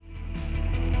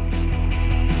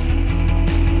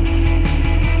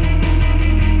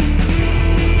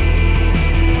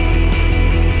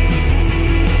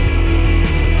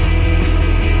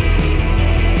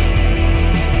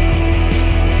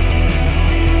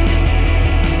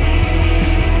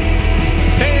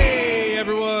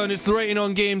It's the Writing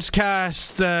on Games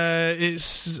cast.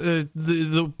 It's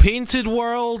the Painted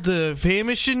World of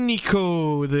Hamish and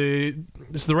Nico.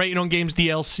 It's the Writing on Games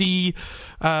DLC.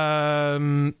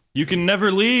 You can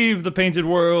never leave the Painted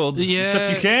World,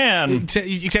 except you can.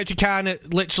 Except you can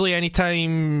at literally any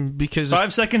time, because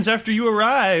 5 seconds after you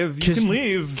arrive, you can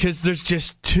leave. Because there's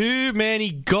just too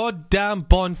many goddamn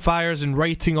bonfires and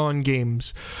Writing on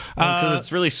Games. Because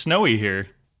it's really snowy here.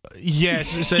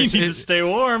 Yes, you need to stay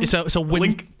warm.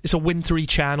 It's a wintry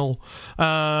channel.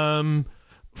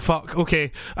 Fuck.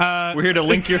 Okay. We're here to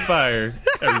link your fire,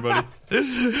 everybody.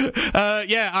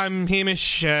 Yeah, I'm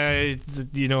Hamish.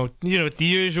 You know, the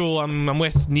usual. I'm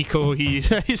with Nico.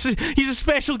 He's a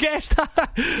special guest. I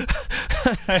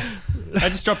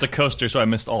just dropped a coaster, so I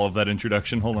missed all of that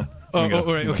introduction. Hold on. All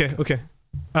right. Okay.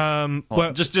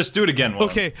 Well, just do it again.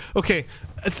 Okay.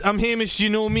 I'm Hamish. You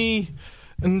know me.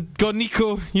 And God,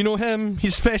 Nico, you know him.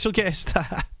 He's a special guest.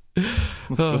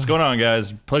 What's going on,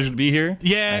 guys? Pleasure to be here.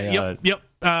 Yeah, yep.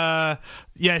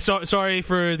 Sorry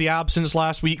for the absence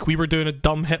last week. We were doing a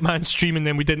dumb Hitman stream, and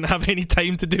then we didn't have any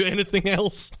time to do anything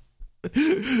else.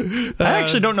 I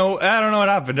actually don't know. I don't know what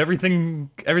happened.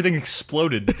 Everything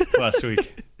exploded last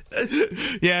week.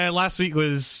 Yeah, last week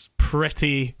was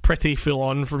pretty full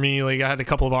on for me. Like, I had a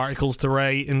couple of articles to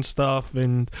write and stuff,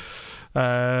 and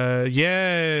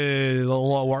a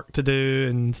lot of work to do,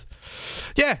 and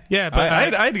but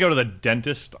I had to go to the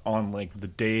dentist on like the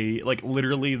day, like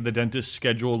literally the dentist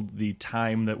scheduled the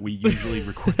time that we usually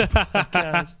record the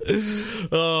podcast.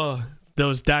 Oh,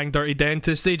 those dang dirty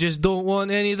dentists, they just don't want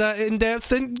any of that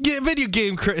in-depth and video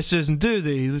game criticism, do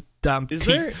they? The damn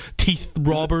teeth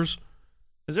robbers.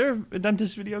 Is there a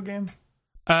dentist video game?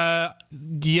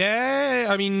 Yeah,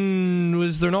 I mean,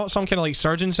 was there not some kind of like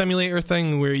surgeon simulator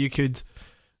thing where you could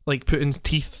like put in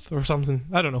teeth or something?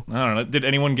 I don't know. Did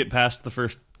anyone get past the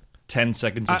first 10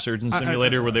 seconds of Surgeon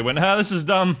Simulator where they went, this is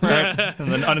dumb, right? And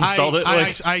then uninstalled it?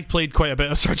 I played quite a bit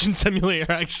of Surgeon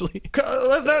Simulator, actually.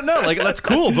 No, like, that's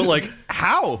cool, but like,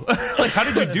 how? Like, how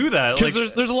did you do that?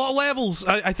 Because there's a lot of levels.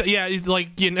 I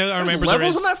remember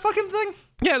levels in that fucking thing?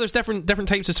 Yeah, there's different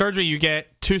types of surgery. You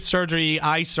get tooth surgery,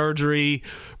 eye surgery,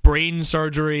 brain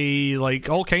surgery, like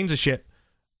all kinds of shit.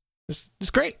 It's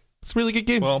great. It's a really good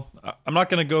game. Well, I'm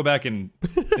not going to go back and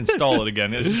install it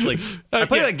again. It's just like, I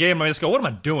play that game, I just go, what am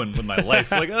I doing with my life?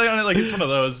 Like it's one of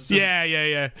those. Just...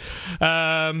 Yeah.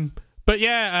 But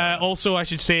yeah, also I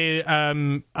should say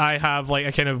I have like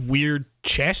a kind of weird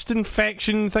chest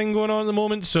infection thing going on at the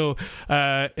moment, so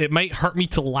it might hurt me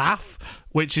to laugh,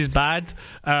 which is bad,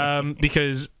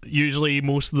 because usually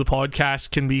most of the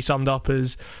podcast can be summed up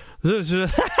as so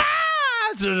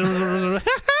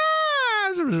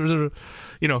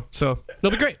it'll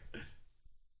be great.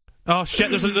 Oh shit,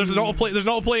 there's an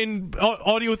auto-playing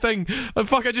audio thing. Oh,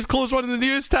 fuck, I just closed one of the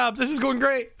news tabs. This is going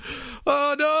great.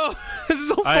 Oh no, this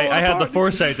is all I had the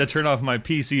foresight to turn off my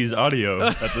PC's audio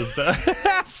at this time.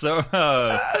 So it's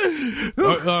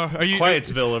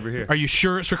Quietsville over here. Are you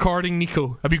sure it's recording,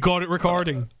 Nico? Have you got it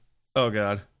recording? Oh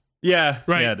god. Yeah.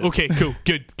 Right. Yeah, okay. Cool.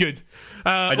 Good.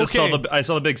 I saw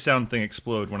the big sound thing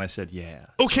explode when I said yeah.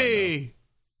 Okay.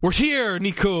 We're here,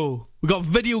 Nico. We got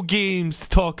video games to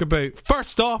talk about.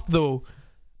 First off, though.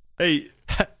 Hey.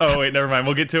 Oh wait, never mind.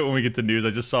 We'll get to it when we get to news. I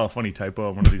just saw a funny typo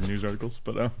on one of these news articles,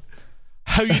 but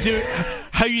How you doing?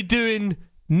 How you doing,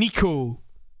 Nico?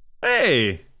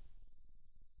 Hey.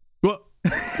 What?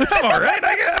 I'm all right.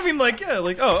 I mean, like, yeah,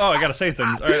 like, I gotta say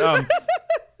things. All right.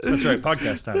 That's right.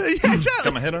 Podcast time.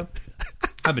 Got my head on.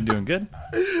 I've been doing good.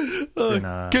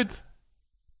 Good.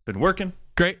 Been working.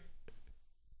 Great.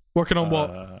 Working on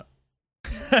what?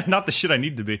 Not the shit I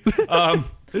need to be.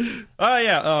 I've been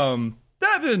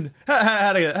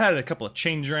had a couple of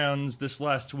change rounds this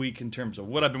last week in terms of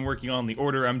what I've been working on, the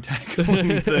order I'm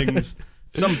tackling things.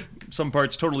 Some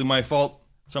parts totally my fault.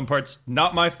 Some parts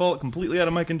not my fault, completely out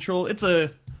of my control.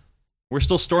 We're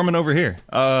still storming over here.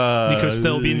 Nico's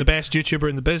still being the best YouTuber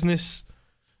in the business.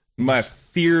 My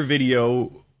Fear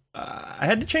video, I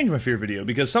had to change my Fear video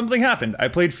because something happened. I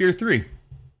played Fear 3.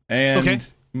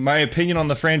 And my opinion on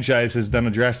the franchise has done a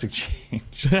drastic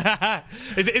change. The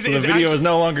video is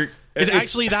no longer... Is it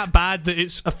actually that bad that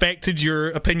it's affected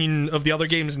your opinion of the other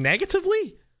games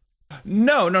negatively?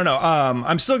 No.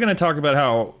 I'm still going to talk about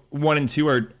how 1 and 2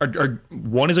 are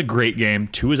 1 is a great game,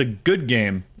 2 is a good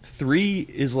game, 3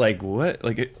 is like what?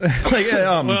 Like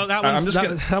well, that one's it's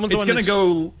going to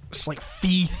go. It's like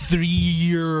Fee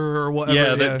 3 or whatever.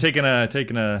 Yeah, they're taking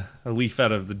a leaf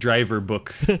out of the driver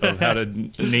book of how to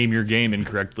name your game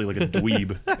incorrectly, like a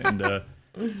dweeb, and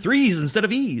 3's instead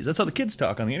of E's. That's how the kids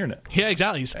talk on the internet. Yeah,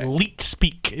 exactly. It's elite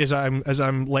speak, as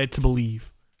I'm led to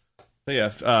believe. But yeah,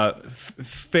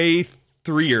 Faith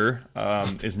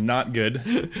 3er is not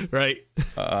good. Right.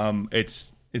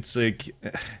 It's like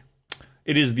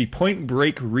it is the Point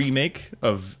Break remake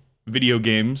of video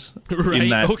games. Right.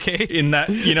 In that,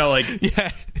 you know, like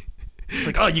Yeah. it's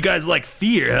like, oh, you guys like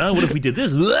Fear, huh? What if we did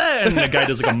this? And the guy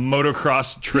does like a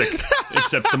motocross trick,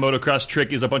 except the motocross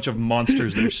trick is a bunch of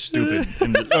monsters that are stupid.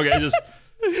 And, okay, just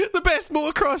The best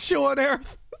motocross show on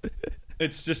earth.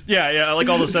 it's just yeah. Like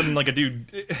all of a sudden, like a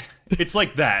dude, it's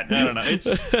like that. I don't know.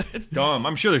 It's dumb.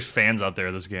 I'm sure there's fans out there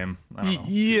of this game. I don't know.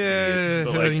 Yeah.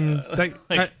 But, I mean,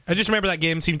 I just remember that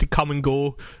game seemed to come and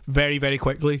go very, very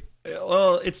quickly.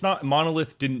 Well, it's not.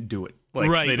 Monolith didn't do it. Like,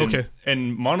 Right, they didn't. okay.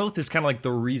 And Monolith is kind of like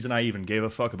the reason I even gave a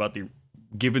fuck about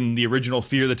given the original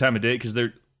Fear the time of day, because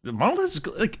Monolith is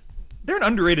like, they're an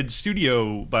underrated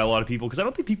studio by a lot of people, because I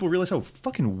don't think people realize how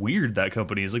fucking weird that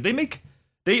company is. Like,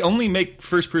 they only make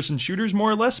first-person shooters,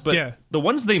 more or less, but Yeah. the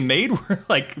ones they made were,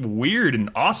 like, weird and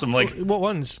awesome. Like, What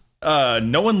ones?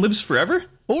 No One Lives Forever.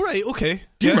 Oh, right, okay.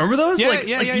 Do you remember those? Yeah, like,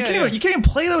 yeah, like, yeah, you yeah, can't yeah. Even, you can't even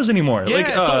play those anymore. Yeah,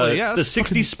 like, totally, yeah, the that's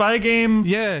 60s spy game.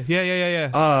 Yeah.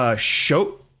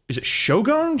 Is it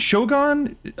Shogun?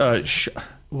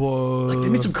 Whoa. Like, they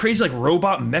made some crazy, like,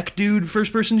 robot mech dude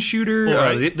first-person shooter.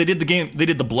 Right. They did the game. They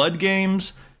did the Blood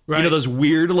games. Right. You know, those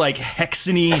weird, like,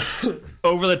 hexeny,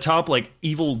 over-the-top, like,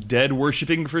 Evil Dead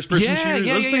worshipping first-person shooters.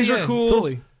 Those things are cool.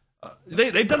 Totally.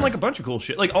 They've done, like, a bunch of cool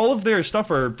shit. Like, all of their stuff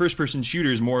are first-person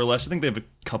shooters, more or less. I think they have a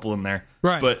couple in there.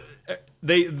 Right. But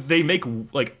they make,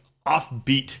 like,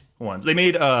 offbeat ones. They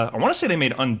made, I want to say they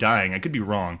made Undying. I could be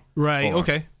wrong. Right, Hold on.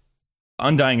 okay.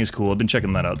 Undying is cool. I've been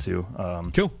checking that out, too.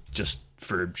 Cool. Just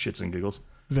for shits and giggles.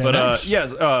 Very But nice.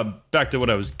 yes, back to what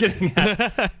I was getting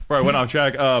at before I went off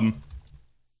track.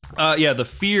 The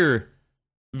Fear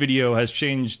video has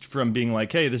changed from being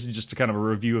like, hey, this is just a kind of a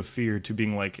review of Fear, to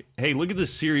being like, hey, look at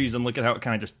this series and look at how it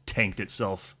kind of just tanked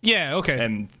itself. Yeah, okay.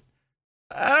 And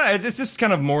it's just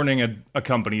kind of mourning a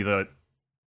company that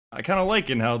I kind of like,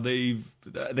 and how they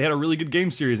had a really good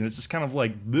game series, and it's just kind of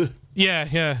like, bleh.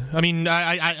 Yeah. I mean,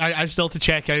 I still have to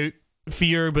check out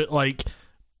Fear, but like,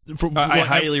 I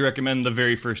highly recommend the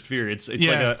very first Fear. It's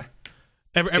Yeah.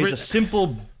 like it's a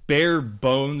simple, bare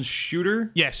bones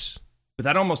shooter. Yes. But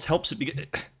that almost helps it because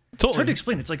it's Totally. hard to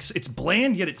explain. It's like it's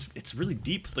bland, yet it's really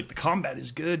deep. Like, the combat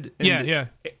is good. And Yeah.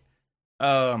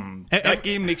 that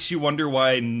game makes you wonder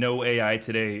why no AI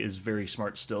today is very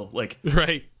smart still. Like,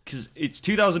 Right. because it's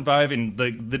 2005, and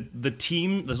the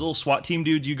team, those little SWAT team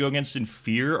dudes you go against in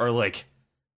Fear are like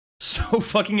so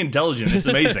fucking intelligent. It's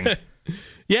amazing.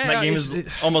 Yeah. That game is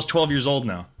almost 12 years old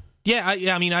now. Yeah,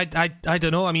 I mean, I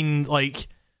don't know. I mean, like,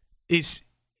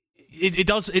 it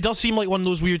does seem like one of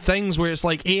those weird things where it's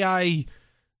like AI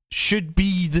should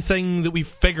be the thing that we've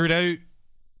figured out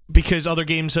because older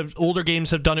games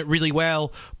have done it really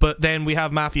well, but then we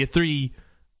have Mafia 3,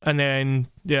 and then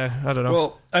I don't know.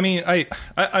 Well, I mean, I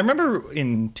remember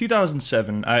in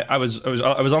 2007, I was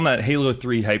on that Halo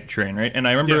 3 hype train, right? And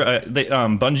I remember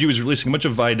Bungie was releasing a bunch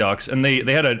of Vidocs, and they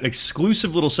had an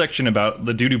exclusive little section about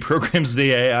the dude who programs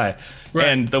the AI. Right.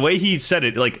 And the way he said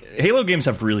it, like, Halo games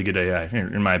have really good AI,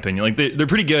 in my opinion. Like, they're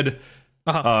pretty good.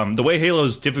 Uh-huh. The way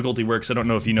Halo's difficulty works, I don't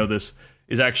know if you know this,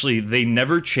 is actually they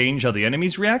never change how the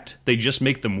enemies react. They just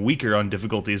make them weaker on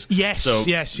difficulties. Yes. So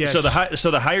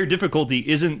the higher difficulty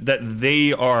isn't that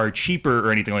they are cheaper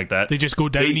or anything like that. They just go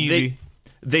down easy.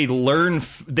 They learn.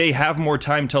 They have more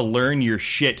time to learn your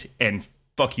shit and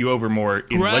fuck you over more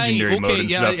in legendary mode and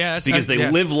stuff because they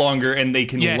live longer and they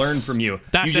can learn from you.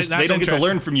 They don't get to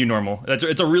learn from you normal.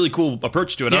 It's a really cool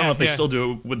approach to it. I don't know if they still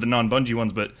do it with the non-Bungie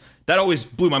ones, but that always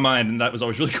blew my mind, and that was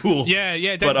always really cool.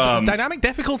 Yeah. But dynamic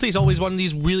difficulty is always one of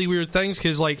these really weird things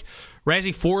because, like,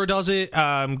 Resi 4 does it,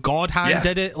 God Hand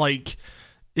did it. Like,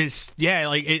 and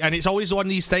it's always one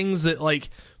of these things that, like,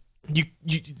 you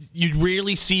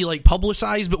rarely see, like,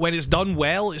 publicized, but when it's done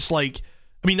well, it's like,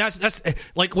 I mean, that's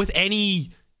like with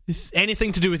anything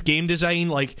to do with game design.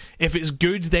 Like, if it's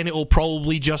good, then it'll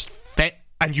probably just fit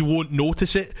and you won't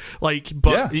notice it. Like,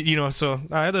 but you know, so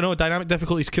I don't know. Dynamic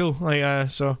difficulty is cool. Like,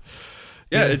 so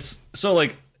it's so,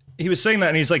 like, he was saying that,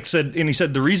 and he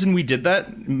said the reason we did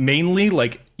that mainly,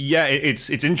 like, it's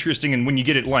interesting, and when you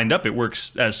get it lined up, it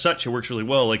works as such. It works really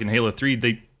well. Like in Halo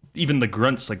 3, even the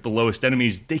grunts, like the lowest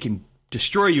enemies, they can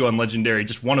destroy you on legendary.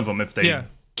 Just one of them if they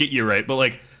get you right. But,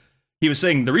 like, he was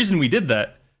saying the reason we did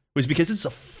that was because it's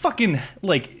a fucking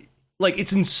like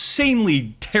it's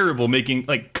insanely terrible making,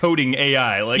 like, coding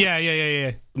AI. Like,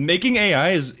 making AI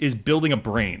is building a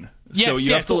brain. Yes, so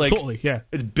you have to, like, totally,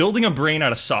 it's building a brain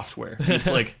out of software. It's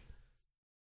like,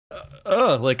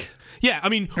 like, I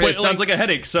mean, it sounds like a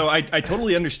headache. So I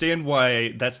totally understand why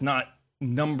that's not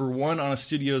number one on a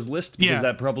studio's list, because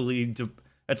that probably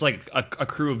it's like a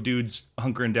crew of dudes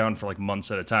hunkering down for like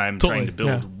months at a time, Totally, trying to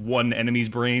build one enemy's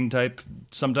brain type.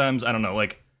 Sometimes I don't know,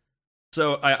 like.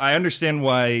 So I understand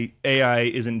why AI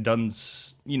isn't done,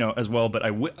 as well, but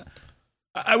I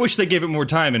wish they gave it more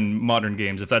time in modern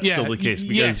games, if that's still the case,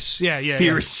 because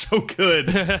Fear is so good.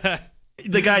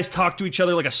 The guys talk to each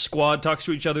other like a squad talks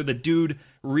to each other. The dude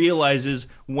realizes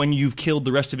when you've killed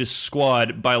the rest of his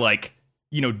squad by, like,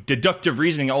 deductive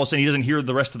reasoning. All of a sudden, he doesn't hear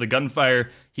the rest of the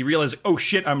gunfire. He realizes, oh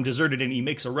shit, I'm deserted, and he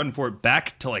makes a run for it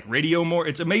back to, like, radio more.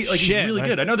 It's amazing. Like, he's really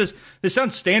good. I know this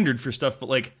sounds standard for stuff, but,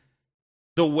 like,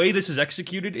 the way this is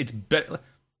executed, it's better.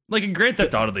 Like in Grand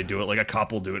Theft Auto, they do it. Like a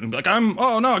cop will do it and be like, I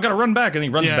gotta run back. And he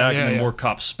runs back and then more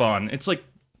cops spawn. It's like,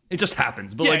 it just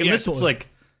happens. But like in this, it's like,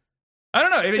 I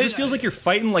don't know. It just feels like you're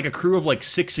fighting like a crew of like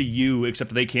 6 of you,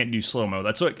 except they can't do slow-mo.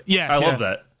 That's what, I love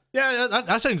that. Yeah,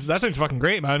 that sounds fucking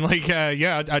great, man. Like,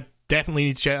 I definitely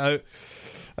need to check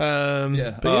it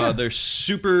out. They're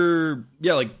super,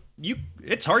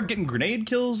 it's hard getting grenade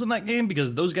kills in that game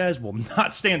because those guys will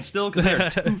not stand still because they're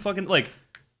too fucking, like,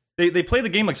 They play the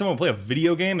game like someone would play a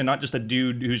video game and not just a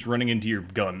dude who's running into your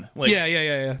gun. Like,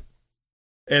 yeah.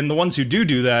 And the ones who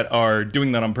do that are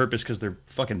doing that on purpose because they're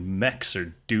fucking mechs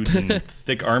or dudes in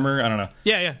thick armor. I don't know.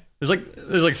 Yeah. There's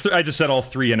like I just said all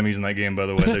 3 enemies in that game, by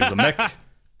the way. There's a mech,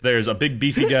 there's a big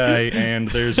beefy guy, and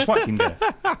there's a SWAT team guy.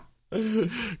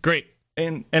 Great.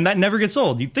 And that never gets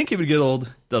old. You'd think it would get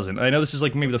old. Doesn't. I know this is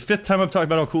like maybe the 5th time I've talked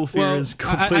about how cool Fear is.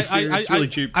 Play Fear. It's really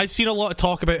cheap. I've seen a lot of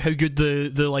talk about how good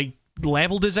the like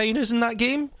level design is in that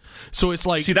game. So it's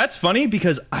like, see, that's funny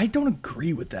because I don't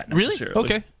agree with that necessarily.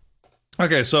 Really?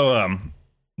 Okay, so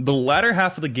the latter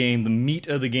half of the game, the meat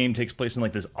of the game takes place in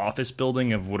like this office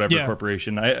building of whatever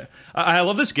corporation. I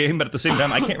love this game, but at the same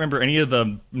time I can't remember any of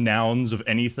the nouns of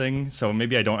anything, so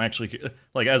maybe I don't actually,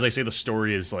 like, as I say, the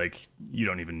story is like you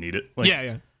don't even need it. Like,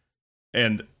 yeah.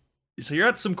 And so you're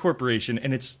at some corporation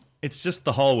and it's just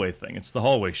the hallway thing. It's the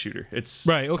hallway shooter. It's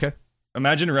right, okay.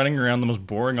 Imagine running around the most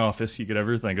boring office you could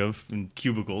ever think of in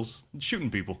cubicles, shooting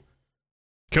people.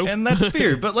 Cool. And that's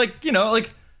Fear. But, like, like,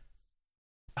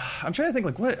 I'm trying to think,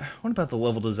 like, what about the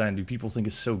level design do people think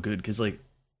is so good? Because, like,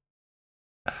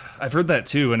 I've heard that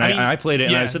too, and I played it,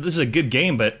 and I said, this is a good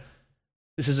game, but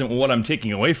this isn't what I'm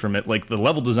taking away from it. Like, the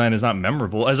level design is not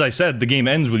memorable. As I said, the game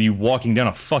ends with you walking down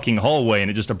a fucking hallway,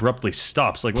 and it just abruptly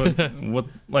stops. Like, what,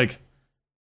 like...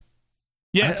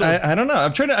 Yeah, I don't know.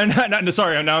 I'm trying to.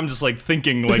 I'm just like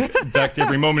thinking like back to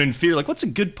every moment in Fear. Like, what's a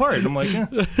good part? I'm like,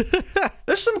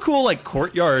 there's some cool like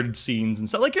courtyard scenes and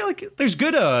stuff. Like there's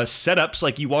good setups.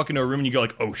 Like you walk into a room and you go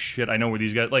like, oh shit, I know where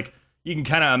these guys. Like you can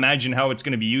kind of imagine how it's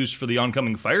going to be used for the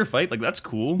oncoming firefight. Like that's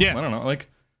cool. Yeah, I don't know. Like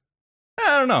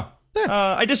I don't know.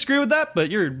 Yeah. I disagree with that, but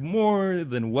you're more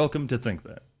than welcome to think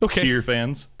that. Okay, Fear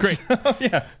fans. Great. So,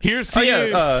 yeah. Here's to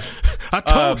you. A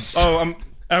toast.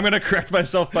 I'm going to correct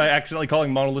myself by accidentally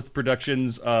calling Monolith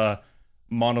Productions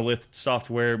Monolith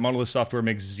Software. Monolith Software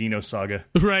makes Xenosaga.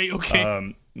 Right,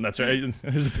 okay. That's right.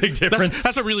 There's a big difference.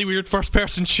 That's a really weird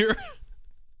first-person shooter.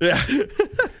 Yeah.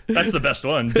 That's the best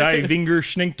one. Die Vinger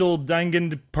Schninktel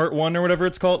Dangen Part 1 or whatever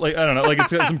it's called. Like, I don't know. Like,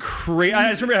 it's got some crazy... I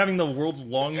just remember having the world's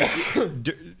longest...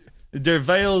 Der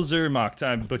Veil Zermacht.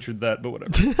 I butchered that, but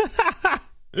whatever.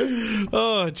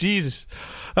 Oh, Jesus.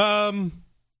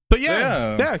 But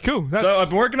yeah, cool. So I've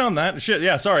been working on that. Shit,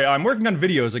 yeah, sorry. I'm working on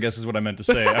videos, I guess is what I meant to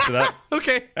say after that.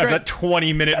 Okay, after that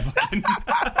 20-minute fucking...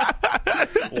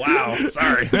 Wow,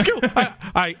 sorry. It's cool.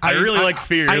 I really like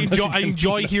Fear. I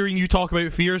enjoy hearing you talk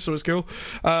about Fear, so it's cool.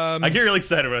 I get really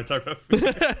excited when I talk about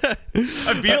Fear.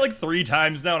 I've beat it like 3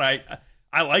 times now, and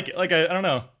I like it. Like, I don't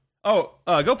know. Oh,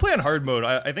 go play on hard mode.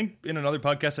 I think in another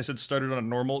podcast I said started on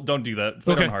normal. Don't do that.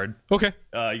 Play on hard. Okay.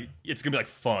 It's gonna be like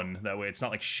fun that way. It's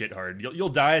not like shit hard. You'll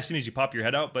die as soon as you pop your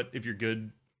head out, but if you're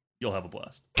good, you'll have a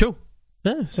blast. Cool.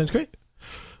 Yeah, sounds great.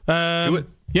 Do it.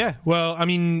 Yeah, well, I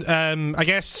mean, I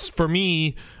guess for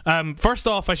me, first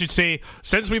off, I should say,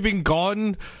 since we've been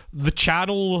gone, the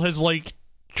channel has like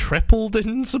tripled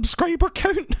in subscriber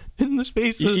count in the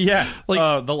space of,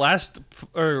 like the last,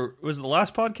 or was it the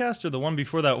last podcast or the one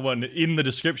before that one? In the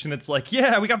description it's like,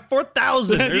 yeah, we got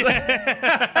 4,000.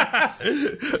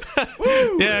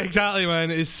 Yeah, exactly, man.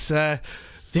 It's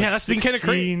that's been kind of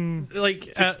crazy, like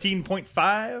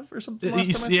 16.5 or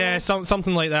something.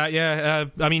 Something like that. Yeah,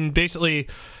 I mean, basically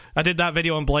I did that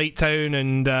video on Blighttown,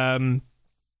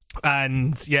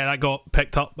 and yeah, that got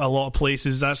picked up a lot of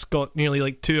places. That's got nearly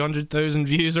like 200,000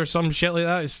 views or some shit like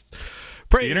that. It's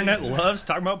pretty. The internet loves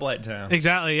talking about Blighttown.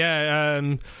 Exactly, yeah.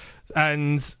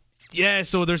 And yeah,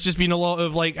 so there's just been a lot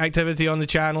of like activity on the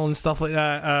channel and stuff like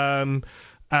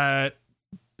that.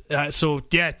 So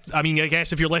yeah, I mean, I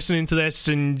guess if you're listening to this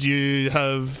and you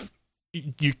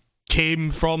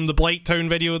came from the Blighttown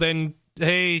video, then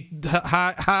hey,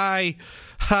 hi,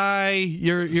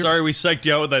 you're sorry we psyched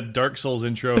you out with that Dark Souls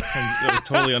intro. That was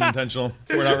totally unintentional.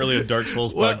 We're not really a Dark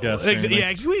Souls podcast.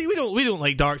 We don't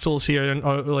like Dark Souls here, and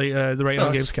the Right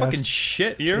On Games fucking cast.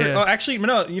 shit. Oh, actually,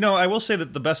 no. I will say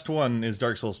that the best one is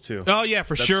Dark Souls 2. Oh yeah,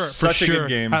 for sure. Such a good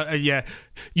game. Yeah,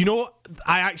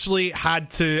 I actually had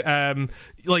to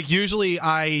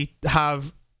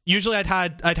usually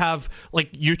I'd have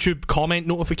like YouTube comment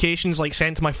notifications like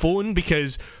sent to my phone,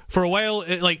 because for a while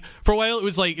it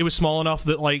was small enough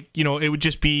that it would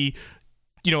just be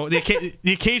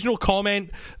the occasional comment,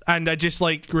 and I just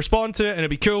like respond to it and it'd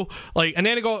be cool, and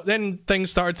then things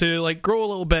started to grow a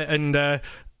little bit,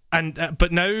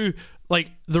 but now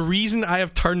the reason I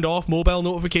have turned off mobile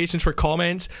notifications for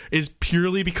comments is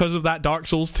purely because of that Dark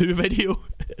Souls 2 video.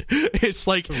 It's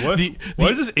like why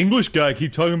does this English guy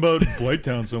keep talking about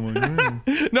Blighttown so much?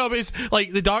 No, but it's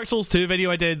like the Dark Souls 2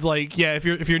 video I did.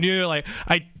 If you're new, a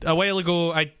while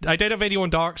ago I did a video on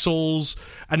Dark Souls,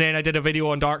 and then I did a video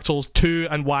on Dark Souls 2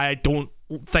 and why I don't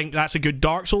think that's a good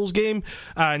Dark Souls game,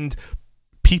 and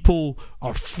people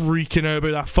are freaking out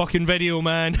about that fucking video,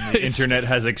 man. The internet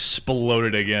has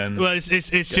exploded again. Well, it's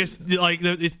just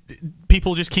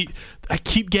people just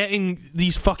keep getting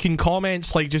these fucking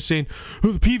comments just saying,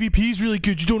 oh, the PvP is really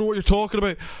good, you don't know what you're talking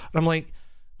about. And I'm like,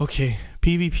 okay,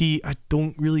 PvP, I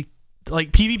don't really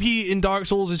like. PvP in Dark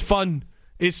Souls is fun.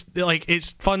 It's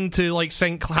fun to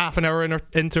sink half an hour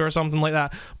into or something like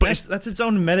that. But that's its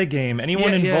own meta game.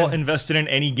 Anyone invested in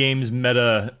any game's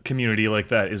meta community like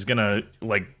that is gonna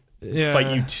fight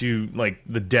you to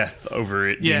the death over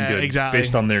it being good, exactly,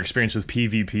 based on their experience with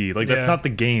PvP. That's not the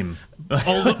game.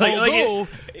 Although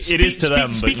it is to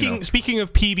them. Speaking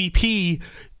of PvP,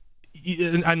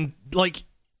 and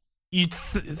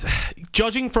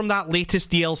judging from that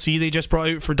latest DLC they just brought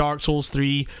out for Dark Souls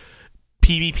 3.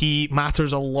 PvP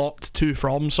matters a lot to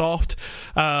FromSoft.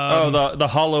 The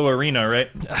Hollow Arena,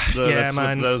 right?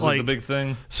 Man. That was the big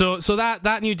thing. So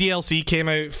that new DLC came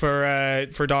out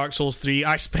for Dark Souls 3.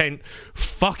 I spent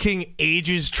fucking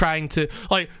ages trying to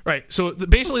So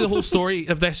basically, the whole story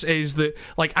of this is that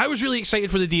I was really excited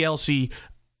for the DLC.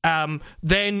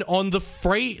 Then on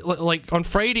the on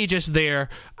Friday, just there,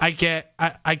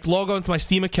 I log onto my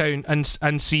Steam account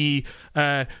and see.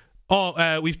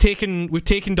 We've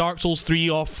taken Dark Souls 3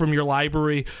 off from your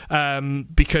library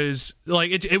because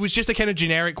it was just a kind of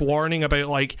generic warning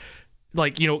about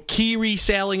key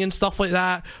reselling and stuff like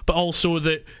that, but also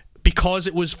that because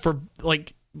it was for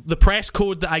the press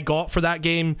code that I got for that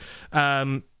game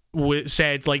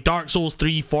said Dark Souls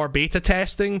 3 for beta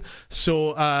testing,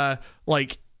 so I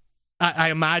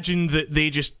imagine that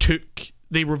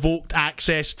they revoked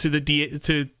access to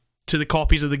the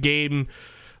copies of the game.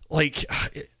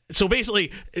 So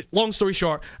basically, long story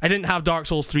short, I didn't have Dark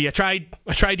Souls 3. I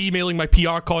tried emailing my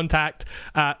PR contact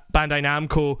at Bandai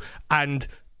Namco, and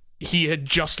he had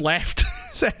just left.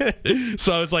 So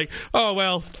I was like, oh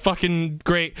well, fucking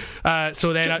great.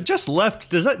 So then just left.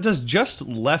 Does just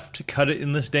left cut it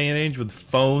in this day and age with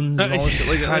phones and all this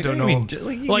shit? I don't know. You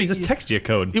just text you a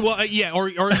code. Well, yeah, or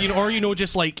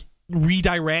just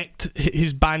redirect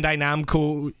his Bandai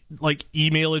Namco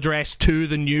email address to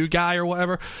the new guy or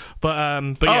whatever,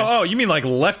 but yeah. Oh, you mean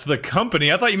left the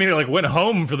company? I thought you mean went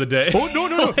home for the day. Oh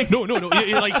no.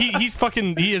 He's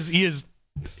fucking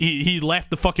he left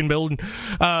the fucking building.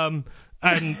 And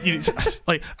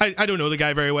I don't know the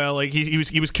guy very well. He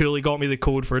was cool. He got me the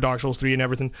code for Dark Souls 3 and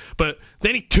everything, but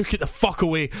then he took it the fuck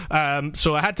away.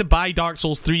 So I had to buy Dark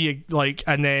Souls 3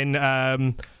 and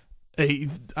then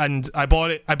and I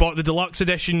bought it. I bought the deluxe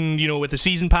edition, with the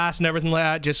season pass and everything like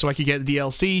that, just so I could get the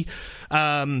DLC.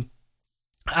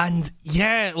 And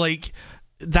yeah,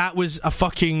 that was a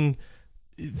fucking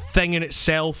thing in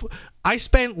itself. I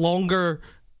spent longer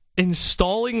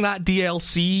installing that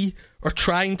DLC or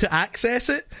trying to access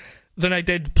it than I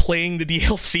did playing the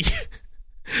DLC.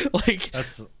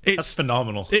 That's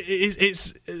phenomenal.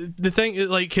 It's the thing,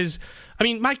 because I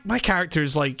mean, my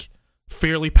character's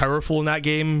fairly powerful in that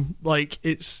game.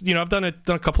 It's I've done a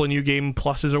couple of new game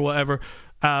pluses or whatever.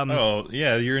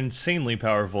 You're insanely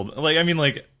powerful.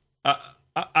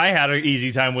 I had an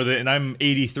easy time with it, and I'm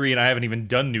 83 and I haven't even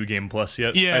done new game plus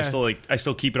yet. Yeah, I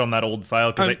still keep it on that old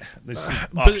file because there's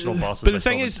optional bosses. But the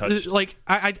thing is,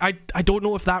 I don't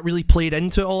know if that really played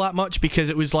into it all that much, because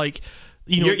it was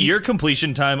your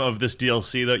completion time of this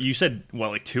DLC, though, you said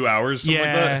 2 hours? Something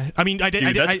like that? I mean, I did.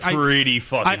 Dude, that's pretty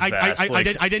fucking fast.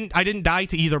 I didn't die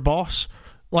to either boss.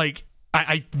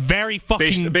 I very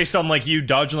fucking based on you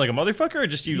dodging like a motherfucker, or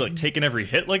just you taking every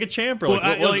hit like a champ, or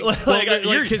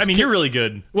you're really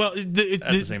good. Well, at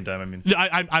the same time, I mean,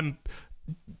 I'm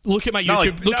look at my Not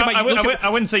YouTube. I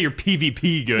wouldn't say you're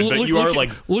PvP good, but you are like.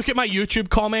 Look at my YouTube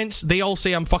comments. They all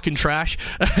say I'm fucking trash.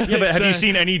 Yeah, but have you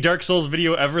seen any Dark Souls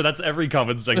video ever? That's every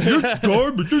comment saying you're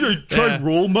garbage. You didn't try and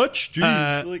roll much.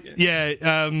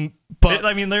 Jeez. But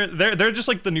I mean, they're just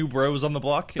like the new bros on the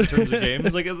block in terms of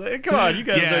games. Like, come on, you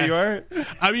guys know you are.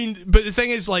 I mean, but the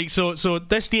thing is, like, so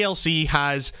this DLC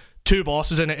has 2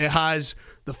 bosses in it. It has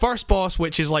the first boss,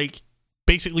 which is like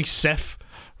basically Sif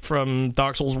from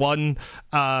Dark Souls 1,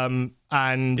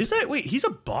 and is that he's a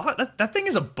boss? That thing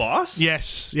is a boss?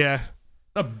 Yes, yeah.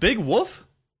 A big wolf?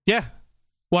 Yeah.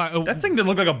 Wow. That thing didn't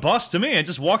look like a boss to me. I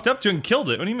just walked up to it and killed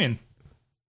it. What do you mean?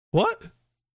 What?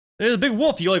 There's a big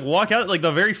wolf. You like walk out like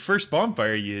the very first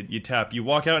bonfire you tap. You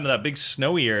walk out into that big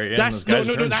snowy area. That's and those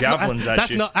guys throwing javelins at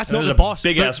you. That's not the boss.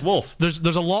 Big ass wolf. There's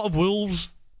a lot of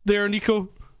wolves there, Nico.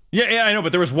 Yeah, I know,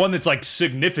 but there was one that's like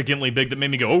significantly big that made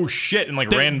me go, "Oh shit!" and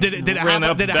like ran. Did it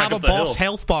have a boss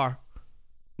health bar?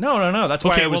 No. That's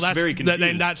why I was very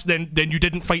confused. Then you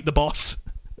didn't fight the boss.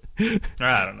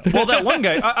 I don't know. Well, that one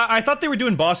guy, I thought they were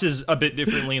doing bosses a bit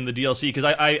differently in the DLC because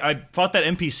I fought that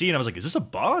NPC and I was like, "Is this a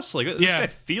boss? Like this guy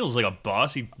feels like a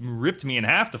boss." He ripped me in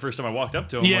half the first time I walked up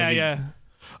to him.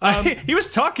 He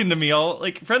was talking to me all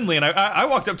like friendly, and I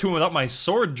walked up to him without my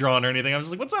sword drawn or anything. I was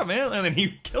like, "What's up, man?" And then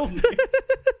he killed me.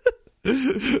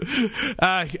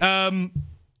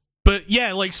 But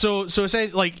yeah, like so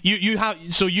essentially, like you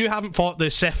haven't fought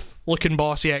the Sif looking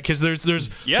boss yet because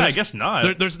I guess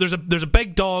not. There's a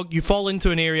big dog. You fall into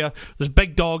an area. There's a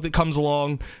big dog that comes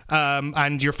along,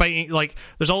 and you're fighting. Like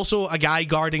there's also a guy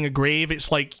guarding a grave.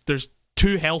 It's like there's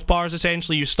 2 health bars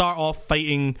essentially. You start off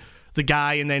fighting the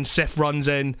guy, and then Sif runs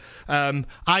in.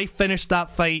 I finished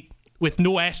that fight with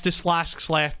no Estus flasks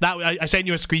left. That I sent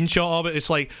you a screenshot of it.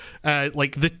 It's like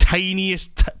the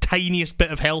tiniest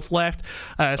bit of health left.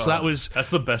 That's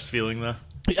the best feeling though.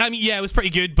 I mean, yeah, it was pretty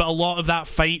good, but a lot of that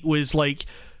fight was like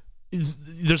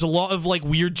there's a lot of like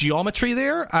weird geometry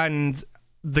there, and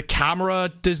the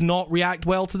camera does not react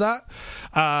well to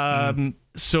that.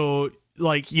 So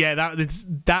like yeah,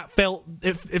 that felt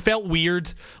it felt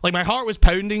weird. Like my heart was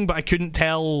pounding, but I couldn't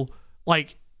tell.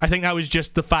 Like I think that was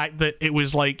just the fact that it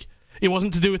was like. It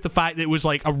wasn't to do with the fact that it was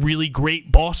like a really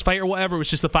great boss fight or whatever. It was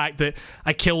just the fact that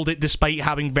I killed it despite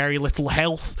having very little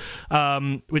health,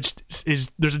 which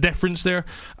is there's a difference there.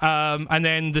 And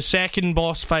then the second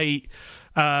boss fight,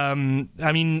 I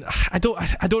mean, I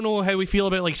don't know how we feel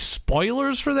about like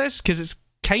spoilers for this because it's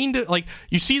kind of like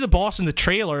you see the boss in the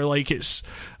trailer, like it's.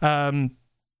 I mean,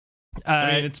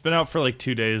 it's been out for like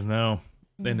 2 days now,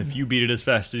 and if you beat it as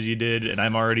fast as you did, and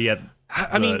I'm already at.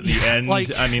 The end. Like,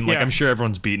 I'm sure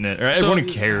everyone's beaten it, or everyone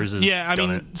who cares has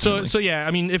done it. So yeah,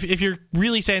 I mean, if you're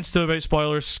really sensitive about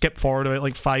spoilers, skip forward about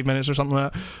like 5 minutes or something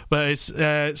like that. But it's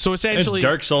so essentially it's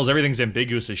Dark Souls. Everything's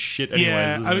ambiguous as shit.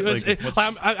 Anyways,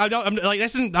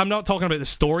 I'm not talking about the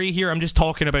story here. I'm just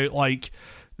talking about like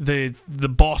the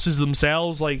bosses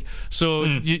themselves. Like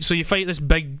you fight this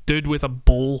big dude with a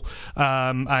bowl,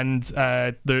 and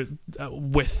they're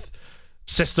with.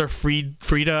 Sister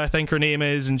Frida, I think her name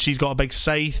is, and she's got a big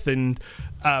scythe, and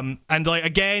like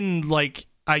again, like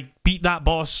I beat that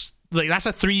boss. Like that's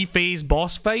a 3-phase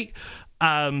boss fight,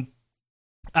 and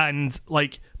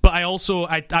like, but I also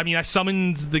I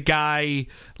summoned the guy.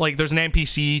 Like there's an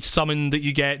NPC summon that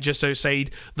you get just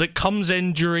outside that comes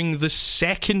in during the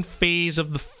second phase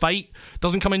of the fight.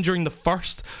 Doesn't come in during the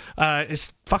first.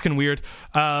 It's fucking weird.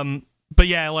 But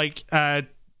yeah, like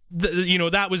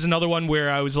that was another one where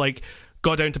I was like.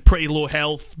 Got down to pretty low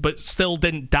health, but still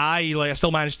didn't die. Like I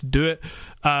still managed to do it,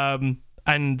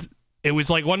 and it was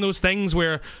like one of those things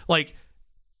where like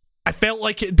I felt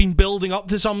like it had been building up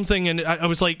to something, and I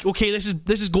was like, okay, this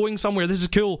is going somewhere. This is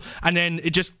cool, and then it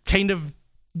just kind of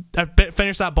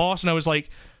finished that boss, and I was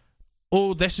like,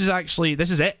 oh, this is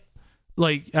it.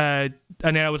 Like, and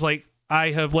then I was like, I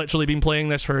have literally been playing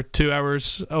this for 2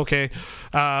 hours. Okay.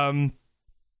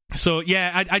 So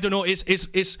yeah, I don't know.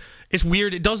 It's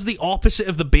weird. It does the opposite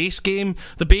of the base game.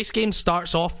 The base game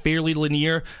starts off fairly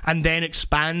linear and then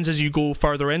expands as you go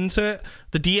further into it.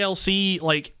 The DLC,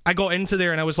 like I got into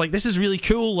there and I was like, this is really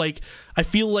cool. Like I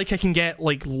feel like I can get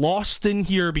like lost in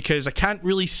here because I can't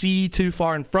really see too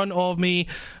far in front of me.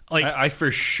 Like I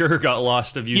for sure got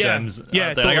lost a few times.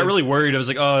 Yeah, totally. I got really worried. I was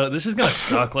like, oh, this is gonna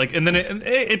suck. Like, and then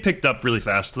it picked up really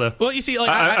fast though. Well, you see, like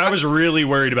I was really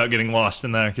worried about getting lost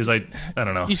in there because I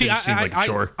don't know. You see, it seemed like a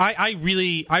chore. I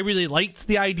really liked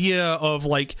the idea of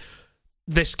like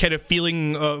this kind of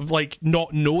feeling of like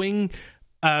not knowing.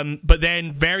 But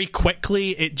then very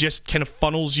quickly it just kind of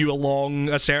funnels you along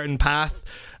a certain path,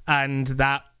 and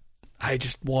that I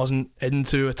just wasn't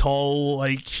into at all.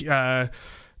 Like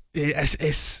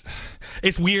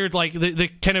it's weird. Like the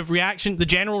kind of reaction, the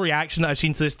general reaction that I've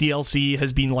seen to this DLC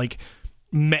has been like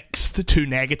mixed to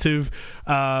negative.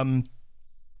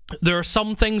 There are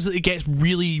some things that it gets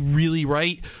really, really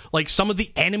right. Like some of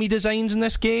the enemy designs in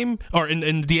this game, or in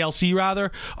the DLC rather,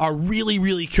 are really,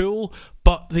 really cool.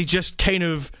 But they just kind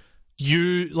of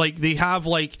they have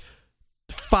like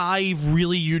 5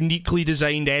 really uniquely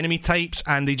designed enemy types,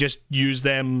 and they just use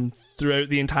them throughout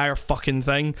the entire fucking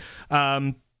thing.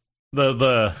 I don't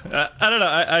know.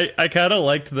 I kind of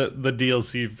liked the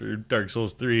DLC for Dark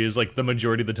Souls 3 is like the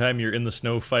majority of the time you're in the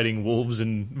snow fighting wolves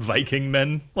and Viking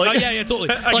men. Like, yeah, totally.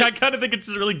 I kind of think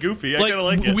it's really goofy. I kind of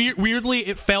like it. Weirdly,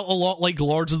 it felt a lot like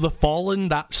Lords of the Fallen,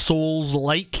 that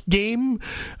Souls-like game.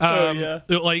 I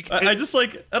just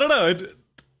like, I don't know.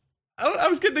 I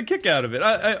was getting a kick out of it.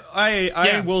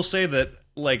 I will say that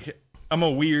like I'm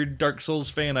a weird Dark Souls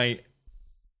fan. I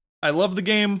love the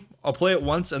game. I'll play it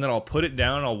once and then I'll put it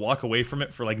down and I'll walk away from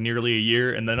it for like nearly a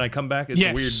year and then I come back. It's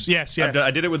weird. Yes, yeah.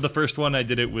 I did it with the first one. I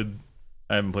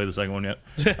haven't played the second one yet.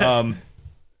 But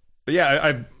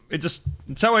yeah, it's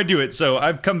how I do it. So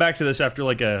I've come back to this after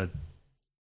like I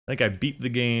think I beat the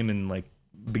game in like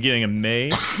beginning of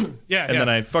May. Then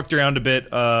I fucked around a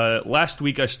bit. Last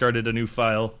week I started a new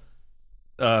file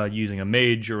using a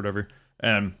mage or whatever.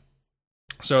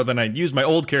 So then I used my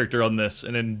old character on this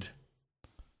and then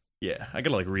yeah, I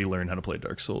gotta like relearn how to play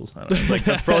Dark Souls. I don't know. Like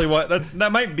that's probably why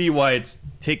that might be why it's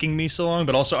taking me so long.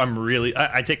 But also,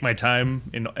 I take my time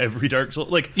in every Dark Souls.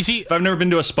 Like you see, if I've never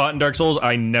been to a spot in Dark Souls,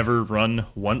 I never run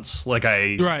once. Like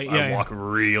I walk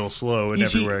real slow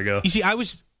everywhere I go. You see,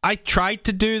 I tried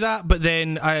to do that, but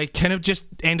then I kind of just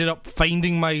ended up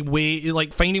finding my way,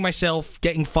 like finding myself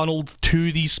getting funneled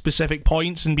to these specific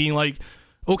points and being like,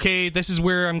 okay, this is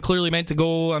where I'm clearly meant to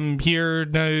go. I'm here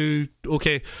now.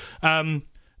 Okay.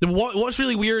 What's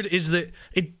really weird is that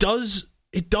it does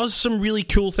some really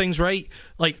cool things, right?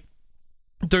 Like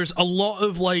there's a lot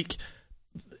of like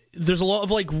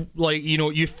you know,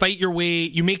 you fight your way,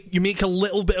 you make a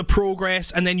little bit of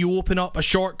progress and then you open up a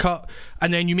shortcut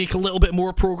and then you make a little bit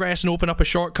more progress and open up a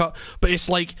shortcut, but it's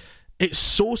like it's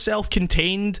so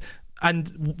self-contained, and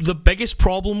the biggest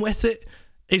problem with it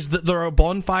is that there are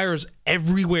bonfires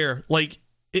everywhere. Like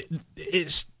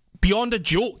it's beyond a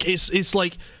joke. It's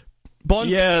like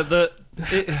yeah.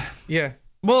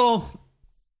 Well,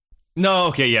 no,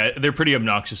 okay, yeah, they're pretty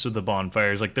obnoxious with the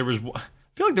bonfires. Like I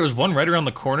feel like there was one right around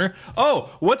the corner.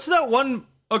 Oh, what's that one?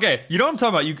 Okay, you know what I'm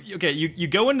talking about. You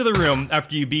go into the room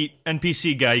after you beat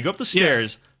NPC guy. You go up the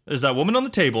stairs. Yeah. There's that woman on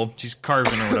the table. She's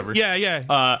carving or whatever.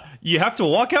 yeah. You have to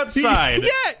walk outside.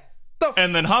 Yeah.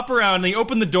 And then hop around, and then you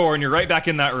open the door, and you're right back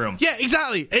in that room. Yeah,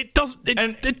 exactly. It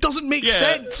doesn't make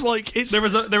sense. Like it's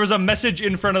there was a message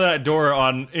in front of that door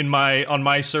on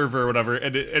my server or whatever,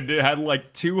 and it had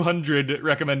like 200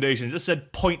 recommendations. It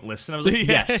said pointless, and I was like,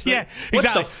 yes, yeah, what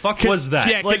exactly. the fuck was that?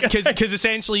 Yeah, because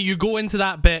essentially you go into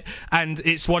that bit, and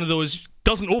it's one of those.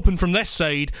 Doesn't open from this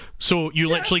side, so you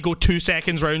literally go 2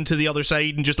 seconds round to the other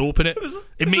side and just open it.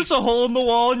 It makes just a hole in the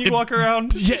wall and you walk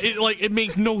around. Yeah, it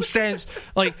makes no sense.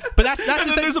 Like, but that's and the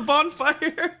then thing. There's a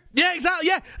bonfire. Yeah, exactly.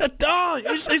 Yeah,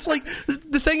 it's like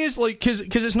the thing is like because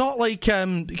it's not like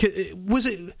was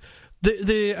it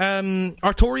the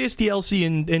Artorias DLC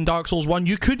in Dark Souls 1?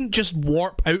 You couldn't just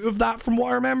warp out of that, from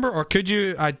what I remember, or could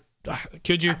you?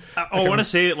 Could you? I want to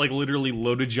say it like literally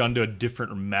loaded you onto a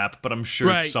different map, but I'm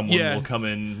sure someone will come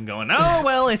in going, oh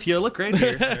well, if you look right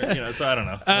here, or, so I don't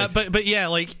know. But yeah,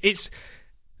 like it's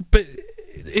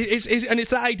and it's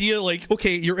that idea, like,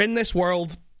 okay, you're in this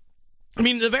world. I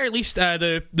mean, at the very least,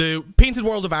 the painted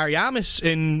world of Ariamis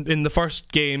in the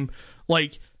first game,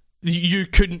 like you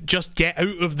couldn't just get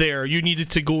out of there. You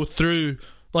needed to go through,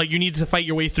 like you needed to fight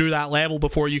your way through that level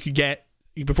before you could get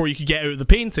out of the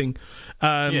painting.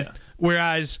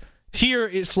 Whereas here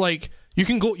it's like you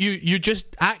can go, you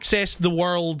just access the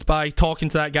world by talking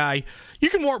to that guy. You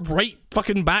can warp right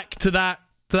fucking back to that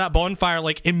bonfire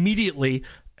like immediately,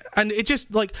 and it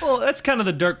just like, well, that's kind of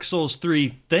the Dark Souls 3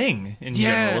 thing in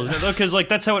general, isn't it? Because like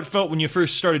that's how it felt when you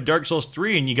first started Dark Souls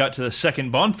 3 and you got to the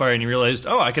second bonfire and you realized,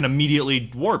 oh, I can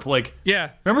immediately warp. Like,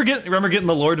 remember getting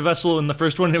the Lord Vessel in the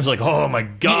first one? And it was like, oh my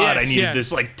god, I needed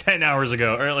this like 10 hours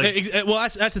ago. Or like, well,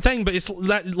 that's the thing. But it's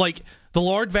that like the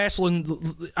Lord Vessel,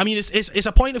 and I mean, it's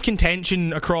a point of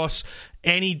contention across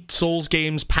any Souls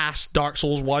games past Dark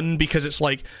Souls 1, because it's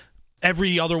like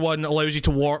every other one allows you to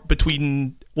warp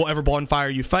between whatever bonfire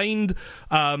you find.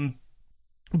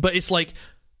 But it's like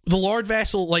the Lord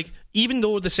Vessel, like, even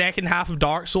though the second half of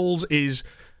Dark Souls is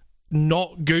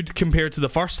not good compared to the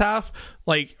first half,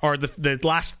 like, or the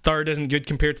last third isn't good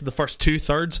compared to the first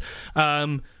 2/3,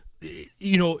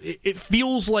 it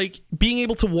feels like being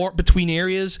able to warp between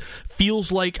areas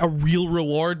feels like a real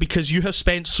reward because you have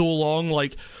spent so long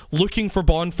like looking for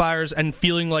bonfires and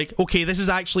feeling like, okay, this is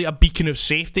actually a beacon of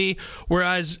safety.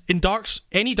 Whereas in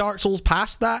any Dark Souls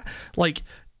past that, like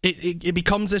it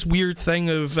becomes this weird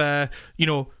thing of oh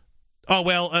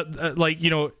well,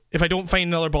 if I don't find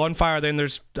another bonfire, then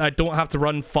I don't have to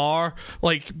run far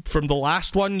like from the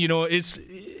last one.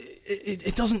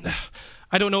 It doesn't.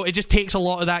 I don't know, it just takes a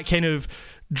lot of that kind of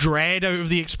dread out of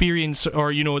the experience,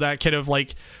 or, that kind of,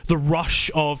 like, the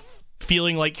rush of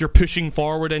feeling like you're pushing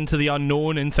forward into the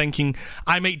unknown and thinking,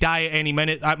 I might die at any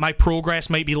minute, my progress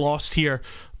might be lost here,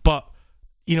 but,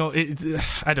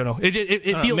 I don't know.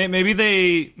 It feels... Maybe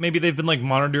they've been, like,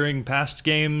 monitoring past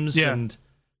games and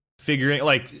figuring,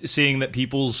 like, seeing that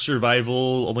people's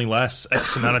survival only lasts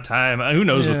X amount of time. Who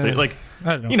knows what they... Like,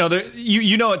 I don't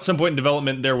know. At some point in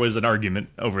development there was an argument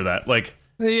over that. Like...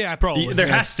 Yeah, probably. There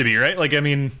has to be, right? Like, I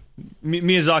mean,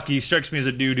 Miyazaki strikes me as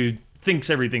a dude who thinks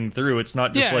everything through. It's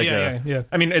not just I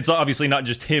mean, it's obviously not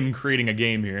just him creating a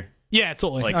game here. Yeah,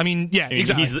 totally. Like,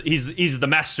 exactly. He's the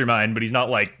mastermind, but he's not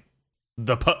like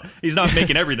he's not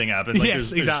making everything happen. Like,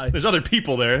 yes, exactly. There's other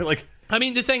people there. Like, I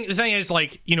mean, the thing is,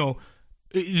 like,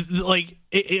 like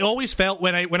it always felt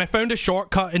when I found a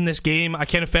shortcut in this game, I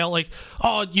kind of felt like,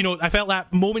 I felt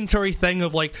that momentary thing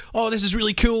of like, oh, this is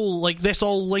really cool, like this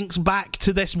all links back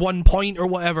to this one point or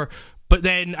whatever. But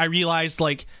then I realized,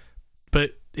 like,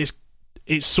 but it's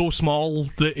so small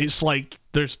that it's like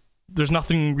there's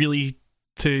nothing really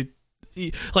to,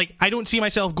 like, I don't see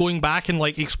myself going back and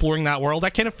like exploring that world.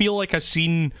 I kind of feel like I've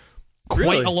seen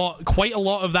quite a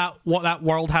lot of that, what that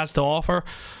world has to offer.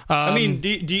 I mean,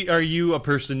 are you a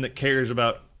person that cares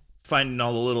about finding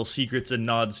all the little secrets and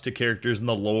nods to characters and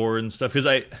the lore and stuff? Because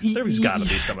there's got to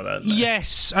be some of that.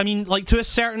 Yes, I mean, like, to a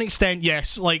certain extent,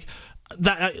 yes, like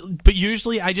that. But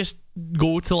usually, I just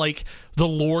go to like the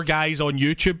lore guys on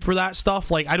YouTube for that stuff.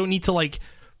 Like, I don't need to like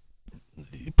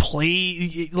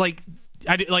play like.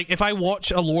 If I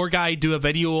watch a lore guy do a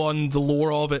video on the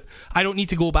lore of it, I don't need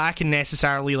to go back and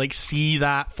necessarily like see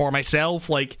that for myself.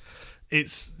 Like,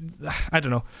 I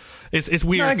don't know, it's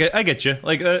weird. No, I get you.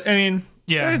 Like, I mean,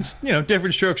 yeah, it's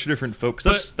different strokes for different folks.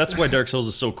 That's why Dark Souls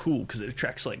is so cool, because it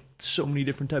attracts like so many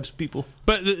different types of people.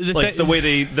 But the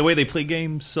way they play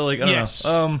games. So like, I don't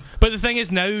know. But the thing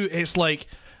is, now it's like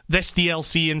this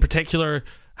DLC in particular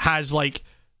has like.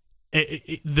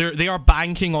 They are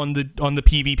banking on the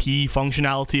PvP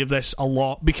functionality of this a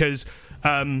lot, because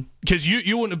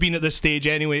you wouldn't have been at this stage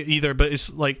anyway either, but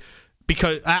it's like,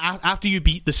 because after you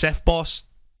beat the Sith boss,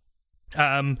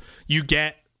 you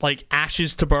get like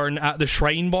ashes to burn at the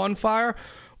shrine bonfire,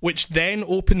 which then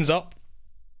opens up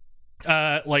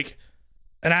like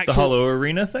an actual, the Hollow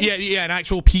Arena thing. Yeah, an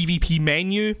actual PvP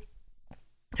menu.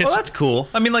 Well, that's cool.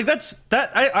 I mean, like,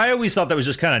 I always thought that was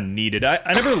just kind of needed.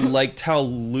 I never liked how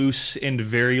loose and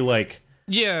very, like...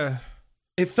 Yeah.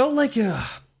 It felt like the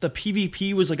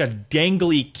PvP was like a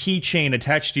dangly keychain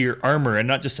attached to your armor and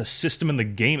not just a system in the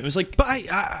game. It was like... But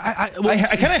I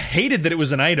kind of hated that it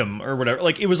was an item or whatever.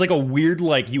 Like, it was like a weird,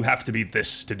 like, you have to be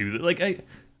this to do that. Like, I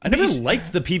never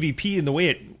liked the PvP and the way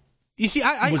it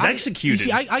was executed.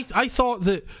 You see, I thought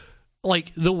that,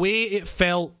 like, the way it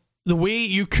felt... The way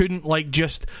you couldn't like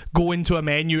just go into a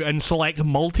menu and select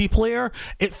multiplayer,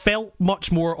 it felt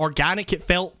much more organic. It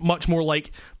felt much more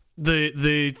like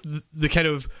the kind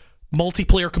of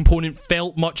multiplayer component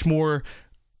felt much more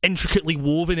intricately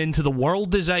woven into the world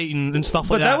design and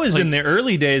stuff like that. But that was like, in the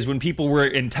early days when people were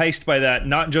enticed by that,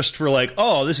 not just for like,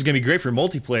 oh, this is going to be great for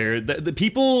multiplayer. The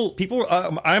people,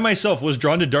 I myself was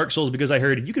drawn to Dark Souls because I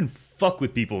heard you can fuck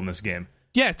with people in this game.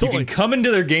 Yeah, totally. You can come into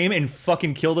their game and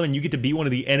fucking kill them, and you get to be one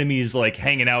of the enemies, like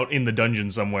hanging out in the dungeon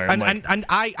somewhere.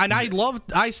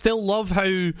 I still love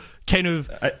how kind of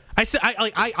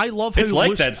I love how it's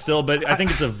like that still, but I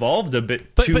think it's evolved a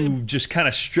bit to just kind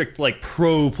of strict like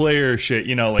pro player shit,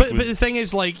 like. But the thing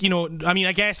is, like, I mean,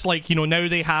 I guess like now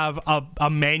they have a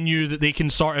menu that they can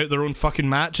sort out their own fucking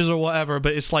matches or whatever.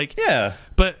 But it's like, yeah.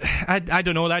 But I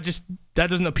don't know. That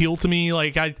doesn't appeal to me.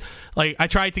 Like I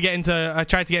tried to get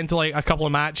into like a couple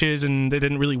of matches and they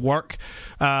didn't really work.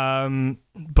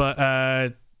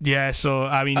 Yeah, so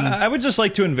I mean, I would just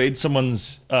like to invade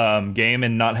someone's game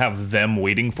and not have them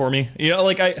waiting for me.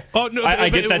 I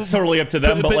get that's totally up to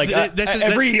them, but like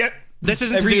every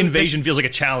invasion feels like a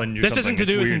challenge. This isn't to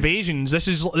do with invasions. This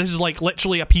is like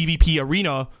literally a PvP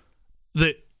arena.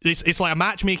 That it's like a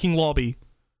matchmaking lobby.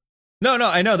 No,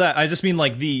 I know that. I just mean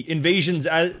like the invasions,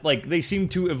 like they seem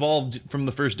to evolved from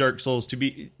the first Dark Souls to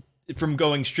be from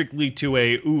going strictly to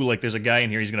like there's a guy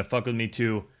in here, he's gonna fuck with me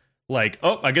too. Like,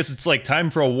 oh, I guess it's like time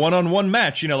for a one-on-one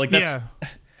match, like that's... Yeah.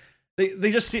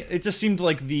 it just seemed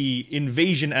like the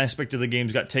invasion aspect of the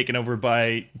games got taken over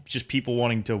by just people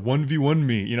wanting to 1v1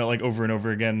 me, you know, like over and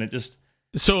over again. It just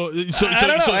So is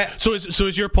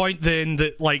your point then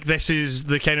that like this is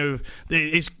the kind of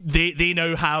they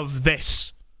now have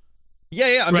this?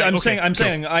 Yeah. I'm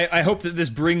saying I hope that this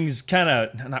brings kind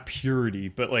of not purity,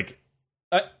 but like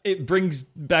it brings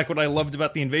back what I loved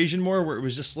about the invasion more, where it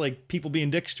was just like people being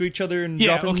dicks to each other and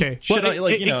dropping shit.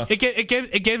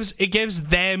 It gives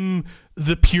them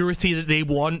the purity that they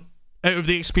want out of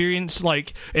the experience.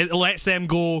 Like it lets them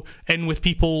go in with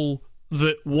people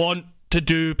that want to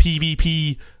do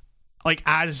PvP like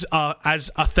as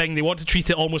a thing. They want to treat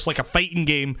it almost like a fighting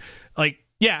game. Like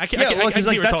because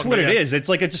like that's what it is. It's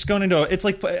like it just going into it's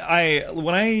like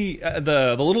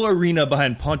the little arena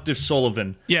behind Pontiff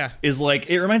Sullivan. Yeah, is like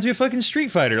it reminds me of fucking Street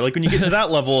Fighter. Like when you get to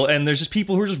that level and there's just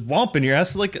people who are just womping your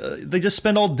ass. Like they just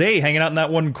spend all day hanging out in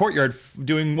that one courtyard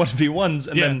doing 1v1s,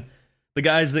 and then the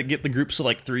guys that get the groups of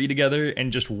like 3 together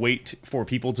and just wait for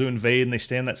people to invade and they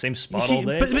stay in that same spot all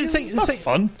day. But it's not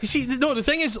fun. You see, no, the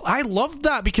thing is, I loved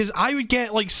that because I would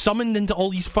get like summoned into all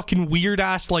these fucking weird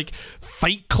ass like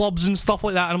fight clubs and stuff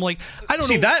like that, and I'm like, I don't know.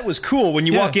 See, that was cool when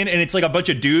you walk in and it's like a bunch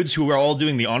of dudes who are all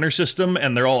doing the honor system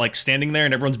and they're all like standing there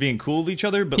and everyone's being cool with each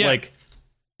other, but like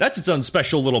that's its own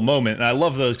special little moment, and I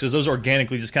love those because those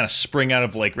organically just kind of spring out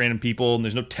of like random people and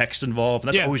there's no text involved,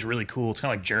 and that's always really cool. It's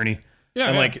kind of like Journey.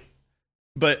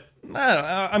 But I don't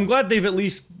know, I'm glad they've at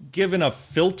least given a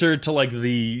filter to like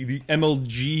the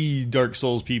MLG Dark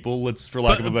Souls people, for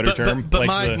lack of a better term.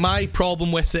 But my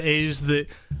problem with it is that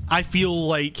I feel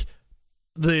like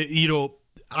the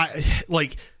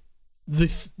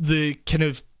kind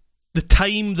of the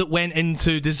time that went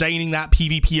into designing that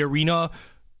PvP arena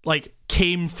like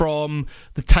came from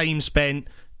the time spent,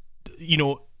 you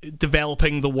know,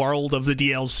 developing the world of the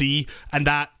DLC, and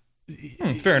that.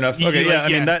 Fair enough. Okay, I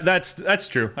mean that's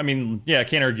true. I mean, I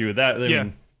can't argue with that. I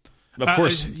mean, of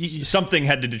course, something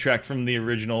had to detract from the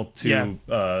original to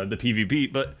the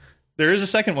PvP, but there is a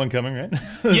second one coming, right?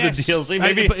 Yes. The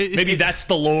DLC. Maybe that's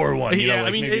the lore one. You know, like,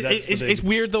 I mean, it's it's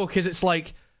weird though because it's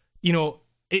like, you know,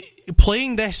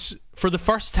 playing this for the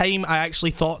first time, I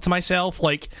actually thought to myself,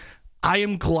 like, I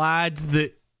am glad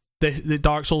that the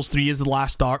Dark Souls 3 is the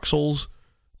last Dark Souls.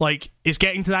 Like, it's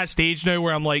getting to that stage now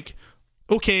where I'm like,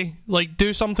 okay, like,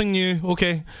 do something new,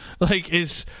 okay? Like,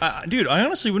 is... dude, I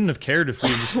honestly wouldn't have cared if we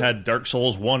just had Dark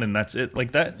Souls 1 and that's it.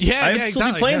 Like, that... I'd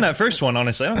still be playing that first one,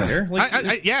 honestly. I don't care.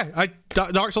 Like,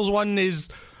 Dark Souls 1 is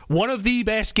one of the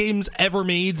best games ever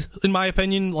made, in my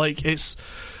opinion. Like, it's...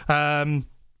 I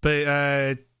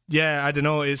don't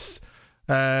know, it's...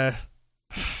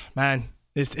 man,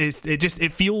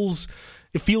 it feels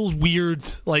weird,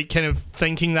 like, kind of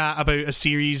thinking that about a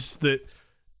series that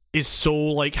is so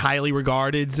like highly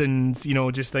regarded, and you know,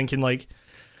 just thinking like,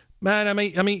 man, I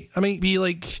might be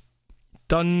like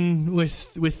done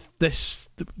with this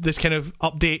kind of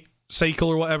update cycle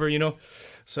or whatever, you know.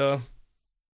 So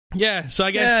I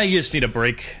guess you just need a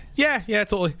break. Yeah,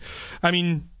 totally. I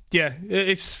mean,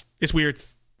 it's weird.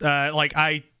 Like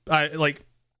I like,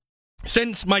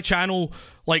 since my channel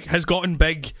like has gotten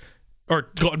big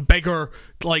or gotten bigger,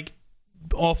 like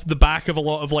off the back of a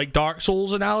lot of like Dark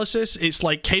Souls analysis, it's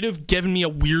like kind of given me a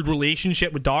weird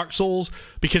relationship with Dark Souls,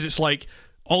 because it's like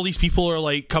all these people are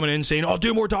like coming in saying, oh,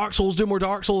 do more Dark Souls,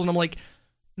 and I'm like,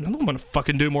 I don't want to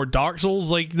fucking do more Dark Souls.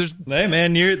 Like, there's... Hey,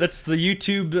 man, that's the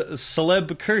YouTube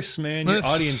celeb curse, man. Your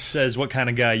audience says what kind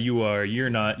of guy you are.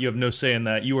 You're not. You have no say in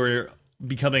that. You are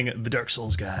becoming the Dark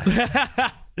Souls guy.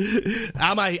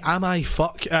 Am I?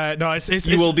 Fuck. No, it's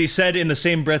you will be said in the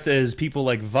same breath as people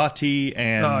like Vati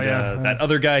and that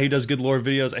other guy who does good lore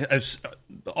videos.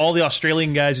 All the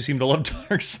Australian guys who seem to love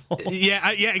Dark Souls. Yeah,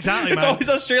 exactly. It's always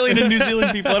Australian and New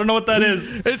Zealand people. I don't know what that is.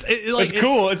 It's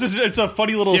cool. It's a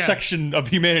funny little section of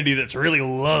humanity that really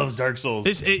loves Dark Souls.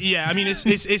 I mean,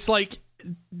 it's like,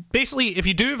 basically, if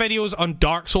you do videos on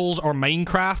Dark Souls or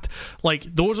Minecraft, like,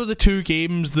 those are the two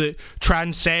games that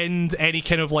transcend any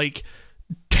kind of like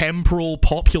temporal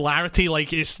popularity.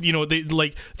 Like, it's, you know,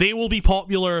 they will be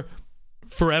popular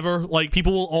forever. Like,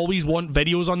 people will always want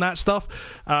videos on that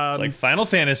stuff. It's like Final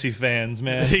Fantasy fans,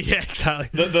 man. Yeah,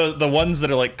 exactly. The ones that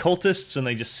are like cultists and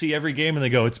they just see every game and they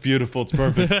go, it's beautiful, it's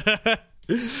perfect.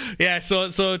 Yeah,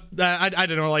 so I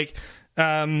don't know, like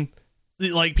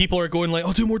people are going like,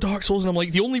 oh, do more Dark Souls, and I'm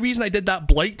like, the only reason I did that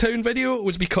Blighttown video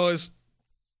was because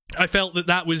I felt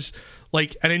that was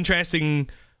like an interesting,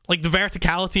 like, the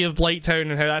verticality of Blighttown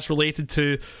and how that's related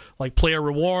to like player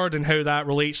reward, and how that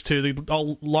relates to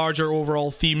the larger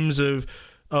overall themes of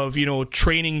you know,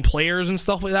 training players and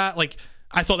stuff like that. Like,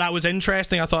 I thought that was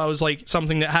interesting. I thought it was like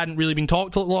something that hadn't really been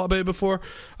talked a lot about before.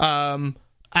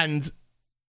 and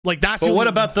like that's. But what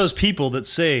about those people that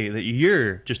say that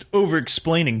you're just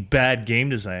over-explaining bad game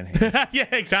design? Yeah,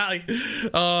 exactly.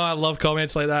 Oh, I love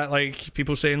comments like that. Like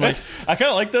people saying like, I kind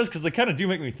of like those because they kind of do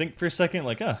make me think for a second.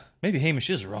 Like, maybe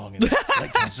Hamish is wrong. And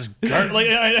like, it's just like,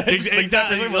 I just think that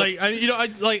for a second,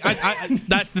 like,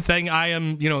 that's the thing. I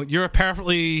am, you're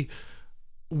perfectly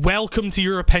welcome to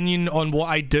your opinion on what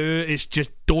I do. It's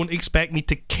just don't expect me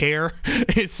to care.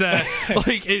 It's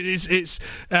like it's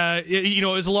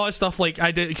there's a lot of stuff like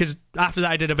I did, because after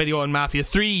that I did a video on Mafia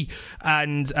 3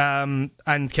 and kind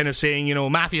of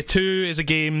saying Mafia 2 is a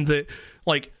game that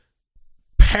like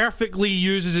perfectly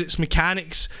uses its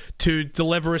mechanics to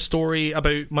deliver a story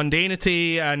about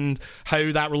mundanity and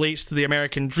how that relates to the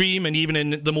American dream, and even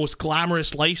in the most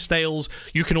glamorous lifestyles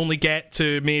you can only get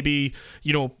to maybe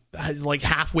like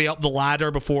halfway up the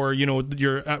ladder before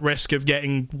you're at risk of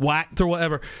getting whacked or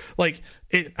whatever. Like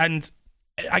it, and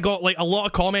I got like a lot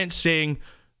of comments saying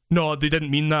no, they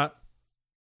didn't mean that,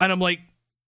 and I'm like,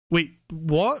 wait,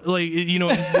 what? Like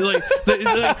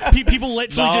like people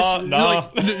literally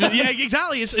No. yeah,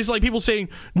 exactly. It's like people saying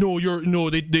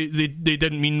they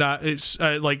didn't mean that. It's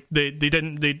like they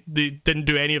didn't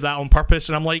do any of that on purpose,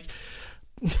 and I'm like,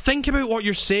 think about what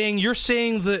you're saying. You're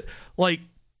saying that like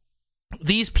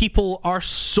these people are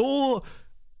so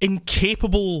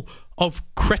incapable of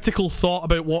critical thought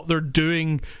about what they're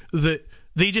doing that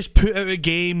they just put out a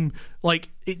game like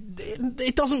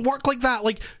it doesn't work like that.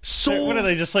 Like, so what are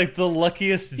they, just like the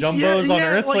luckiest Dumbos on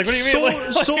earth? Like, what do you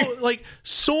mean?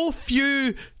 So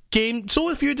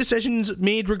few decisions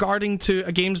made regarding to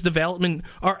a game's development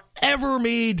are ever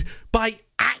made by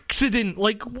accident.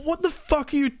 Like, what the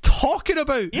fuck are you talking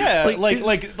about? Yeah,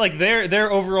 like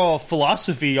their overall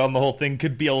philosophy on the whole thing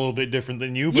could be a little bit different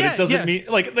than you, but it doesn't mean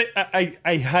like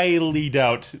I highly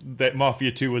doubt that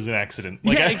Mafia 2 was an accident.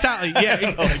 Like, yeah, exactly.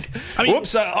 Yeah, I mean,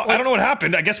 whoops! I don't know what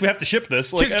happened. I guess we have to ship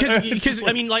this. Because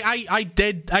I mean, like I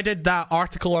did that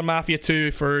article on Mafia 2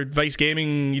 for Vice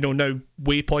Gaming, now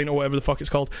Waypoint or whatever the fuck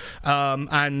it's called,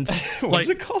 and what's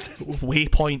it called?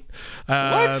 Waypoint.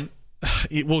 What?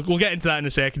 We'll get into that in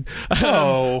a second.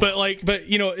 Oh. But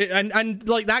and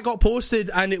like that got posted,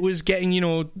 and it was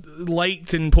getting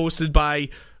liked and posted by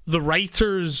the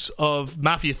writers of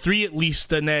Mafia 3 at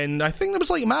least, and then I think there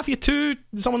was like Mafia 2,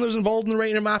 someone that was involved in the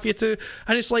writing of Mafia 2,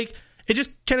 and it's like it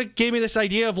just kind of gave me this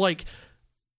idea of like,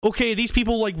 okay, these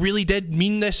people like really did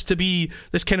mean this to be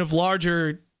this kind of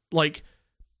larger like.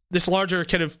 This larger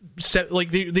kind of like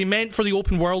they meant for the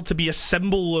open world to be a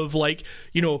symbol of like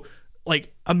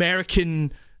like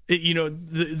American,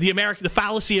 the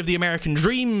fallacy of the American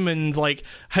dream, and like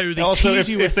how they also tease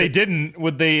you with if they didn't,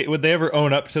 would they ever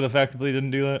own up to the fact that they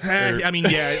didn't do that? I mean,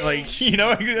 yeah, like you know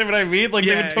what I mean? Like,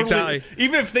 yeah, they would totally, exactly.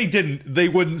 Even if they didn't, they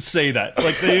wouldn't say that.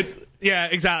 Like they, yeah,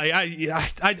 exactly.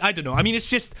 I don't know. I mean, it's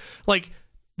just like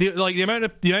the amount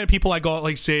of people I got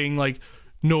like saying like,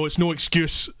 no, it's no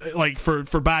excuse like for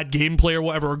bad gameplay or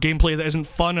whatever, or gameplay that isn't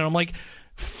fun, and I'm like,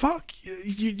 fuck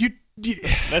you.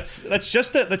 That's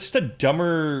just a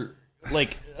dumber,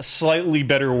 like a slightly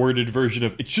better worded version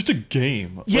of it's just a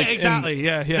game. Yeah, like, exactly.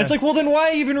 Yeah. It's like, well, then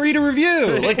why even read a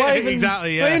review? Like, why even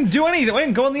exactly? Yeah. Why even do anything? Why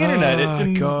even go on the internet?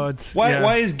 Oh God.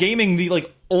 Why is gaming the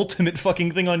like ultimate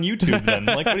fucking thing on YouTube then?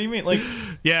 Like, what do you mean? Like,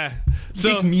 yeah.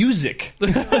 So it's music.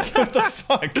 Like, what the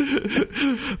fuck?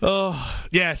 Oh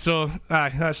yeah. So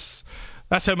that's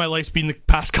how my life's been the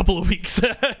past couple of weeks.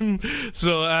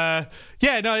 So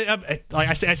yeah, no, like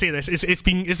I say this, it's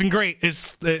been great.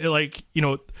 It's like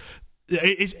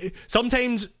it's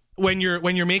sometimes when you're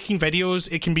making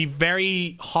videos, it can be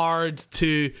very hard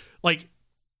to like.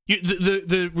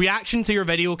 The reaction to your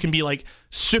video can be like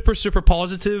super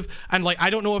positive, and like I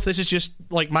don't know if this is just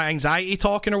like my anxiety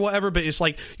talking or whatever, but it's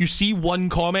like you see one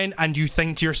comment and you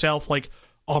think to yourself like,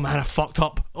 oh man, I fucked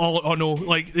up. Oh no,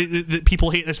 like the people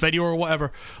hate this video or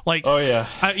whatever. Like, oh yeah,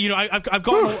 I've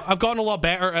gotten a lot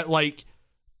better at like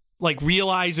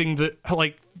realizing that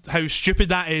like how stupid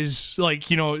that is. Like,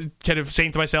 kind of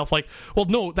saying to myself like, well,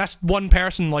 no, that's one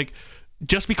person. Like,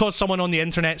 just because someone on the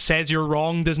internet says you're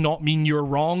wrong does not mean you're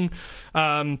wrong.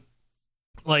 Yeah,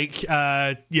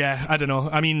 I don't know.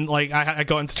 I mean, like I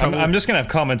got into trouble. I'm just gonna have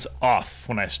comments off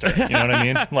when I start. You know what I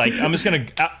mean? Like, I'm just gonna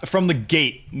from the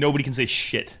gate, nobody can say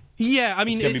shit. Yeah, I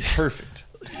mean, it's gonna be perfect.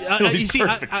 You see,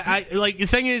 I like the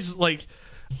thing is like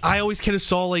I always kind of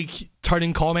saw like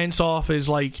turning comments off as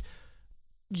like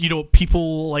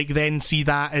people like then see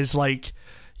that as like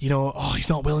oh, he's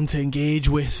not willing to engage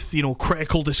with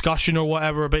critical discussion or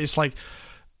whatever, but it's like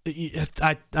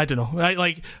I don't know.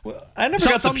 I never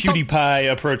got the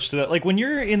PewDiePie approach to that. Like, when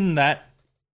you're in that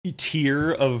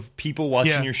tier of people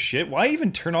watching Yeah. your shit, why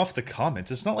even turn off the comments?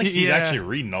 It's not like he's Yeah. actually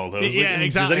reading all those. Yeah, exactly,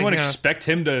 Does anyone yeah. expect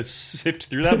him to sift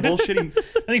through that bullshit? I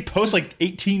think he posts like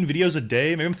 18 videos a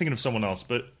day. Maybe I'm thinking of someone else,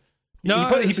 but No,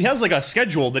 he has like a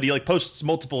schedule that he like posts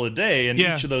multiple a day, and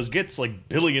Yeah. each of those gets like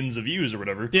billions of views or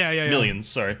whatever. Yeah. Millions,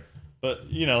 sorry.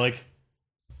 But like,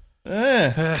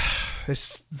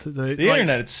 It's the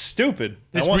internet, it's stupid.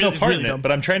 I want no part in it,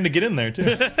 but I'm trying to get in there too.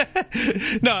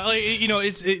 No, like,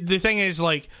 the thing is,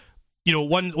 like,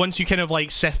 once you kind of like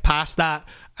sift past that,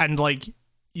 and like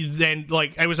then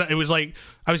like it was like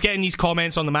I was getting these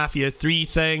comments on the Mafia 3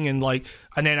 thing, and like,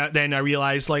 and then I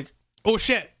realized, like, oh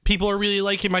shit, people are really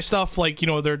liking my stuff, like,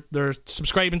 they're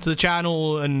subscribing to the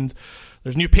channel, and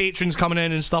there's new patrons coming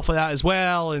in and stuff like that as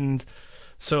well, and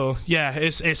so yeah,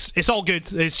 it's all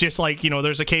good. It's just like,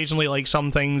 there's occasionally like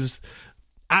some things,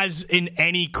 as in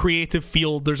any creative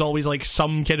field, there's always like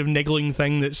some kind of niggling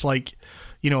thing that's like,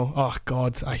 oh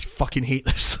god, I fucking hate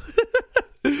this.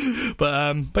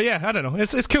 But yeah, I don't know.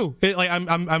 It's cool.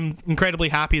 I'm incredibly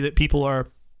happy that people are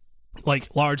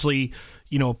like largely,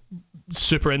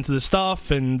 super into the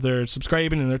stuff, and they're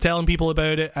subscribing and they're telling people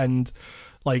about it, and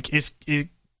like it's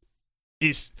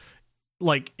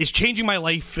changing my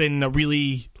life in a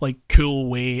really like cool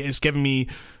way. It's given me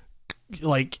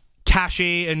like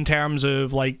cachet in terms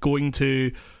of like going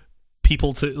to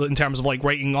people in terms of like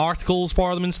writing articles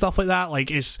for them and stuff like that.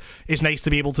 Like it's nice to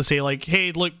be able to say like,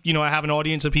 hey, look, I have an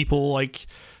audience of people, like,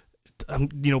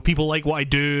 people like what I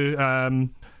do,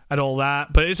 and all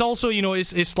that. But it's also,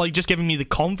 it's like just giving me the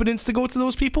confidence to go to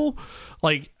those people,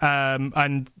 like,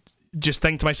 and just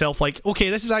think to myself like,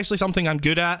 okay, this is actually something I'm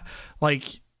good at.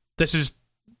 Like, this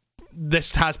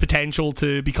has potential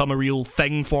to become a real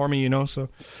thing for me, so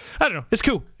I don't know, it's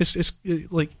cool. It's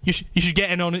like, you should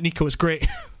get in on it, Nico. It's great.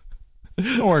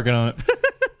 I'm working on it.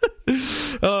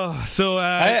 So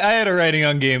I had a Writing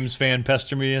on Games fan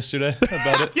pester me yesterday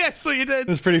about it. Yes, so you did. It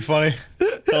was pretty funny.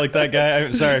 I like that guy.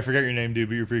 I'm sorry, I forgot your name, dude,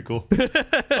 but you're pretty cool.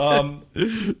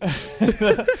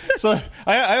 So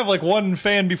I have like one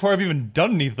fan before I've even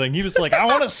done anything. He was like, I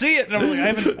want to see it, and I'm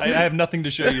like, I have nothing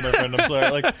to show you, my friend. I'm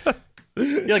sorry. Like,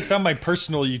 he like found my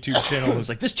personal YouTube channel and was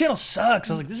like, this channel sucks.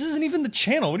 I was like, this isn't even the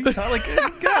channel. What are you talking? Like,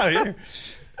 get out of here.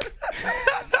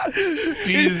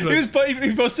 Jesus,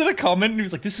 he posted a comment and he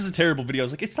was like, this is a terrible video. I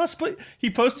was like, it's not he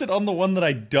posted on the one that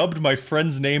I dubbed my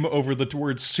friend's name over the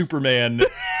word Superman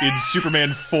in Superman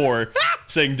 4,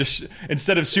 saying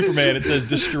instead of Superman it says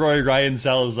destroy Ryan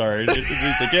Salazar. It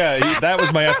was like, yeah, that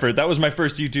was my effort. That was my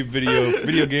first YouTube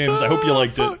video games. I hope you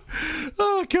liked it.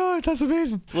 Oh god, that's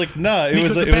amazing. It's like, nah, it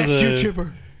was the best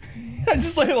YouTuber. I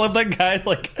just like love that guy,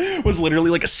 like, was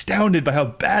literally like astounded by how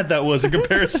bad that was in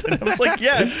comparison. I was like,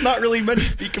 yeah, it's not really meant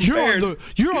to be compared.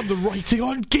 You're on the Writing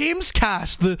on Games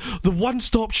cast, the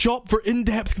one-stop shop for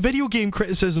in-depth video game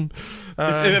criticism.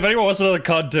 If anyone wants to know the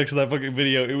context of that fucking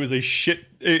video, it was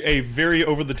a very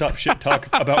over-the-top shit talk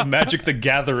about Magic the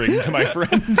Gathering to my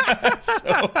friend.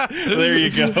 So there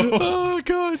you go. Oh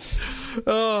god.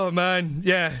 Oh man.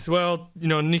 Yeah. Well,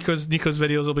 Nico's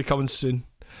videos will be coming soon.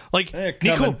 Like,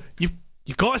 Nico,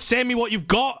 you've got to send me what you've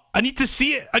got. I need to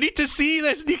see it. I need to see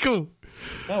this, Nico.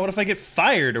 Oh, what if I get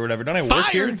fired or whatever? Don't I work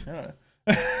here?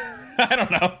 I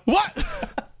don't know. What?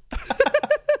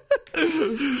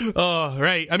 Oh,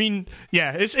 right. I mean,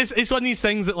 yeah, it's one of these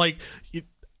things that, like,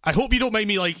 I hope you don't mind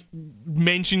me, like,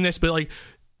 mentioning this, but, like,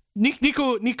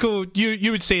 Nico,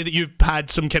 you would say that you've had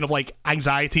some kind of, like,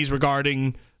 anxieties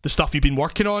regarding the stuff you've been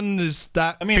working on. Is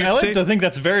that, I mean, I like to think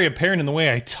that's very apparent in the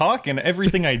way I talk and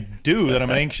everything I do, that I'm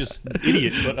an anxious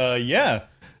idiot. But yeah.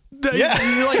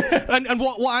 Like, and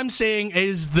what I'm saying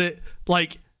is that,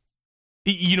 like,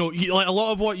 like a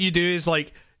lot of what you do is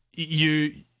like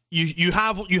you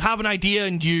have an idea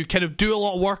and you kind of do a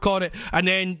lot of work on it, and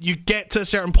then you get to a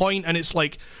certain point and it's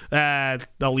like, I'll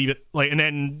leave it. Like, and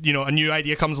then a new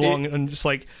idea comes along and it's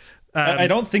like. I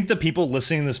don't think the people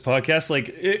listening to this podcast, like,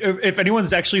 if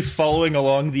anyone's actually following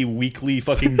along the weekly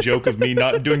fucking joke of me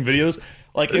not doing videos,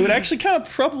 like, it would actually kind of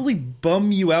probably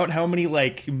bum you out how many,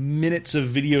 like, minutes of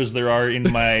videos there are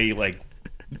in my, like,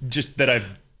 just that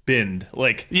I've binned.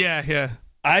 Like, yeah.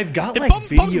 I've got, like,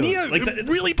 videos. Bums me out. Like, it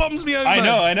really bums me out.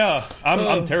 I know.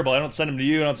 I'm terrible. I don't send them to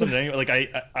you. I don't send them to anyone.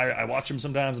 Like, I watch them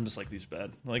sometimes. I'm just like, these are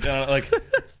bad. Like,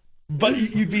 but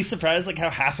you'd be surprised, like, how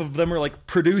half of them are, like,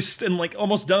 produced and, like,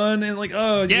 almost done, and, like,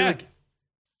 oh, yeah, like,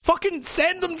 fucking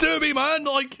send them to me, man.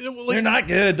 Like they're not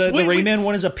good. The Rayman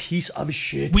one is a piece of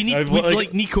shit. We need,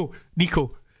 like, Nico,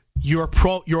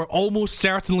 you're almost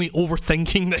certainly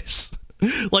overthinking this.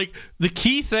 Like, the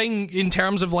key thing in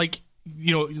terms of, like,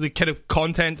 the kind of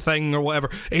content thing or whatever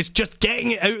is just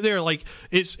getting it out there. Like,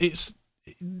 it's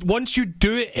once you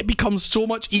do it, it becomes so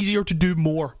much easier to do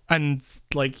more. And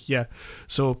like, yeah,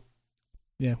 so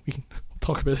yeah, we can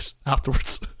talk about this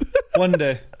afterwards. One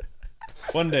day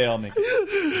I'll make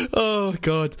it. Oh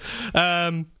god.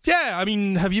 Yeah, I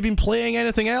mean, have you been playing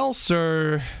anything else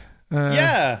or?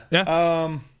 Yeah.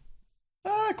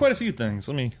 Quite a few things.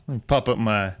 Let me pop up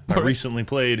my recently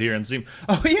played here and see.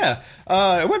 Oh yeah,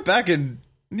 I went back and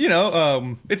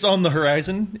it's on the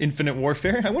horizon. Infinite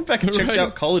Warfare. I went back and checked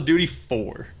out Call of Duty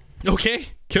 4. Okay,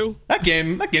 cool. That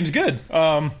game's good.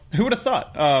 Who would have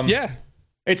thought? Yeah,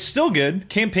 it's still good.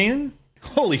 Campaign.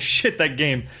 Holy shit, that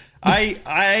game.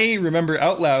 I remember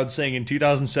out loud saying in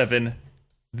 2007,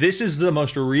 "This is the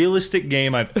most realistic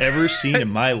game I've ever seen in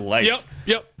my life."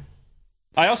 Yep.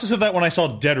 I also said that when I saw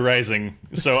Dead Rising,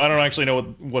 so I don't actually know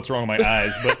what's wrong with my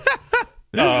eyes, but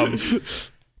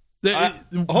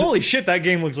holy shit, that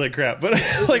game looks like crap. But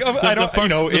like,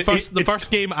 the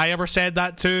first game I ever said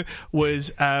that to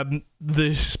was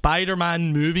the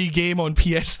Spider-Man movie game on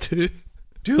PS2.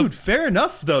 Dude, fair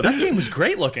enough though. That game was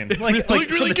great looking. Like really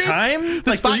for the good. time,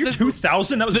 for the year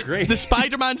 2000, that was great. The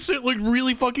Spider-Man suit looked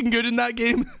really fucking good in that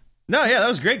game. No, yeah, that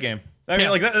was a great game. I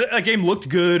mean, like that game looked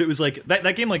good. It was like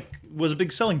that game like was a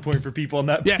big selling point for people on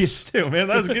that PS2. Man,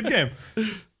 that was a good game.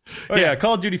 Oh yeah,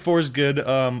 Call of Duty 4 is good.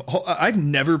 I've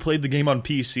never played the game on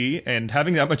PC, and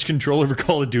having that much control over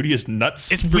Call of Duty is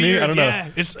nuts. It's for weird. Me. I don't know. Yeah,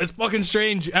 it's fucking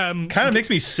strange. Kind of makes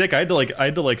me sick. I had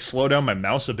to slow down my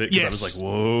mouse a bit because I was like,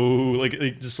 whoa,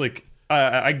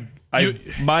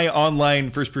 my online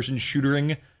first person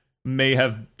shootering may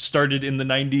have started in the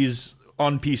 90s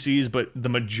on PCs, but the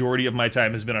majority of my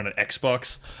time has been on an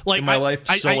Xbox in my life.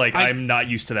 I'm not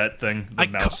used to that thing,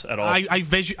 mouse at all.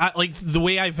 Like the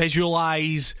way I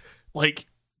visualize like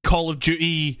Call of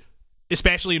Duty,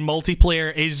 especially in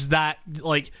multiplayer, is that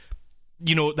like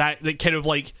that kind of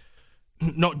like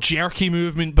not jerky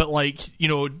movement, but like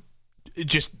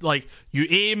just like you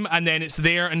aim and then it's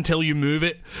there until you move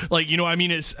it. Like what I mean?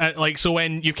 It's like so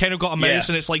when you've kind of got a mouse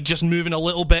and it's like just moving a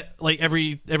little bit, like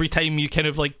every time you kind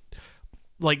of like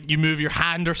you move your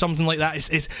hand or something like that.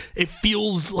 It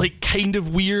feels like kind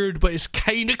of weird, but it's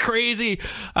kind of crazy.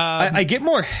 I get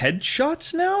more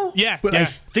headshots now. Yeah, but I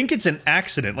think it's an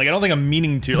accident. Like I don't think I'm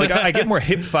meaning to. Like I get more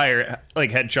hip fire like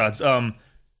headshots.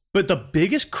 But the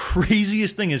biggest,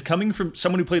 craziest thing is coming from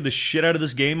someone who played the shit out of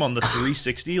this game on the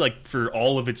 360, like for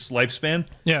all of its lifespan.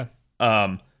 Yeah.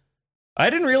 I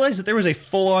didn't realize that there was a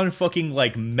full-on fucking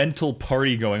like mental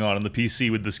party going on the PC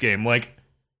with this game. Like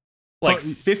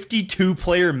 52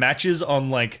 player matches on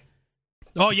like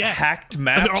hacked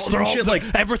maps. They're and shit. Like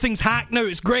everything's hacked now.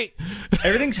 It's great.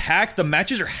 Everything's hacked. The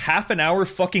matches are half an hour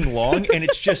fucking long, and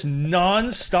it's just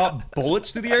non-stop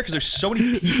bullets through the air because there's so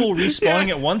many people respawning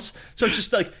at once. So it's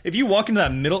just like if you walk into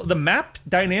that middle, the map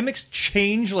dynamics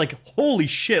change. Like holy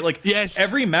shit! Like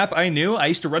every map I knew, I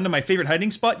used to run to my favorite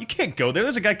hiding spot. You can't go there.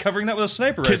 There's a guy covering that with a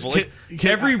sniper rifle.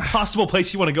 Every possible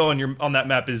place you want to go on that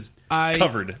map is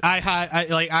covered. I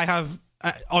have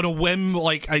on a whim,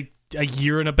 like a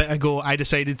year and a bit ago, I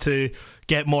decided to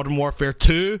get Modern Warfare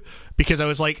 2 because I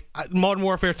was like, Modern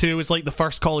Warfare 2 was like the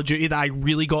first Call of Duty that I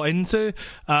really got into.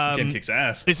 The game kicks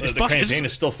ass. The campaign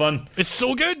is still fun. It's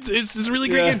so good. It's a really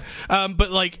great game.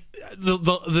 But like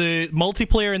the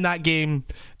multiplayer in that game,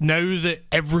 now that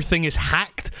everything is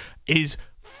hacked, is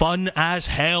fun as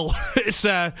hell. It's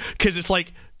because it's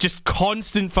like just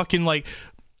constant fucking like,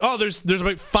 oh, there's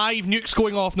about 5 nukes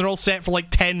going off and they're all set for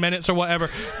like 10 minutes or whatever.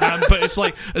 But it's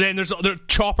like, then there are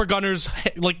chopper gunners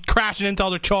like crashing into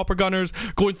other chopper gunners,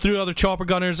 going through other chopper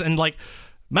gunners, and like,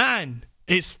 man,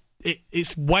 it's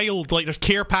wild. Like there's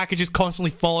care packages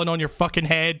constantly falling on your fucking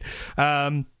head.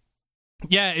 I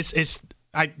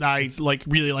like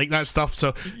really like that stuff.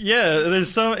 So yeah, there's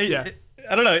some. I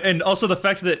don't know, and also the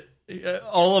fact that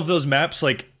all of those maps,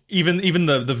 like. Even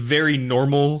the very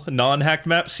normal non-hacked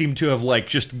maps seem to have like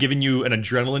just given you an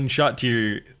adrenaline shot to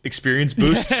your experience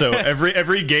boost. So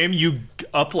every game you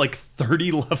up like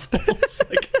 30 levels.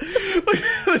 like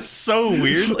it's so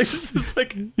weird. Like, it's just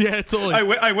like totally.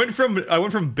 I went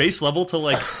from base level to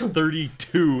like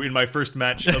 32 in my first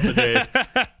match of the day.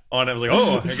 I was like,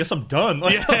 oh, I guess I'm done.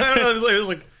 Like, it was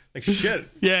like shit.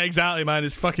 Yeah, exactly, man.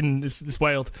 It's fucking it's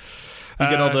wild. You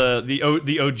get all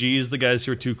the OGs, the guys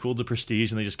who are too cool to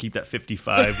prestige, and they just keep that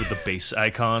 55 with the base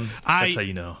icon. That's how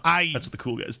you know. That's what the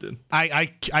cool guys did.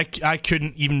 I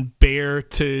couldn't even bear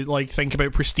to like think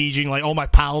about prestiging. Like all my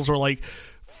pals were like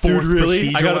fourth. Dude,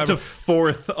 really? I got up to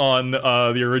 4th on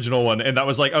the original one, and I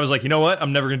was like, you know what?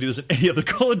 I'm never gonna do this in any other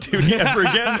Call of Duty ever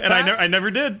again, and I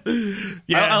never did.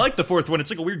 Yeah, I like the 4th one.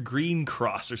 It's like a weird green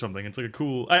cross or something. It's like a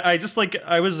cool.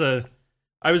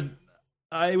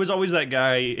 I was always that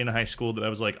guy in high school that I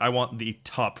was like, I want the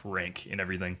top rank in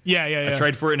everything. Yeah. I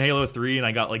tried for it in Halo 3, and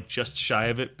I got like just shy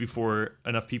of it before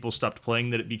enough people stopped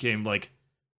playing that it became like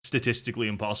statistically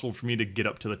impossible for me to get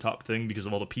up to the top thing because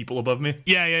of all the people above me.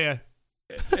 Yeah.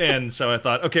 And so I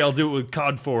thought, okay, I'll do it with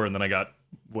COD 4, and then I got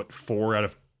 4 out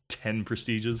of 10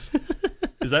 prestiges.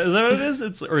 Is that what it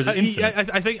is? Or is it infinite?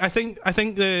 I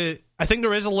think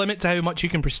there is a limit to how much you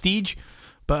can prestige,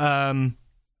 but I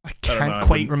can't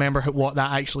quite remember what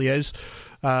that actually is.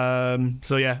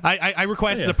 So yeah, I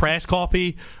requested a press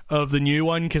copy of the new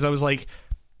one because I was like,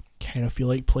 kind of feel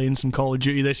like playing some Call of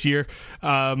Duty this year,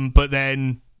 but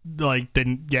then like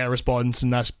didn't get a response,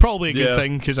 and that's probably a good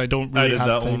thing because I don't really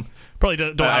have time. Probably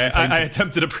don't have time. I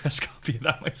attempted a press copy of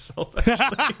that myself.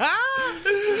 Actually,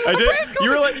 I did. You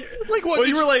were like, what? Well,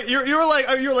 you were like,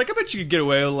 I bet you could get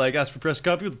away with like ask for press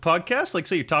copy with the podcast. Like,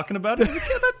 say you're talking about it. Like,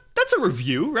 yeah, that's a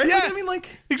review, right? Yeah, like, I mean,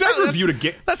 like exactly. I reviewed a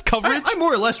game. That's coverage. I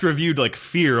more or less reviewed like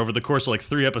Fear over the course of like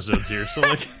 3 episodes here. So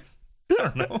like, I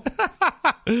don't know.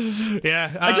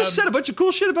 Yeah, I just said a bunch of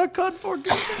cool shit about COD 4.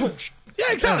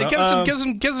 Yeah, exactly.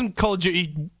 Give some Call of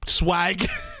Duty swag.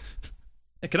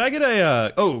 Can I get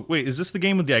a? Oh wait, is this the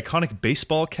game with the iconic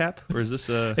baseball cap, or is this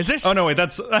a? Is this? Oh no, wait,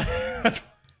 that's Watch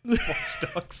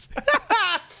Dogs.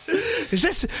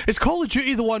 Is Call of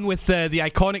Duty the one with the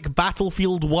iconic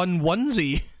Battlefield 1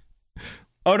 onesie?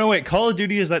 Oh no, wait, Call of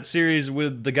Duty is that series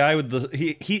with the guy with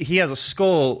the he has a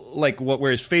skull like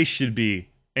where his face should be,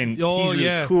 and he's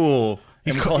really cool.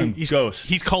 And we call him Ghost.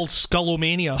 He's called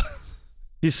Skullomania.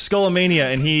 He's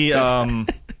Skullomania, and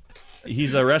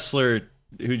he's a wrestler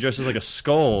who dresses like a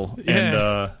skull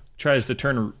and tries to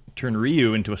turn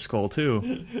Ryu into a skull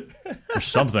too, or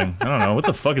something. I don't know what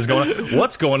the fuck is going on.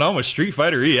 What's going on with Street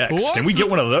Fighter EX? Can we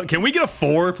get one of those? Can we get a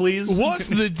 4, please? What's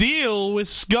the deal with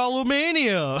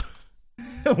Skullomania?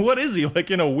 What is he,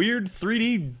 like in a weird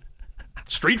 3D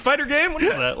Street Fighter game? What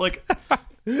is that? Like,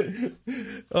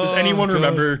 does anyone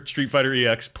remember Street Fighter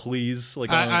EX? Please,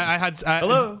 like I had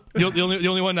hello. The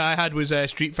only one that I had was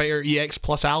Street Fighter EX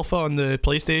Plus Alpha on the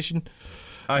PlayStation.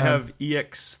 I have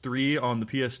EX3 on the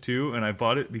PS2, and I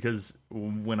bought it because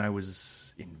when I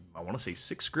was in, I want to say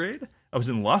 6th grade, I was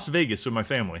in Las Vegas with my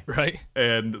family. Right.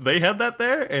 And they had that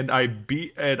there, and I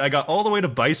got all the way to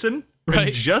Bison. Right.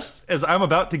 And just as I'm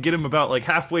about to get him about like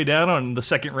halfway down on the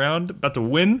second round, about to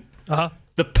win,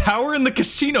 the power in the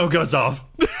casino goes off.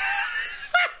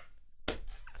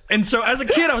 And so as a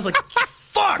kid, I was like,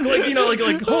 fuck, like, you know, like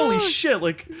holy shit,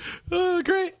 like,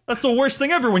 great. That's the worst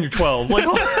thing ever when you're 12. Like,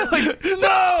 no,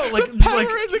 like, the power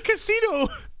in the casino.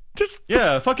 Just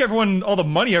fuck everyone, all the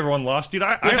money everyone lost, dude.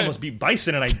 I almost beat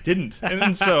Bison and I didn't.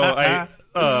 And so I,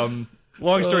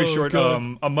 long story short,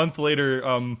 a month later,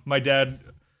 my dad's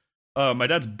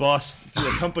boss threw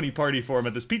a company party for him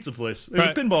at this pizza place. There's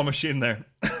a pinball machine there.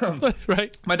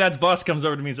 Right. My dad's boss comes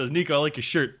over to me and says, "Nico, I like your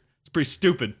shirt. It's pretty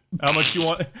stupid. How much you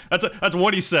want?" That's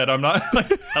what he said. I'm not.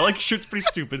 I like your shirt's pretty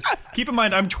stupid. Keep in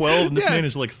mind, I'm 12 and this man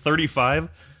is like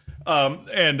 35.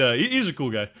 And he's a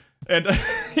cool guy. And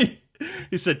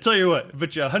he said, "Tell you what, I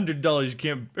bet you $100 you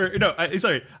can't." Or, no,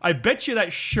 I bet you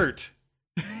that shirt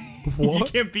you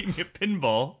can't beat me at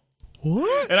pinball.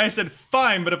 What? And I said,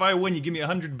 "Fine, but if I win, you give me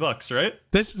 $100, right?"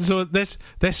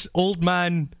 This old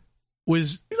man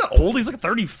was. He's not old. He's like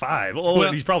 35.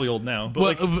 Well, he's probably old now.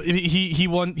 But he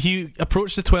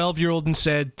approached the 12-year-old and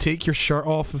said, "Take your shirt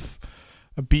off if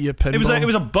I beat you at pinball." It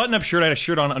was a button-up shirt. I had a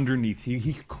shirt on underneath.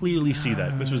 He could clearly see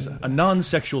that this was a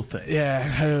non-sexual thing. Yeah.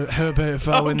 How about if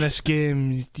I win this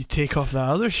game, you take off that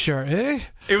other shirt, eh?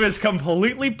 It was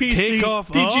completely PC. Take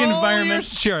off PG all environment. your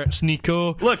shirts,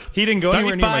 Nico. Look, he didn't go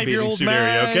anywhere near my bathing suit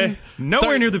area. Okay,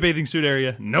 nowhere near the bathing suit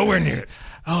area. Nowhere near it.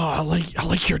 Oh, I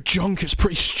like your junk. It's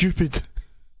pretty stupid.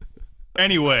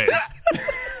 Anyways,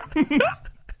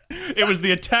 it was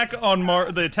the attack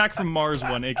from Mars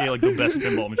one, aka like the best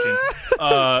pinball machine.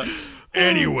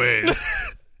 Anyways,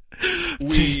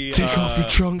 take off your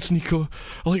trunks, Nico.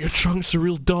 I like your trunks. They're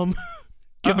real dumb.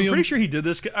 I'm pretty sure he did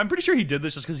this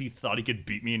just because he thought he could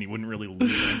beat me and he wouldn't really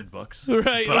lose $100.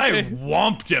 Right, but I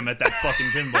whomped him at that fucking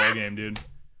pinball game, dude.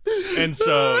 And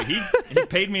so he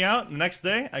paid me out. And the next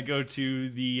day, I go to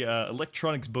the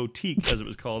Electronics Boutique, as it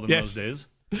was called in those days,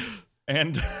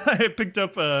 and I picked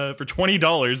up for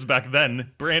 $20 back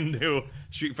then, brand new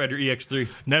Street Fighter EX3.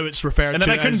 Now it's referred to and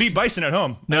then I couldn't beat Bison at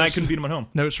home. I couldn't beat him at home.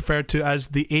 Now it's referred to as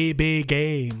the AB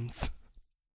Games.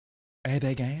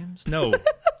 AB Games? No.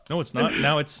 No, it's not.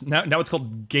 Now it's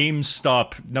called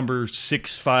GameStop number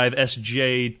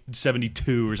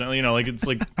 65SJ72 or something. You know, like it's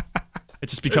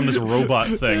just become this robot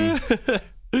thing.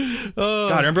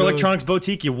 God, remember Electronics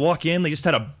Boutique? You walk in, they just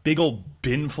had a big old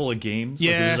bin full of games.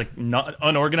 Yeah. Like, it was like not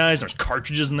unorganized. There's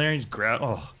cartridges in there. You just grab.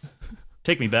 Oh,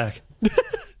 take me back.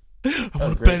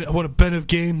 I want a bin of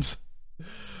games.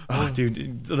 Oh,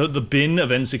 dude, the bin of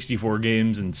N64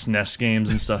 games and SNES games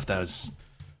and stuff. That was.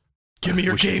 Give me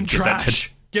your game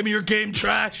trash. Give me your game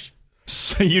trash.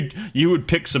 So you would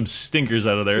pick some stinkers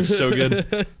out of there. It's so good.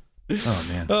 Oh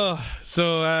man.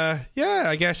 Yeah,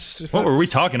 I guess. What were we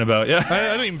talking about? Yeah,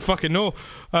 I don't even fucking know.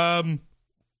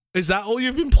 Is that all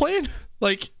you've been playing?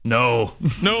 Like, no.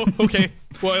 Okay.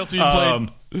 What else have you been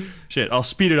playing? Shit, I'll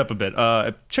speed it up a bit.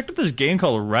 I checked out this game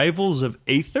called Rivals of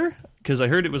Aether because I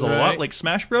heard it was a lot like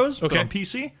Smash Bros. But on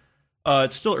PC.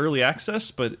 It's still early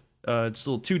access, but it's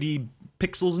still 2D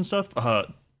pixels and stuff.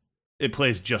 It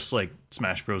plays just like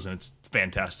Smash Bros. And it's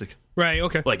fantastic. Right.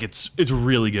 Okay. Like it's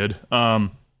really good.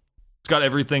 It's got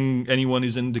everything anyone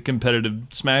who's into competitive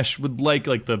Smash would like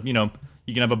the, you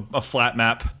can have a flat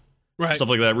map, right, stuff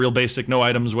like that, real basic, no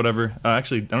items, whatever.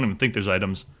 Actually, I don't even think there's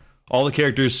items. All the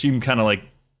characters seem kind of like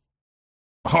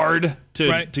hard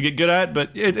to get good at,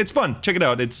 but it's fun. Check it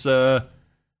out. It's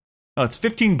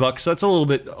 $15. That's a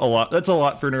lot. That's a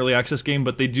lot for an early access game,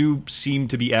 but they do seem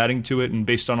to be adding to it, and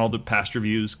based on all the past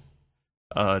reviews,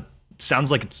 sounds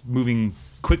like it's moving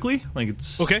quickly. Like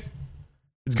it's okay.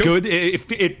 It's cool.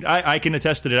 Good. I can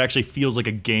attest that it actually feels like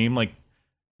a game. Like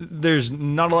there's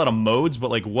not a lot of modes,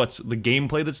 but like what's the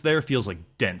gameplay that's there feels like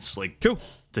dense. Like cool.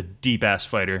 It's a deep ass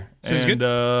fighter. Sounds good.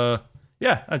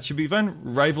 Yeah, that should be fun.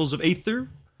 Rivals of Aether.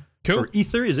 Cool. Or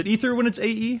Ether? Is it Ether when it's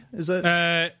AE? Is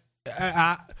that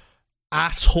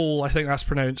asshole? I think that's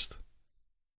pronounced.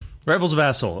 Rivals of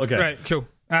Asshole. Okay. Right. Cool.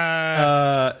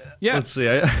 Yeah. Let's see.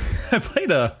 I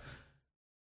played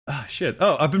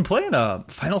I've been playing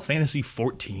Final Fantasy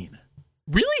 14.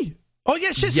 Really? Oh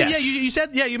yeah, shit. Yes. So, you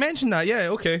said you mentioned that. Yeah,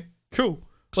 okay. Cool.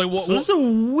 Like what? So this is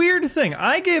a weird thing.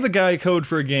 I gave a guy a code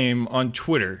for a game on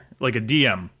Twitter, like a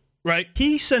DM. Right.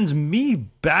 He sends me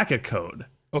back a code.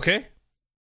 Okay.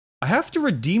 I have to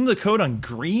redeem the code on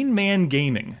Green Man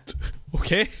Gaming.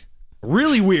 Okay.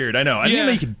 Really weird, I know. I didn't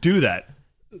know you could do that.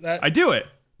 I do it.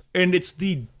 And it's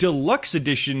the deluxe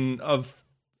edition of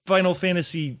Final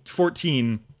Fantasy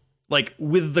 14, like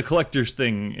with the collector's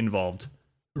thing involved.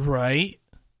 Right.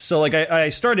 So like I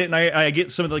start it and I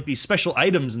get some of like these special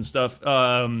items and stuff.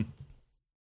 I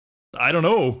don't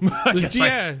know.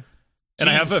 And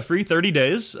I have a free 30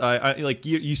 days. I like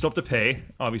you still have to pay,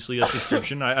 obviously, a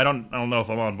subscription. I don't know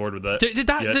if I'm on board with that.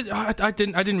 I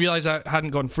didn't realize that hadn't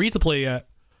gone free to play yet.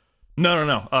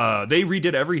 No. They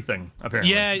redid everything,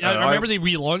 apparently. Yeah, I remember they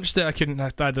relaunched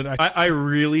it. I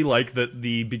really like that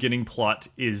the beginning plot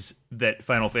is that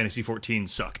Final Fantasy 14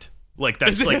 sucked. Like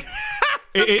that's like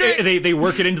they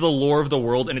work it into the lore of the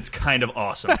world, and it's kind of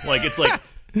awesome. Like it's like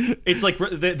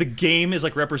the game is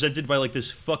like represented by like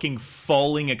this fucking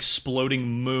falling,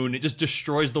 exploding moon. It just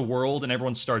destroys the world, and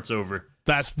everyone starts over.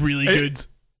 That's really good.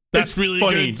 That's really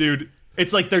funny, good, dude.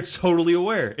 It's like they're totally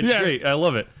aware. It's great. I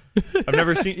love it. I've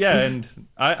never seen. Yeah, and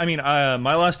I mean,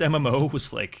 my last MMO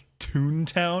was like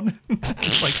Toontown,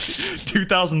 like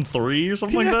 2003 or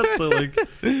something like that. So like,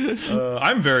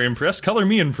 I'm very impressed. Color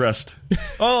me impressed.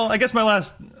 Well, I guess my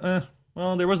last.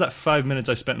 There was that 5 minutes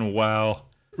I spent in WoW.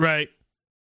 Right.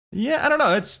 Yeah, I don't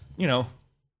know. It's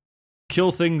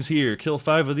kill things here, kill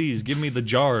 5 of these, give me the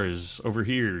jars over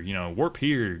here. Warp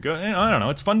here. Go. I don't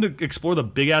know. It's fun to explore the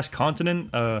big ass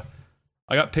continent. I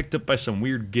got picked up by some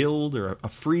weird guild or a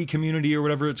free community or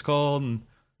whatever it's called, and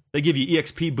they give you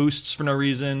EXP boosts for no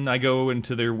reason. I go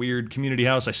into their weird community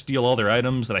house, I steal all their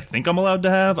items that I think I'm allowed to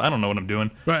have. I don't know what I'm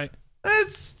doing. Right.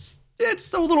 It's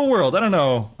a little world. I don't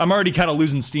know. I'm already kind of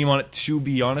losing steam on it, to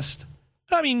be honest.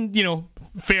 I mean,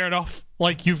 fair enough.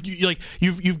 Like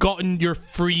you've gotten your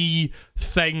free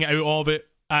thing out of it,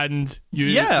 and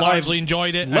you largely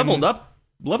enjoyed it.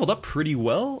 Leveled up pretty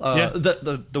well.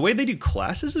 The way they do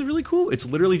classes is really cool. It's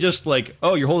literally just like,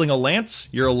 oh, you're holding a lance,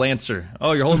 you're a lancer.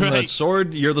 Oh, you're holding that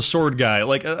sword, you're the sword guy.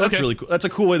 Like that's really cool. That's a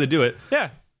cool way to do it. Yeah.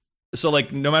 So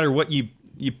like, no matter what you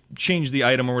change the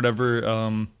item or whatever,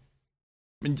 all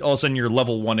of a sudden you're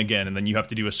level 1 again, and then you have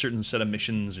to do a certain set of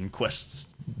missions and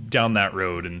quests down that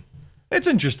road, and it's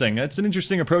interesting. It's an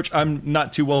interesting approach. I'm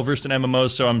not too well versed in MMOs,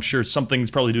 so I'm sure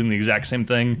something's probably doing the exact same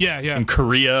thing. Yeah. In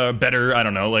Korea, better. I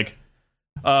don't know. Like.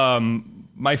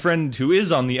 My friend who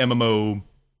is on the MMO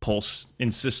pulse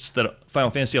insists that Final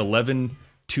Fantasy 11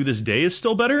 to this day is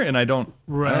still better, and I don't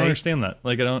understand that.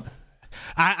 Like, I don't.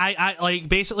 I like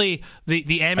basically the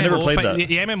MMO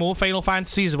the MMO Final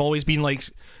Fantasies have always been like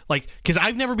because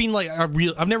I've never been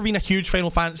a huge Final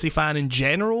Fantasy fan in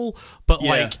general, but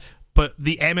like but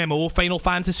the MMO Final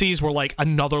Fantasies were like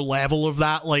another level of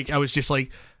that. Like I was just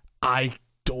like, I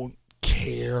don't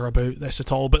care about this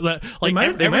at all. But like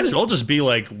they might as well just be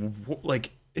like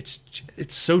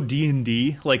it's so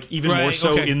D&D, like even more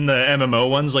so in the MMO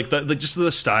ones, like the just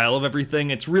the style of everything.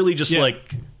 It's really just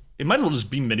like it might as well just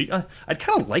be medieval. I'd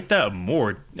kind of like that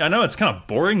more. I know it's kind of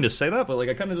boring to say that, but like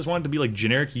I kind of just want it to be like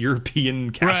generic European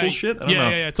castle shit. I don't know.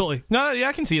 Yeah, totally. No, yeah,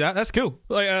 I can see that. That's cool.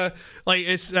 Like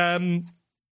it's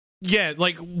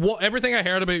like what everything I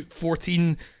heard about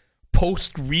 14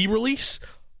 post re-release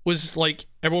was like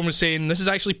everyone was saying this is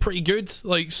actually pretty good.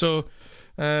 Like so.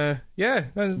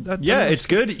 It's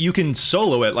good. You can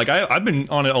solo it. Like I've been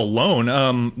on it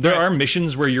alone. There are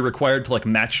missions where you're required to like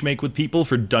matchmake with people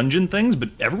for dungeon things, but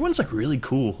everyone's like really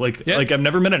cool. Like I've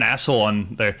never met an asshole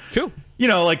on there. Cool. You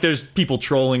know, like there's people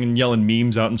trolling and yelling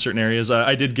memes out in certain areas.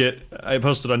 I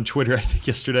posted on Twitter, I think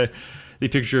yesterday, the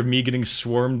picture of me getting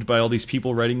swarmed by all these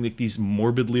people riding like these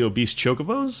morbidly obese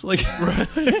chocobos. Like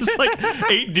it's like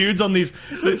 8 dudes on these.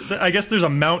 I guess there's a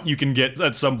mount you can get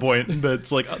at some point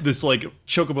that's like this like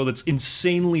chocobo that's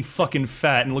insanely fucking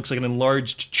fat and looks like an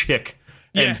enlarged chick.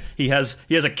 And he has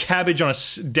a cabbage on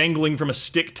dangling from a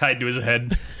stick tied to his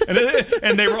head,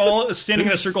 and they were all standing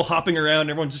in a circle, hopping around.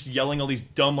 Everyone just yelling all these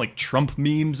dumb like Trump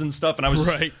memes and stuff. And I was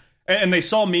just, and they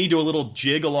saw me do a little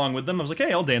jig along with them. I was like,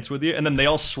 hey, I'll dance with you. And then they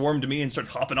all swarmed me and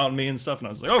started hopping on me and stuff. And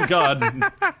I was like, oh, God.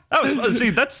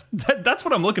 That's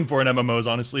what I'm looking for in MMOs,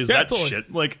 honestly, is that totally.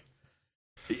 Shit. Like,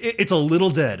 it's a little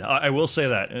dead. I will say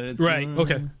that. It's,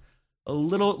 okay. A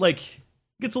little, like,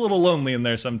 gets a little lonely in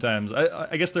there sometimes.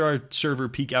 I guess there are server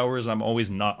peak hours, and I'm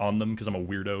always not on them because I'm a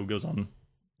weirdo who goes on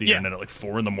the internet at like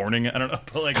 4 in the morning. I don't know,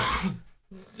 but like...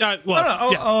 I don't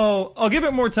know. I'll give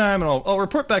it more time, and I'll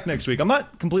report back next week. I'm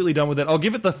not completely done with it. I'll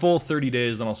give it the full 30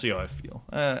 days, then I'll see how I feel.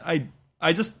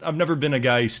 I've never been a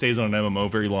guy who stays on an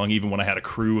MMO very long, even when I had a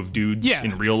crew of dudes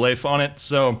in real life on it.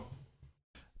 So,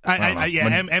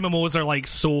 MMOs are like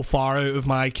so far out of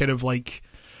my kind of like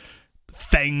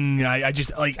thing. I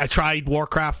just like I tried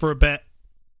Warcraft for a bit,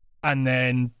 and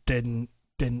then didn't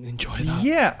enjoy that.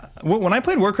 Yeah. When I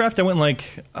played Warcraft, I went like,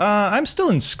 I'm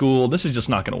still in school. This is just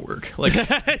not going to work. Like, I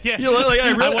had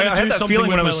that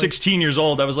feeling when I was 16 years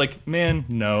old. I was like, man,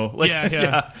 no. Like,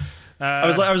 I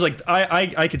was like,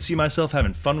 I could see myself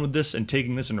having fun with this and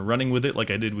taking this and running with it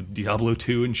like I did with Diablo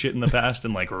 2 and shit in the past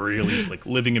and like really like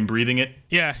living and breathing it.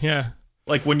 Yeah.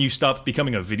 Like when you stop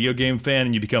becoming a video game fan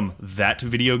and you become that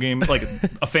video game, like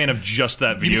a fan of just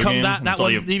that video game.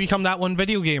 You become that one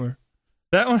video gamer.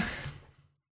 That one?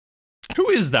 Who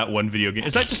is that one video game?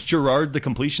 Is that just Gerard the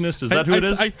Completionist? Is that who it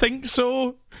is? I think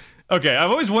so. Okay,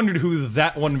 I've always wondered who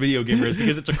that one video gamer is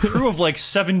because it's a crew of like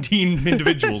 17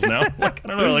 individuals now. Like I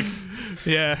don't know, like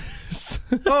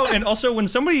and also when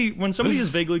somebody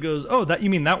just vaguely goes, "Oh, that you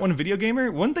mean that one video gamer?"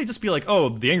 Wouldn't they just be like, "Oh,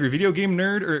 the angry video game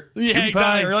nerd," or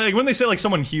exactly. Or like when they say like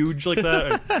someone huge like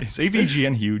that? Is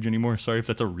AVGN huge anymore? Sorry if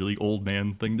that's a really old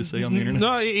man thing to say on the internet.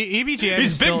 No, AVGN.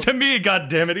 He's big to me. God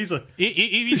damn it, he's a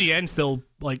AVGN still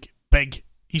like big.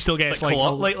 He still gets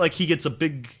like he gets a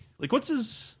big like what's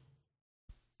his.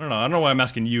 I don't know why I'm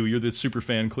asking you. You're the super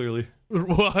fan, clearly.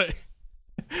 What?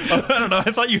 I don't know.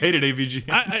 I thought you hated AVG.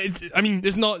 I mean,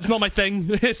 it's not my thing.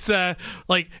 It's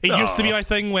like it used to be my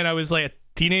thing when I was like a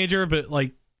teenager, but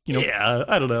like you know. Yeah,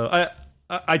 I don't know.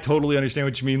 I totally understand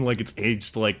what you mean. Like it's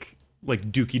aged like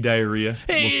dookie diarrhea,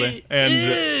 we'll say.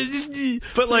 And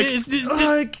but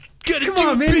come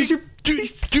on, man.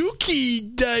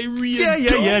 Dookie diarrhea.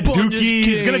 Yeah. Dookie.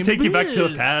 He's gonna take you back to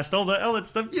the past. All that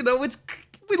stuff. You know,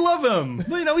 we love him.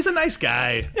 You know, he's a nice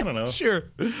guy. I don't know. Sure.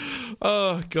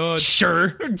 Oh, God. Sure.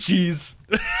 Jeez.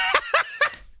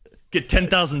 Get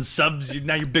 10,000 subs.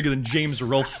 Now you're bigger than James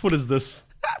Rolfe. What is this?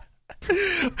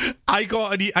 I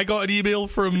got an email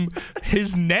from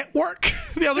his network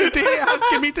the other day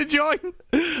asking me to join.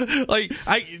 Like,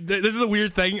 this is a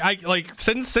weird thing. I like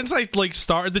since I like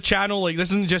started the channel. Like,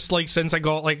 this isn't just like since I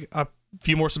got like a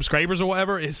few more subscribers or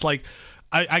whatever. It's like.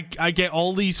 I get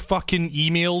all these fucking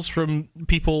emails from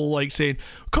people like saying,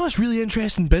 "God, it's really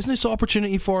interesting business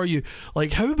opportunity for you.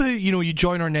 Like, how about you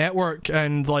join our network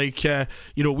and like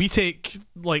we take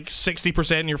like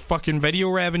 60% of your fucking video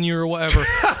revenue or whatever."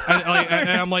 and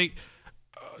I'm like,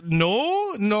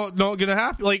 no, not gonna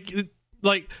happen.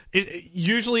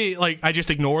 Usually like I just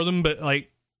ignore them, but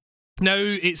like. Now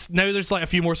there's like a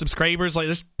few more subscribers. Like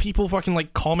there's people fucking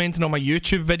like commenting on my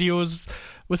YouTube videos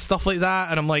with stuff like that,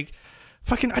 and I'm like.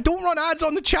 Fucking, I don't run ads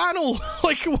on the channel.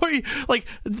 Like, one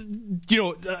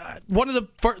of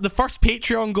the first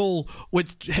Patreon goal,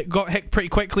 which got hit pretty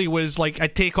quickly, was like I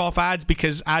take off ads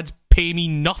because ads pay me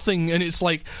nothing, and it's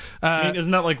like, I mean,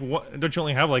 isn't that like what? Don't you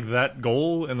only have like that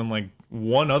goal, and then like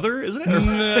one other, isn't it?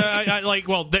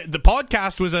 The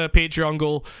podcast was a Patreon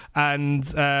goal, and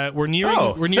we're nearing.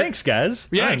 Oh, thanks, guys.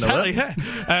 Yeah, exactly.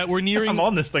 Yeah. We're nearing. I'm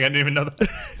on this thing. I didn't even know that.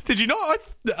 Did you not?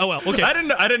 Oh well. Okay.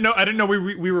 I didn't know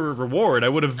we were a reward. I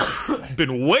would have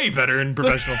been way better in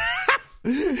professional.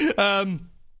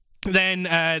 Then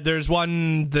there's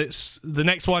one that's the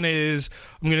next one is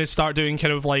I'm going to start doing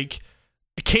kind of like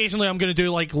occasionally I'm going to do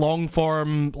like long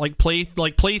form like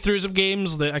playthroughs of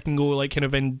games that I can go like kind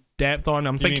of in depth on.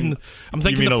 I'm thinking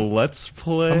you mean a let's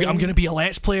play? I'm going to be a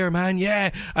let's player, man.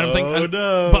 Yeah, and I'm thinking,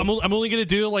 no. but I'm only going to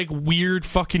do like weird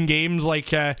fucking games.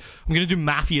 Like I'm going to do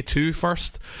Mafia 2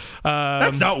 first.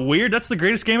 That's not weird. That's the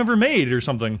greatest game ever made, or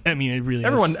something. I mean, it really.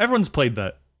 Everyone's played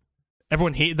that.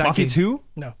 Everyone hated that Mafia game. 2?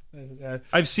 No.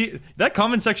 I've seen that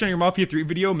comment section on your Mafia 3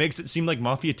 video makes it seem like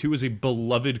Mafia 2 is a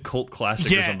beloved cult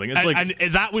classic or something. It's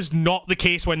and that was not the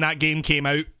case when that game came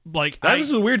out. Like that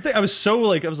was a weird thing. I was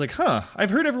like, huh, I've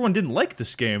heard everyone didn't like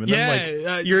this game. And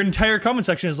then your entire comment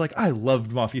section is like, I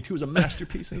loved Mafia 2. It was a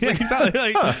masterpiece. And it's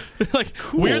exactly. Like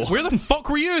cool. where the fuck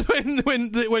were you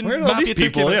when where Mafia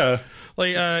 2 came out?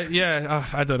 Yeah.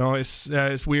 I don't know.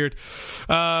 It's weird.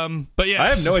 But yeah, I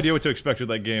have no idea what to expect with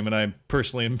that game, and I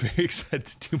personally am very excited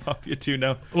to do Mafia 2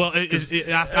 now. Well,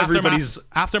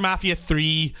 after Mafia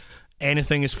 3,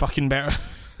 anything is fucking better.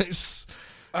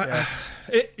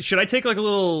 Should I take like a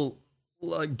little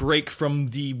like break from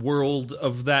the world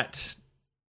of that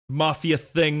Mafia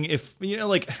thing? If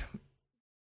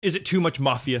is it too much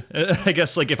Mafia? I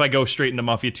guess like if I go straight into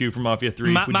Mafia 2 from Mafia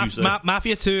 3, would you say?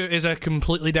 Mafia 2 is a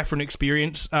completely different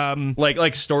experience.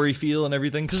 Like story feel and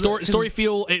everything. Story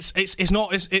feel. It's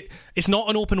not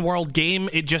an open world game.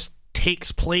 It just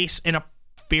takes place in a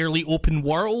fairly open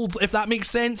world, if that makes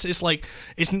sense. It's not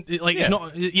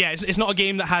a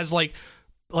game that has like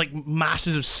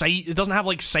masses of side. It doesn't have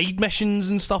like side missions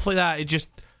and stuff like that. It just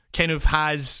kind of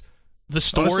has the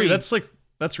story. Honestly,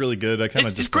 that's really good. I kind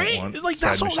of just great. Don't want like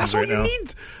that's all you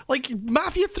need. Like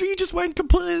Mafia 3 just went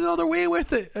completely the other way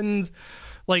with it, and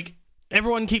like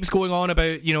everyone keeps going on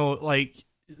about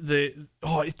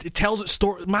it tells its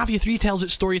story. Mafia 3 tells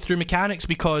its story through mechanics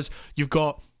because you've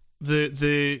got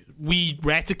the wee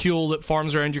reticule that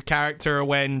forms around your character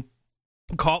when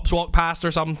cops walk past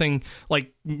or something,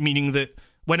 like meaning that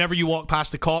whenever you walk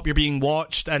past the cop you're being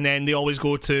watched, and then they always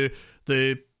go to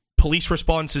the police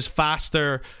response is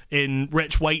faster in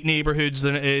rich white neighborhoods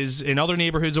than it is in other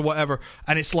neighborhoods or whatever,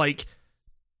 and it's like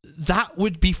that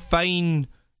would be fine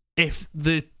if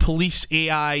the police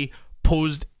AI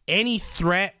posed any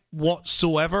threat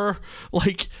whatsoever.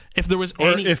 Like if there was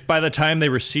if by the time they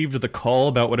received the call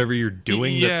about whatever you're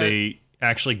doing that they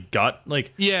actually got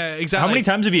exactly. How many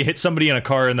times have you hit somebody in a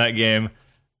car in that game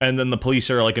and then the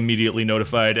police are like immediately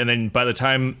notified, and then by the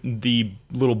time the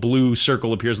little blue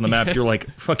circle appears on the map you're like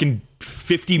fucking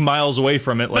 50 miles away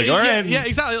from it, like all right. Yeah,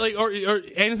 exactly. Like or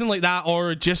anything like that,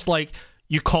 or just like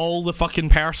you call the fucking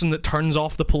person that turns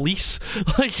off the police.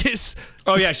 Like it's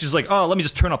she's like, oh, let me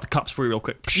just turn off the cops for you real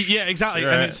quick. Yeah, exactly.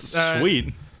 Right. And it's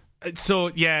sweet. So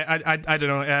yeah, I don't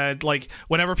know. Like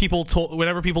whenever people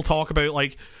talk about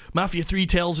like Mafia 3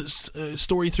 tells its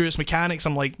story through its mechanics,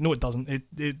 I'm like, no, it doesn't.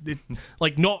 It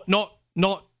like not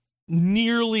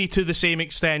nearly to the same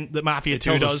extent that Mafia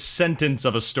 2 does. A sentence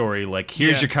of a story, like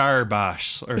here's your car,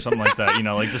 bash, or something like that.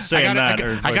 Like just saying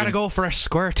I gotta go for a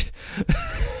squirt.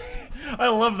 I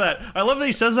love that. I love that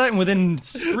he says that, and within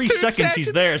 3 seconds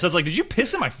he's there. So it's like, did you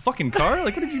piss in my fucking car?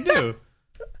 Like, what did you do?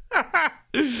 Guy.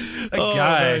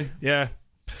 Man. Yeah.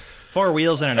 4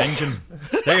 wheels and an engine.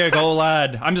 There you go,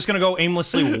 lad. I'm just gonna go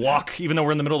aimlessly walk, even though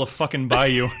we're in the middle of the fucking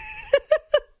bayou.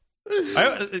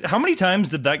 How many times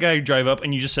did that guy drive up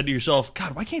and you just said to yourself,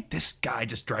 God, why can't this guy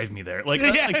just drive me there? Like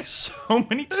so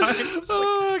many times.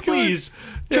 Please,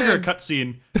 trigger a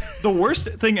cutscene. The worst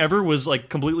thing ever was like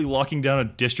completely locking down a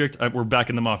district. We're back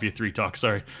in the Mafia 3 talk,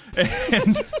 sorry.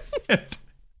 And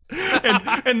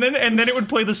then it would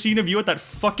play the scene of you at that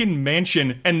fucking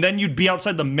mansion, and then you'd be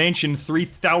outside the mansion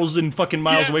 3,000 fucking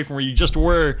miles away from where you just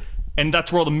were, and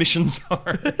that's where all the missions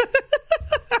are.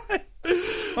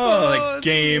 That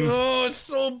game.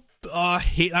 I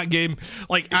hate that game.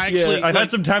 Like, actually, I've had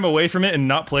some time away from it and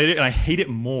not played it, and I hate it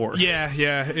more. Yeah,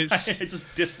 I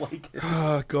just dislike it.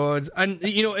 Oh god, and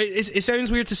it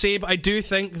sounds weird to say, but I do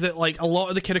think that like a lot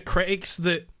of the kind of critics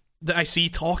that I see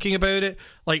talking about it,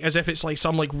 like as if it's like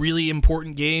some like really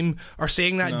important game, are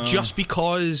saying that just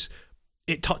because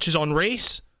it touches on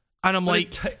race, and I'm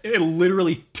like, it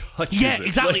literally touches. Yeah,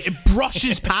 exactly. It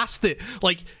brushes past it,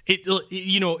 like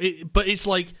but it's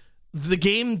like the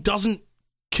game doesn't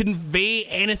convey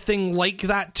anything like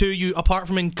that to you apart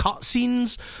from in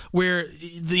cutscenes where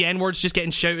the N-word's just getting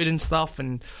shouted and stuff,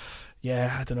 and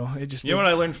yeah, I don't know. It just You know what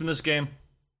I learned from this game?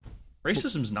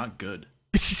 Racism's not good.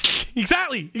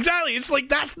 exactly. It's like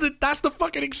that's the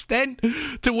fucking extent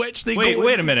to which they go.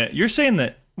 Wait a minute. You're saying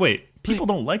that? People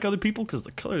don't like other people because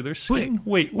the color of their skin.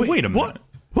 Wait a minute.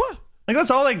 What? Like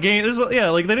that's all that game is. Yeah,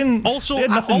 like they didn't. Also, they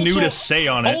had nothing new to say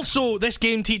on it. Also, this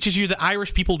game teaches you that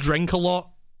Irish people drink a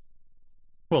lot.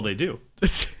 Well, they do.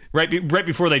 right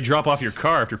before they drop off your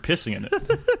car after pissing in it.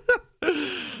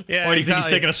 Yeah, Why do you think he's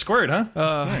taking a squirt, huh?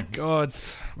 Oh, God.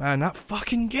 Man, that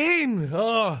fucking game.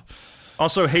 Oh.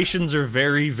 Also, Haitians are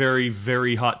very, very,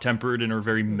 very hot-tempered and are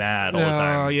very mad all the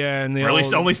time. Oh, yeah. And or at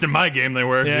least in my game they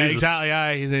were. Yeah, Jesus.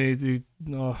 exactly. They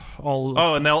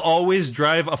and they'll always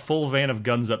drive a full van of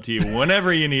guns up to you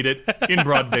whenever you need it, in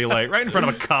broad daylight, right in front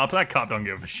of a cop. That cop don't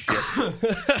give a shit.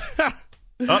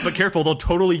 But careful, they'll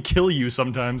totally kill you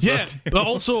sometimes. Yeah, but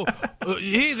also,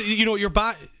 hey, you know, you're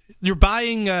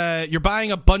buying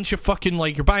a bunch of fucking,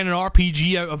 like, you're buying an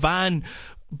RPG out of a van,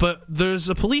 but there's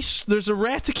a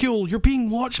reticule. You're being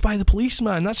watched by the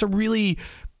policeman. That's a really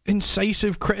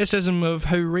incisive criticism of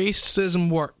how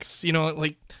racism works. You know,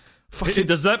 like, fucking.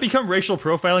 Does that become racial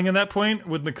profiling at that point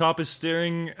when the cop is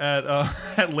staring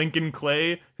at Lincoln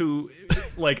Clay, who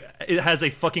like it has a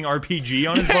fucking RPG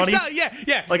on his body?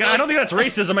 Yeah. Like I don't think that's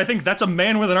racism. I think that's a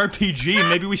man with an RPG, and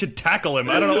maybe we should tackle him.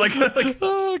 I don't know. Like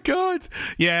oh god.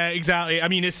 Yeah, exactly. I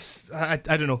mean, it's I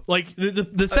don't know. Like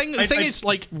the thing is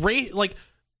like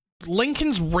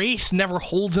Lincoln's race never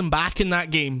holds him back in that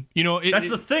game. You know, that's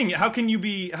the thing. How can he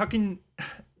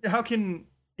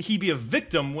be a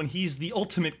victim when he's the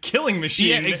ultimate killing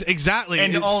machine? Yeah, exactly.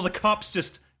 And all the cops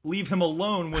just leave him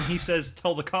alone when he says,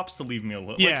 "Tell the cops to leave me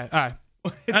alone." Yeah,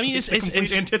 it's a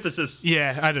complete antithesis.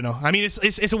 Yeah, I don't know. I mean,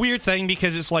 it's a weird thing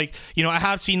because it's like, you know, I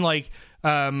have seen like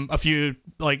a few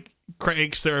like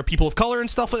critics that are people of color and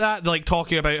stuff like that, like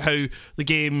talking about how the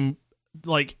game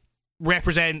like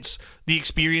represents the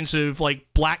experience of like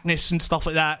blackness and stuff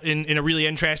like that in a really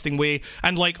interesting way,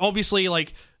 and like obviously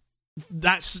like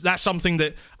that's something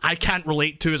that I can't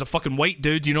relate to as a fucking white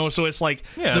dude, you know. So it's like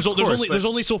there's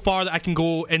only so far that I can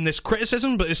go in this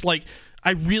criticism, but it's like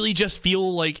I really just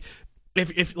feel like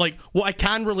if like what I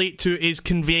can relate to is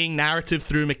conveying narrative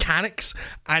through mechanics,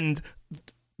 and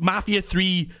Mafia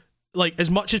 3, like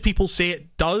as much as people say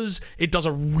it does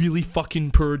a really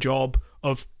fucking poor job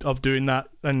of doing that.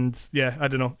 And yeah, I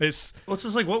don't know. It's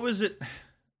just like, what was it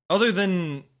other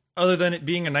than it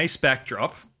being a nice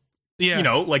backdrop? Yeah. You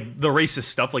know, like the racist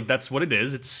stuff, like that's what it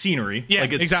is. It's scenery. Yeah,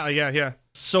 like it's, exactly. Yeah.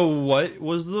 So what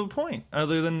was the point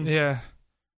other than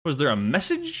was there a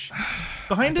message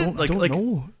behind it? I don't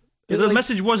know. The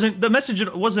message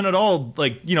wasn't at all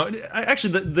like, you know,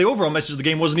 actually the overall message of the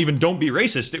game wasn't even don't be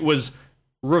racist. It was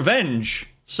revenge.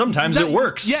 Sometimes it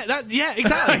works. Yeah,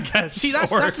 exactly. I guess. See,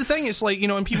 that's the thing. It's like, you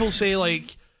know, and people say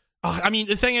like, I mean,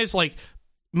 the thing is like,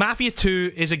 Mafia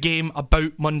 2 is a game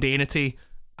about mundanity,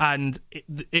 and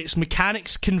its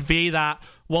mechanics convey that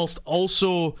whilst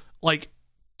also like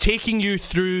taking you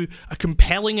through a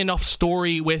compelling enough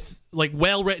story with like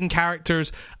well-written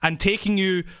characters and taking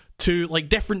you to like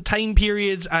different time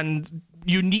periods and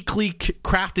uniquely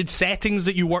crafted settings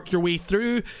that you work your way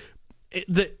through.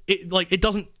 It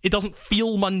doesn't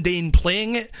feel mundane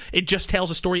playing it. It just tells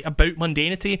a story about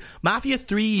mundanity. Mafia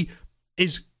 3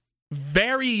 is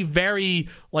very, very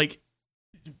like,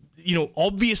 you know,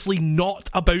 obviously not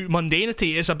about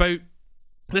mundanity. It's about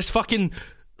this fucking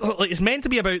like, it's meant to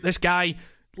be about this guy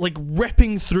like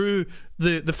ripping through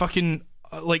the fucking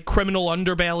like criminal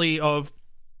underbelly of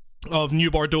New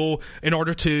Bordeaux in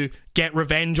order to get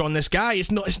revenge on this guy.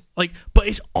 It's but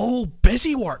it's all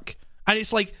busy work, and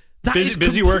it's like that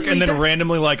busy work, and then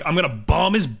randomly like I'm gonna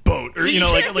bomb his boat, or you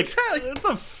know, like exactly. What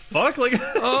the fuck? Like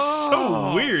it's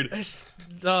so weird. It's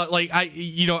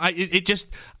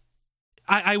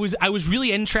I was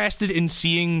really interested in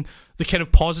seeing the kind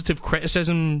of positive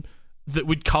criticism that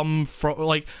would come from,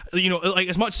 like, you know, like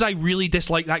as much as I really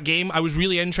dislike that game, I was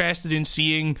really interested in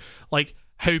seeing like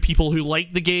how people who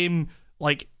like the game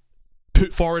like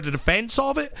put forward a defense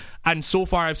of it, and so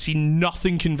far I've seen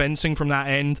nothing convincing from that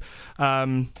end.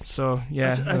 So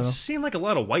yeah, I've seen like a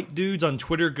lot of white dudes on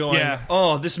Twitter going,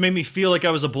 "Oh, this made me feel like I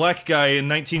was a black guy in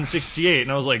 1968,"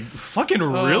 and I was like, "Fucking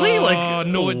really? Like,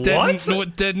 no, it didn't. What? No,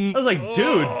 it didn't." I was like,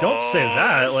 "Dude, don't say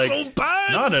that." Like, so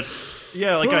bad. Not a,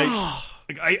 yeah. Like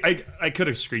I could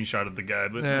have screenshotted the guy,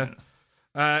 but. Yeah.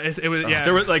 It was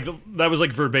There were like that was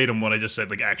like verbatim what I just said.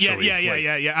 Like actually,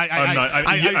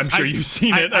 I'm sure you've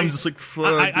seen it. I'm just like,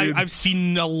 fuck, dude. I've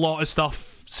seen a lot of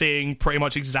stuff saying pretty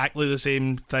much exactly the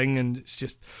same thing, and it's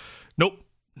just nope.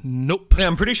 Nope. Yeah,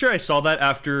 I'm pretty sure I saw that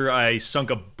after I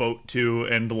sunk a boat too,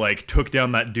 and like took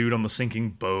down that dude on the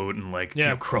sinking boat, and like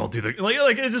crawled through the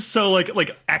like it's just so like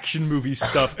action movie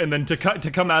stuff, and then to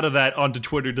come out of that onto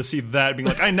Twitter to see that being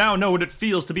like, I now know what it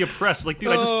feels to be oppressed. Like, dude,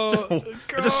 I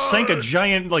just sank a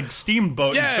giant like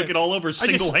steamboat and took it all over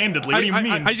single handedly. What do you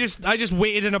mean? I just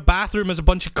waited in a bathroom as a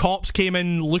bunch of cops came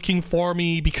in looking for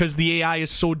me because the AI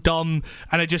is so dumb,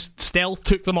 and I just stealth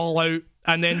took them all out.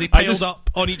 And then they piled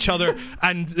up on each other,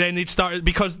 and then they'd started,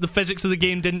 because the physics of the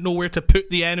game didn't know where to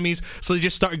put the enemies, so they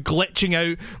just started glitching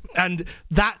out, and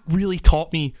that really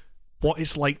taught me what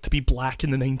it's like to be black in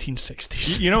the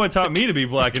 1960s. You know what taught me to be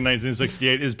black in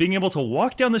 1968 is being able to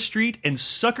walk down the street and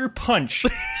sucker punch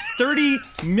 30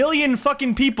 million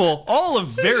fucking people, all of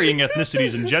varying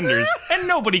ethnicities and genders, and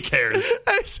nobody cares.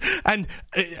 And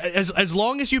as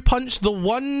long as you punch the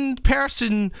one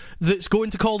person that's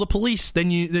going to call the police, then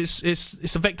it's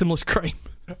a victimless crime.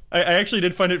 I actually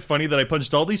did find it funny that I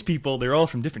punched all these people. They're all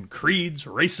from different creeds,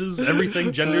 races,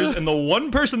 everything, genders, and the one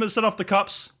person that set off the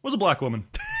cops was a black woman.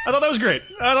 I thought that was great.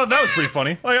 I thought that was pretty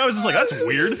funny. Like, I was just like, that's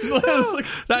weird.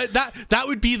 That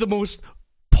would be the most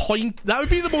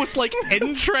like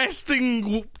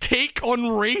interesting take on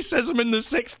racism in the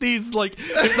 60s. Like,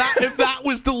 if that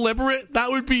was deliberate, that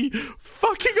would be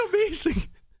fucking amazing.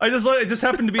 It just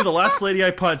happened to be the last lady I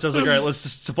punched. I was like, all right,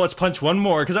 let's punch one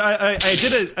more, because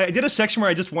I did a section where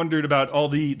I just wondered about all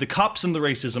the cops and the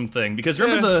racism thing, because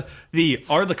remember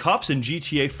are the cops in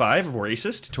GTA 5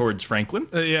 racist towards Franklin?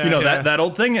 That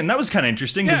old thing, and that was kind of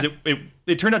interesting because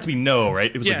it turned out to be no,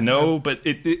 right? It was like no, but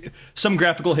it some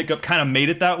graphical hiccup kind of made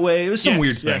it that way. It was some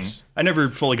weird thing. Yes. I never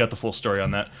fully got the full story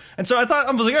on that, and so I was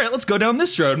like, all right, let's go down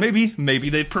this road. Maybe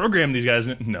they've programmed these guys.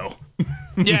 No.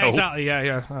 Yeah, no. exactly.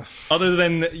 Yeah. Other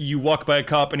than you walk by a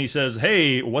cop and he says,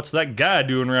 "Hey, what's that guy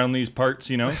doing around these parts?"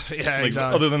 You know. Yeah, like,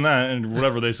 exactly. Other than that, and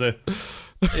whatever they say,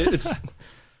 it's.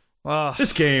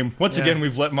 This game, once again,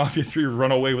 we've let Mafia 3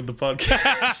 run away with the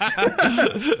podcast.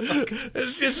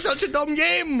 It's just such a dumb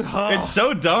game. It's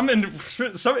so dumb, and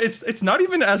so it's not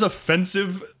even as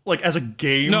offensive like as a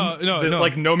game that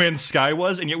like No Man's Sky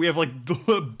was, and yet we have like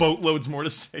boatloads more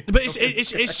to say. But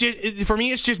it's just for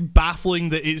me, it's just baffling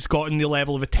that it's gotten the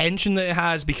level of attention that it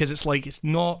has, because it's like, it's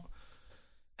not,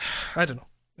 I don't know.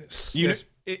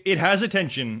 It has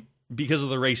attention because of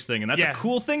the race thing, and that's a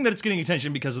cool thing that it's getting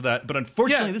attention because of that, but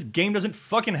unfortunately this game doesn't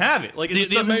fucking have it. Like,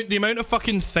 the amount of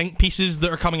fucking think pieces that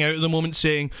are coming out at the moment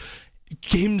saying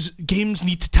games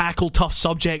need to tackle tough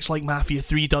subjects like Mafia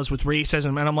 3 does with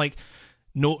racism, and I'm like,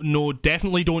 no,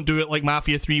 definitely don't do it like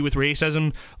Mafia 3 with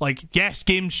racism. Like, yes,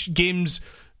 games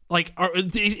like, are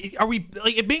we,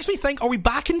 like, it makes me think, are we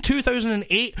back in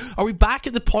 2008? Are we back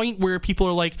at the point where people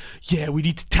are like, yeah, we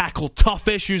need to tackle tough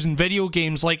issues in video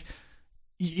games? Like,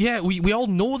 yeah, we all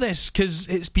know this, because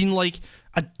it's been like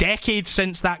a decade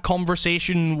since that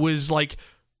conversation was like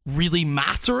really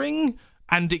mattering,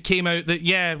 and it came out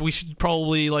that we should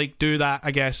probably like do that. I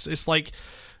guess it's like,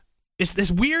 it's this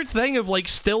weird thing of like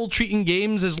still treating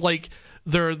games as like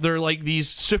they're like these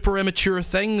super immature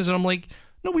things, and I'm like,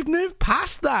 no, we've moved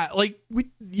past that. Like,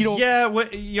 you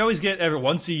always get every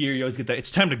once a year. You always get that. It's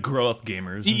time to grow up,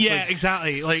 gamers. Yeah,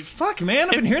 exactly. Like, fuck, man,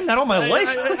 I've been hearing that all my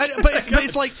life. But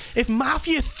it's like, if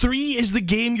Mafia 3 is the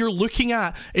game you're looking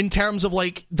at in terms of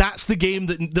like, that's the game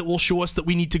that will show us that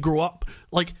we need to grow up.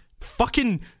 Like,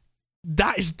 fucking,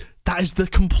 that is the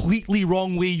completely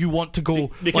wrong way you want to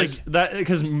go.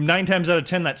 Because 9 times out of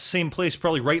 10, that same place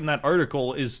probably writing that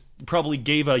article probably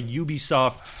gave a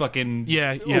Ubisoft fucking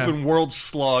open world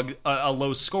slog a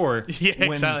low score. Yeah,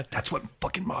 exactly. That's what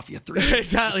fucking Mafia 3 is.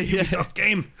 Exactly. It's just a Ubisoft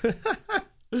game.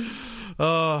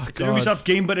 Oh, it's an Ubisoft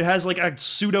game, but it has like a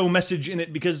pseudo message in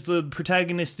it because the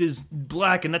protagonist is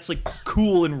black, and that's like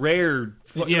cool and rare.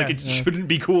 Like, it shouldn't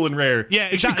be cool and rare. Yeah,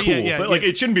 exactly. It should be cool, but like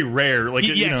it shouldn't be rare. Like,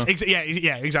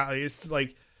 exactly. It's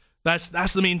like that's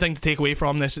the main thing to take away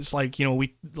from this. It's like,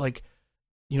 we like,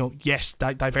 yes,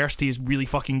 diversity is really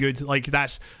fucking good. Like,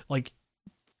 that's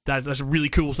a really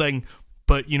cool thing,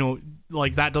 but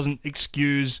like, that doesn't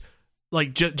excuse.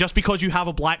 Like, just because you have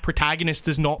a black protagonist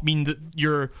does not mean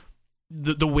that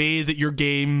the way that your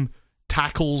game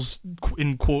tackles,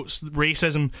 in quotes,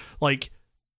 racism, like,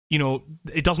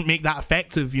 it doesn't make that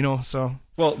effective, so.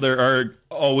 Well, there are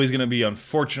always going to be,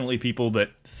 unfortunately, people that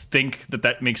think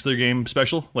that makes their game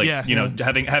special. Like,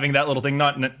 having that little thing,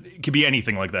 it could be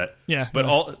anything like that. Yeah.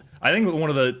 But I think one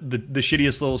of the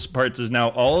shittiest little parts is now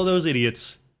all of those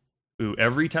idiots who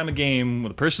every time a game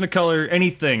with a person of color,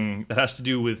 anything that has to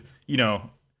do with,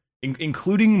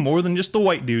 including more than just the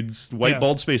white dudes,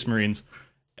 bald space marines.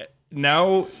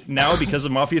 Now because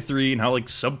of Mafia 3 and how like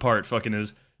subpar it fucking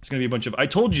is, There's going to be a bunch of "I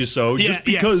told you so" Yeah,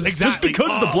 just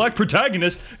because the black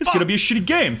protagonist, it's going to be a shitty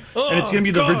game, and it's going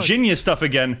to be the Virginia stuff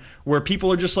again, where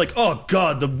people are just like, "Oh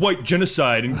God, the white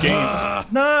genocide in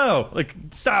games." No, like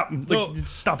stop,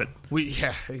 stop it.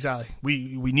 Exactly.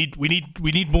 We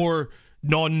need more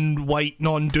non-white,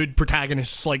 non-dude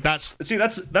protagonists. Like that's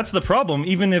the problem.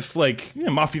 Even if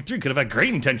Mafia 3 could have had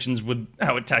great intentions with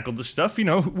how it tackled this stuff,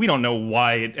 we don't know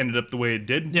why it ended up the way it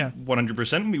did. Yeah,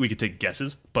 100%. We could take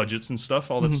guesses, budgets and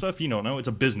stuff, all that stuff. You don't know. It's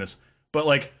a business,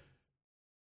 but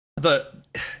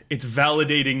it's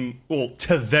validating, well,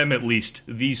 to them at least,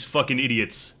 these fucking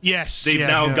idiots. Yes, they've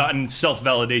now gotten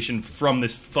self-validation from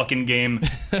this fucking game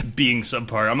being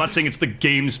subpar. I'm not saying it's the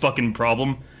game's fucking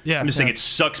problem. Yeah, I'm just saying it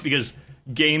sucks because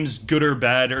games, good or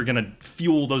bad, are gonna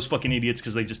fuel those fucking idiots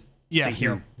because they just they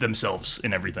hear themselves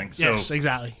in everything. So yes,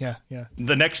 exactly. Yeah.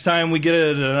 The next time we get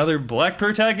another black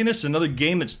protagonist, another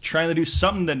game that's trying to do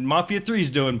something that Mafia 3 is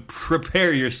doing,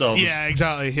 prepare yourselves. Yeah,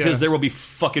 exactly. Because there will be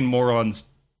fucking morons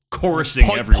chorusing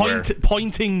everywhere,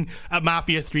 pointing at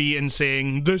Mafia 3 and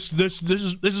saying this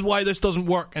is why this doesn't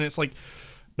work, and it's like,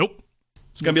 nope.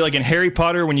 It's gonna be like in Harry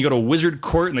Potter when you go to a wizard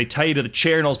court and they tie you to the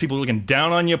chair and all those people are looking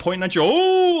down on you, pointing at you.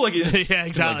 Yeah,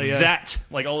 exactly. That,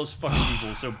 like all those fucking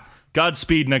people. So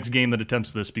Godspeed next game that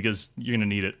attempts this because you're gonna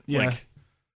need it. Yeah.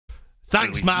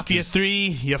 Thanks, Mafia 3.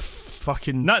 You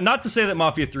fucking not to say that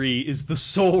Mafia 3 is the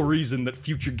sole reason that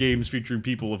future games featuring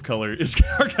people of color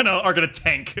are gonna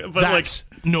tank. But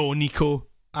no, Nico.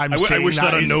 I wish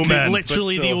that on No Man.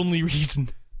 Literally the only reason.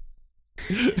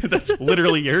 That's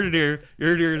literally you heard it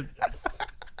here.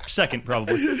 Second,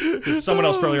 probably. Someone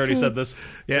else probably already said this.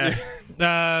 Yeah.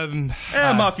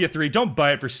 Mafia 3, don't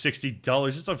buy it for $60.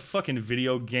 It's a fucking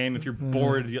video game. If you're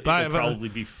bored, it'll probably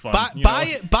be fun.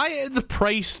 Buy it at the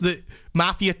price that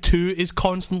Mafia 2 is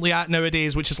constantly at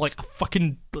nowadays, which is like a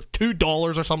fucking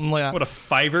 $2 or something like that. What, a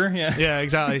 $5? Yeah. Yeah,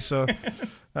 exactly. So,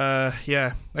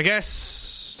 yeah. I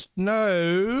guess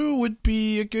now would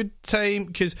be a good time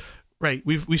because, right,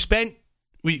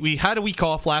 we had a week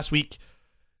off last week.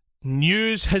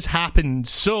 News has happened,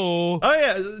 so... Oh,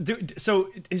 yeah.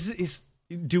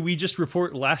 Do we just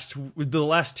report the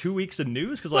last 2 weeks of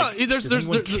news? Because, does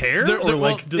anyone care?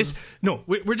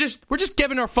 We're just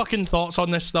giving our fucking thoughts on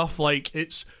this stuff. Like,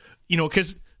 it's...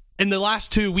 because in the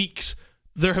last 2 weeks,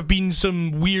 there have been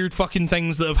some weird fucking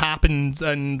things that have happened,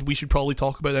 and we should probably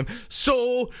talk about them.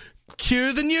 So,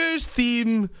 cue the news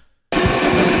theme.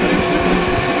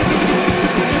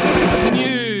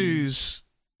 News.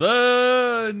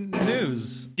 The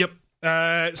news. Yep.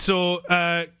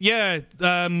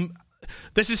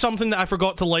 This is something that I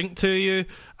forgot to link to you.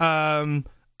 And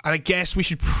I guess we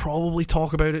should probably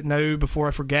talk about it now before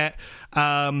I forget.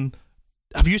 Have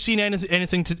you seen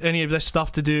any of this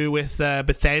stuff to do with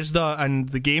Bethesda and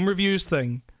the game reviews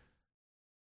thing?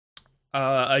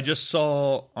 I just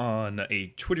saw on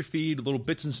a Twitter feed little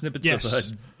bits and snippets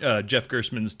of Jeff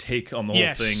Gerstmann's take on the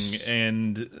whole thing,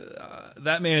 and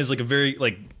that man is like a very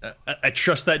I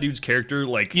trust that dude's character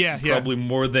probably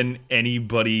more than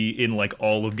anybody in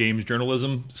all of games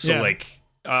journalism. So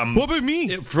what about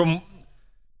me?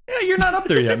 You're not up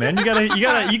there yet, man. You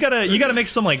gotta make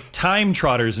some time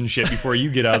trotters and shit before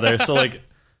you get out of there. So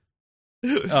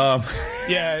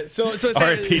so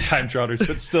R.I.P. time trotters,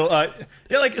 but still,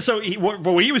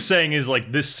 what he was saying is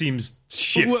this seems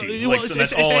shifty. So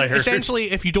that's all I heard.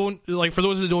 Essentially, if you don't for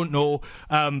those that don't know,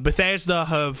 Bethesda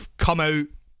have come out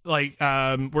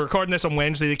we're recording this on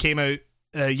Wednesday. They came out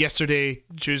yesterday,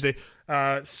 Tuesday,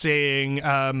 saying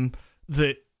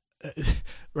that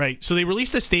right. So they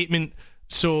released a statement.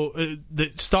 So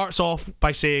that starts off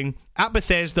by saying, at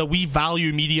Bethesda, we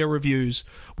value media reviews.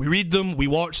 We read them, we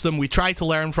watch them, we try to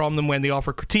learn from them when they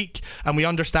offer critique, and we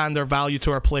understand their value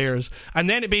to our players. And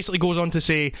then it basically goes on to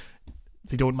say,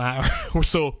 they don't matter.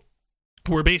 So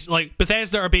we're basically,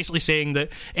 Bethesda are basically saying that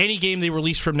any game they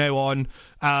release from now on,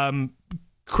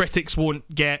 critics won't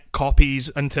get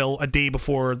copies until a day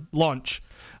before launch.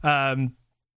 And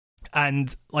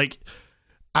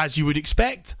as you would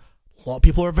expect, a lot of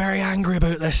people are very angry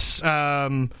about this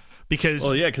because...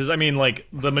 Well, yeah, because,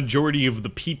 the majority of the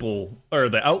people, or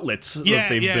the outlets that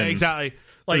they've been... exactly.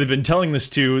 They've been telling this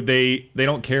to, they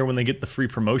don't care when they get the free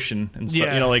promotion and stuff.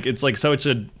 Yeah.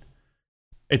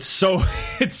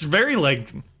 It's very,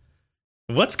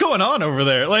 what's going on over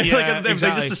there? Exactly. They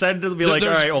just decided to be all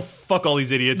right, well, fuck all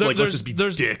these idiots. Let's just be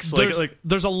dicks.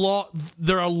 There are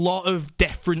a lot of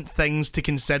different things to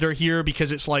consider here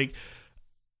because it's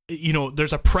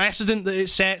there's a precedent that it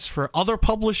sets for other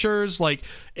publishers.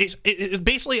 It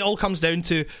basically all comes down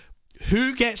to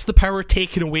who gets the power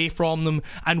taken away from them,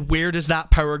 and where does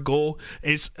that power go?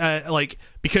 Is like,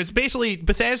 because basically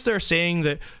Bethesda are saying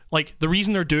that like the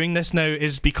reason they're doing this now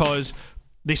is because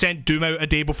they sent Doom out a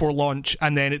day before launch,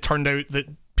 and then it turned out that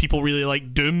people really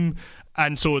like Doom,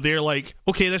 and so they're like,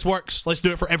 okay, this works, let's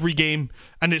do it for every game.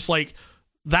 And it's like,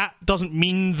 that doesn't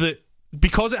mean that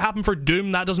because it happened for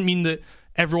Doom, that doesn't mean that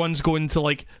everyone's going to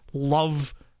like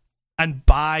love and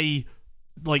buy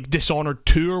like Dishonored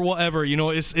 2 or whatever, you know.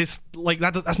 It's like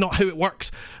that's not how it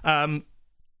works.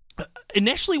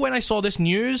 Initially when I saw this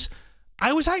news,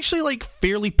 I was actually like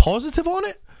fairly positive on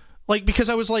it, like, because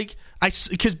I was like,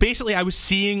 because basically I was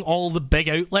seeing all the big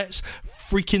outlets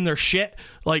freaking their shit,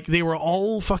 like they were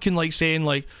all fucking like saying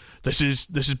like, this is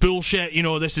bullshit, you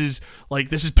know, this is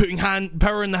putting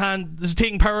power in the hand, this is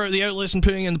taking power out of the outlets and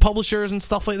putting it in the publishers and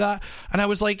stuff like that. And I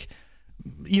was like,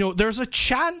 you know, there's a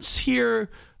chance here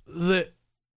that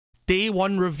day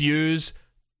one reviews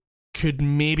could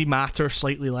maybe matter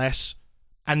slightly less,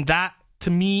 and that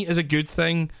to me is a good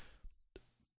thing.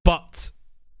 But,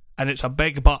 and it's a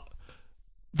big but,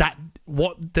 that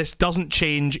what this doesn't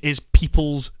change is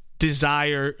people's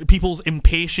desire, people's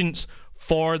impatience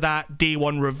for that day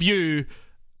one review,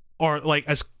 or like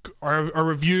or a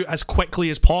review as quickly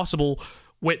as possible,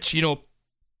 which, you know,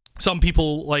 some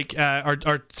people like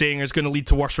are saying is going to lead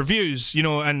to worse reviews, you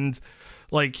know. And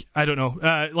like, I don't know,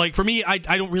 like for me, I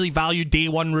don't really value day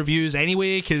one reviews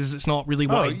anyway, because it's not really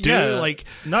what I do. Yeah, like,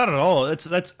 not at all.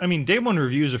 That's I mean, day one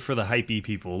reviews are for the hypey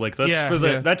people. Like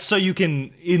that's so you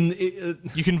can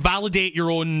you can validate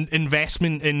your own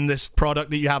investment in this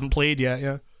product that you haven't played yet.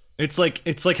 Yeah. It's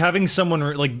like having someone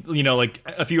like, you know, like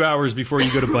a few hours before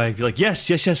you go to buy, be like, yes,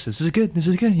 this is good,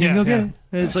 you can go get it. And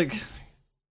it's like,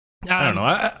 I don't know.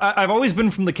 I've always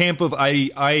been from the camp of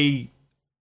I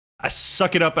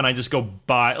suck it up and I just go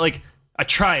buy. Like, I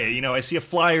try it, you know. I see a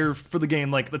flyer for the game.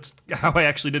 Like, that's how I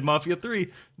actually did Mafia 3.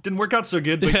 It didn't work out so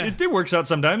good, but it works out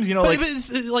sometimes, you know. But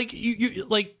it's, like you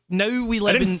like, now we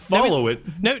live I didn't follow it.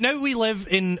 Now we live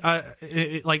in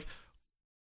like,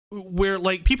 where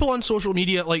like people on social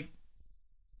media, like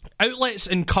outlets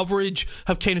and coverage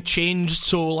have kind of changed,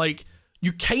 so like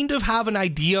you kind of have an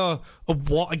idea of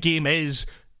what a game is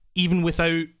even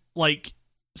without like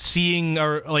seeing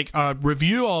or like a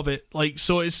review of it. Like,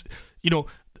 so it's, you know,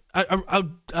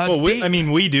 I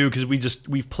mean, we do, because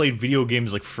we've played video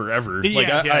games like forever. Like,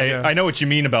 I know what you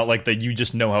mean about like that. You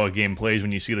just know how a game plays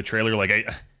when you see the trailer. Like,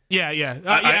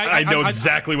 I know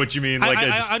exactly what you mean. Like,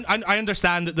 I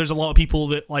understand that there's a lot of people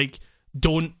that like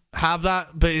don't have that,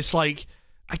 but it's like,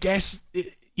 I guess,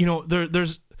 you know,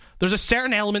 there's a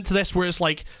certain element to this where it's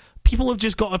like people have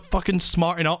just got to fucking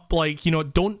smarten up. Like, you know,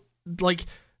 don't like.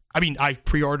 I mean, I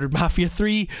pre-ordered Mafia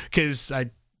 3 because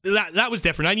that was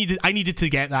different. I needed to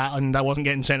get that, and I wasn't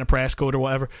getting sent a press code or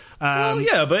whatever. Well,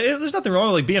 yeah, but there's nothing wrong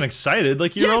with like being excited.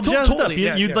 Like, you're all jazzed up.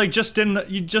 You'd like just done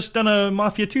a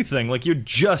Mafia 2 thing. Like, you'd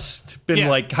just been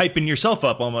like hyping yourself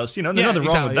up almost. You know, there's nothing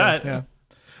wrong with that. Yeah.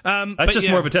 That's just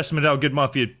more of a testament to how good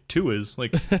Mafia 2 is.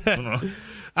 Like, I don't know.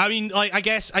 I mean, like, I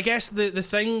guess the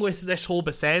thing with this whole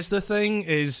Bethesda thing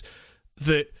is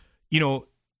that, you know,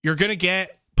 you're gonna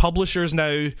get publishers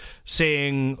now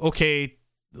saying, okay,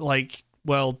 like,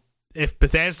 well, if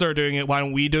Bethesda are doing it, why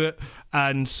don't we do it?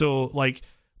 And so, like,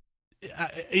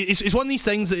 it's one of these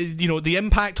things that, you know, the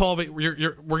impact of it,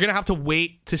 we're gonna have to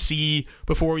wait to see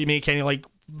before we make any like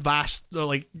vast,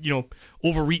 like, you know,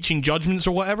 overreaching judgments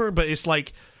or whatever. But it's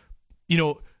like, you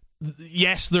know,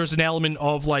 yes, there's an element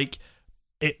of like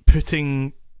it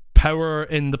putting power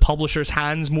in the publisher's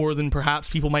hands more than perhaps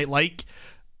people might like.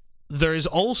 There is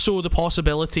also the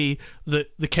possibility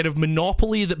that the kind of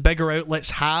monopoly that bigger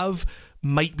outlets have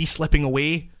might be slipping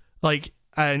away, like,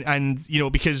 and you know,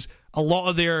 because a lot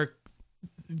of their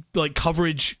like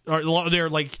coverage or a lot of their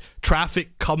like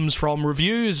traffic comes from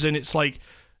reviews, and it's like,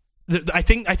 I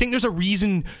think there's a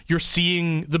reason you're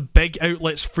seeing the big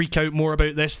outlets freak out more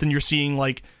about this than you're seeing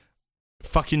like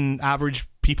fucking average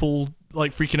people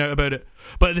like freaking out about it.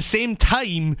 But at the same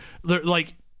time, there's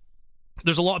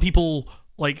a lot of people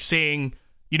like saying,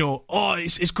 you know, oh,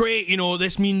 it's great, you know,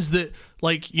 this means that,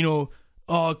 like, you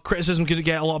know, criticism could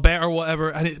get a lot better or whatever.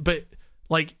 And but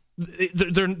like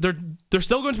they're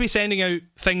still going to be sending out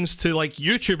things to like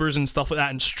YouTubers and stuff like that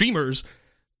and streamers.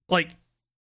 Like,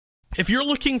 if you're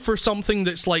looking for something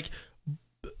that's like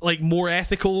more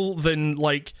ethical than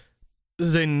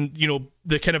you know,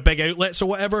 the kind of big outlets or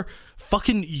whatever,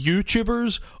 fucking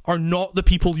YouTubers are not the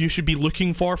people you should be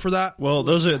looking for that. Well,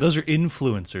 those are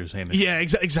influencers, Hamish. Yeah,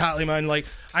 exactly, man. Like,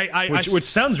 which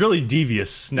sounds really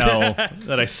devious now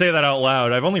that I say that out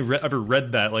loud. I've only ever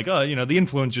read that, like, oh, you know, the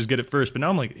influencers get it first, but now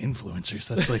I'm like, influencers,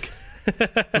 that's like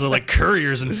Those are like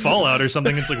couriers in Fallout or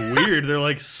something. It's like weird. They're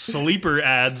like sleeper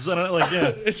ads. I don't like.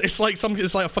 Yeah, it's like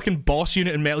a fucking boss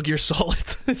unit in Metal Gear Solid.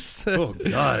 Oh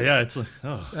god, yeah. It's like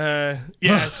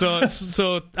yeah. So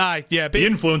yeah. The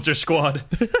influencer squad.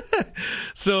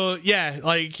 So yeah,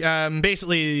 like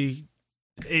basically,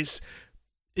 it's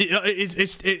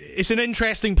an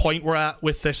interesting point we're at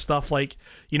with this stuff. Like,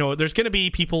 you know, there's going to be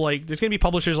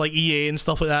publishers like EA and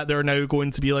stuff like that are now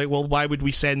going to be like, well, why would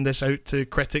we send this out to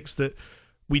critics that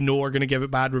we know are going to give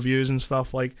it bad reviews and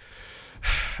stuff? Like,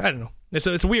 I don't know. It's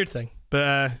a weird thing,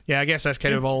 but yeah, I guess that's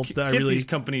kind of all that I really. These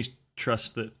companies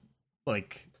trust that,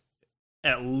 like,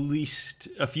 at least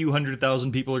a few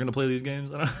 100,000 people are going to play these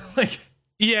games. I don't know, like.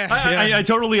 Yeah, I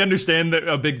totally understand that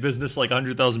a big business like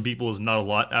 100,000 people is not a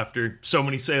lot after so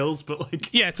many sales, but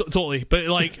like, yeah, totally. But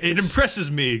like, it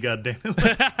impresses me. Goddamn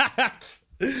it!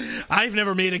 I've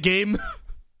never made a game.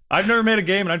 I've never made a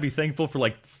game, and I'd be thankful for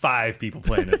like 5 people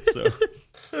playing it. So,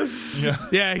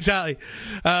 yeah, exactly.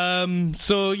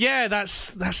 So yeah,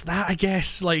 that's that. I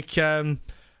guess like.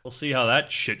 We'll see how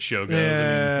that shit show goes.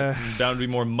 I mean, bound to be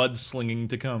more mudslinging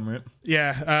to come, right?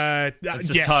 Yeah. It's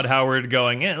just Todd Howard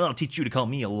going, I'll teach you to call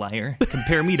me a liar.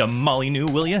 Compare me to Molly New,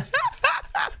 will you?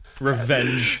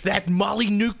 Revenge. That Molly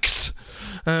Nukes.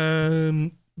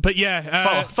 But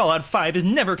yeah. Fallout 5 is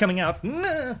never coming out.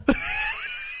 I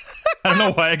don't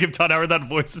know why I give Todd Howard that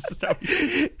voice. This is how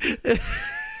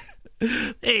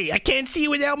Hey, I can't see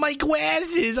without my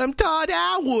glasses. I'm Todd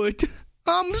Howard.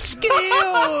 I'm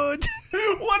scared.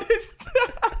 What is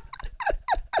that?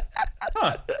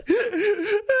 Huh.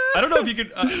 I don't know if you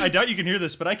could. I doubt you can hear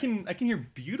this, but I can hear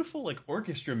beautiful like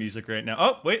orchestra music right now.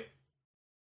 Oh wait,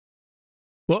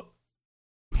 what?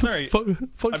 Sorry,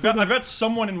 I've got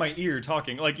someone in my ear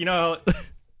talking. Like, you know.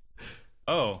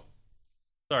 Oh,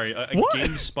 sorry. A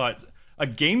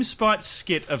GameSpot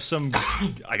skit of some,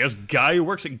 I guess, guy who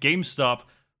works at GameStop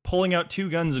pulling out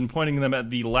 2 guns and pointing them at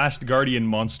the Last Guardian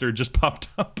monster just popped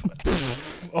up.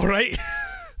 All right.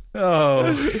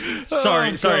 Oh,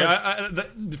 sorry.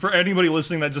 For anybody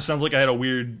listening, that just sounds like I had a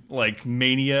weird like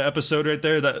Mania episode right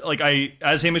there. That like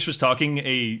as Hamish was talking,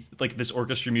 this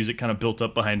orchestra music kind of built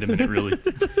up behind him, and it really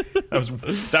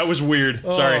that was weird.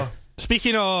 Sorry.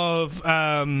 Speaking of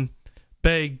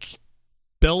big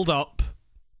build up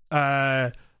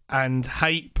and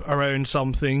hype around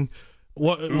something,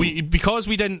 because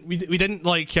we didn't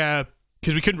like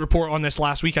because we couldn't report on this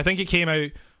last week. I think it came out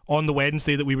on the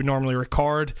Wednesday that we would normally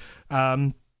record.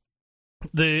 The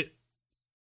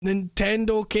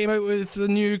Nintendo came out with the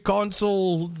new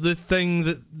console, the thing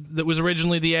that was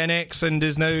originally the NX and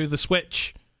is now the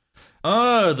Switch.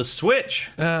 Oh, the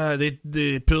Switch.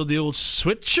 They pulled the old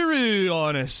switcheroo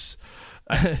on us.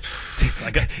 I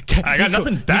got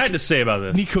nothing bad to say about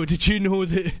this. Nico, did you know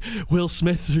that Will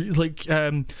Smith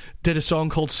did a song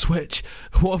called Switch?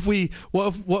 What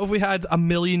if we had a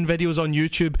million videos on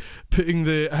YouTube putting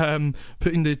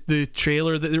the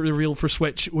trailer that they revealed for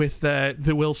Switch with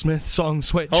the Will Smith song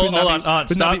Switch? Hold on,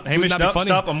 stop, Hamish, no,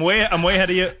 stop. I'm way ahead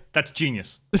of you. That's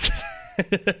genius.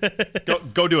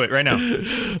 Go do it right now.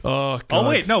 Oh God. Oh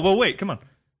wait, no, well wait, come on.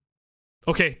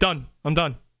 Okay, done. I'm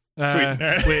done. Sweet.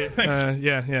 Wait,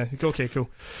 yeah. Okay, cool.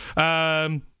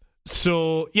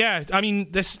 So yeah, I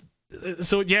mean this.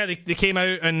 So yeah, they came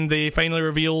out and they finally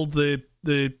revealed the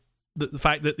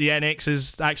fact that the NX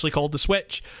is actually called the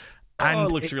Switch. And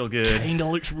it looks real good. Kinda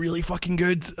looks really fucking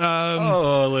good.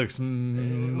 It looks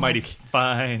mighty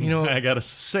fine. You know, I gotta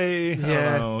say, yeah.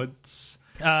 I don't know, it's.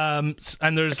 And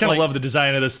there's I kind of love the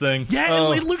design of this thing.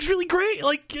 Yeah, it looks really great.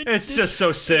 Like it's just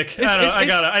so sick.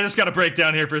 I just gotta break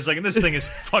down here for a second. This thing is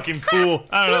fucking cool.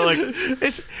 I don't know, like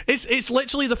it's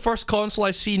literally the first console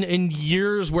I've seen in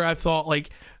years where I've thought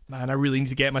like, man, I really need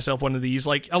to get myself one of these.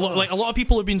 Like a lot of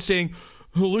people have been saying,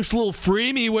 oh, it looks a little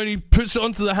framey when he puts it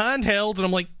onto the handheld, and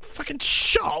I'm like, fucking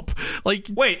shut up. Like,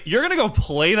 wait, you're gonna go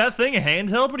play that thing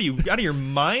handheld? What are you, out of your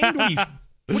mind?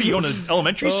 What are you going to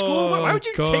elementary school? Why would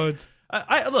you take?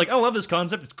 I love this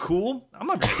concept. It's cool. I'm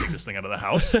not going to take this thing out of the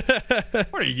house.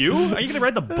 What are you? Are you going to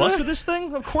ride the bus with this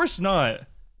thing? Of course not.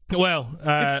 Well,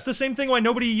 it's the same thing why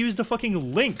nobody used the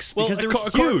fucking Lynx, because they're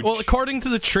huge. Well, according to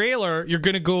the trailer, you're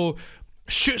going to go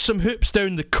shoot some hoops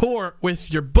down the court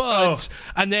with your buds,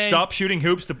 and then stop shooting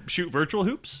hoops to shoot virtual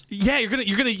hoops. Yeah, you're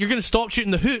gonna stop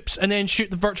shooting the hoops and then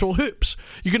shoot the virtual hoops.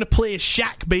 You're gonna play a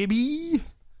Shaq, baby.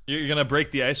 You're gonna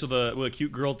break the ice with a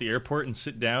cute girl at the airport and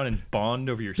sit down and bond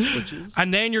over your switches.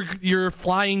 And then you're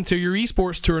flying to your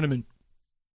esports tournament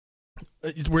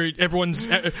where everyone's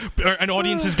an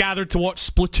audience is gathered to watch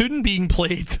Splatoon being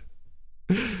played.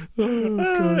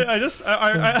 I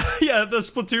yeah, the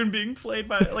Splatoon being played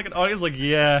by like an audience, like,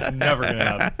 yeah, never gonna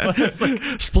happen. It's like,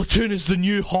 Splatoon is the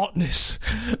new hotness.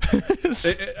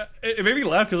 it made me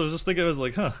laugh because I was just thinking, I was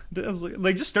like,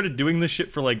 they just started doing this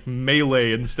shit for like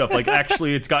Melee and stuff. Like,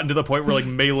 actually, it's gotten to the point where like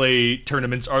Melee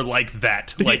tournaments are like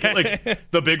that, like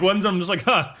the big ones. I'm just like,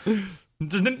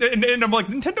 and I'm like,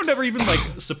 Nintendo never even like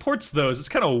supports those. It's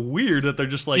kind of weird that they're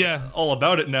just like all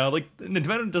about it now. Like,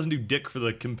 Nintendo doesn't do dick for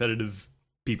the competitive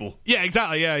people. Yeah,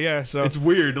 exactly. Yeah. So it's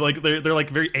weird. Like they're like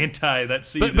very anti that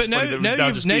scene. But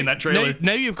now just being that trailer.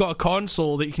 Now you've got a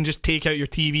console that you can just take out your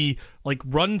TV, like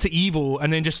run to Evo,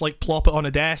 and then just like plop it on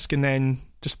a desk and then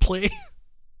just play.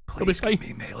 Please give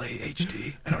me Melee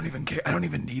HD. I don't even care. I don't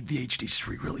even need the HD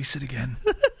re-release it again.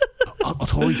 I'll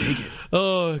totally take it.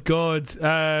 Oh god.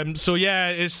 So yeah,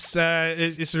 it's a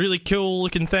really cool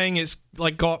looking thing. It's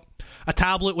like got a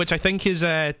tablet which I think is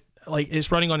like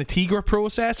it's running on a Tegra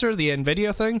processor, the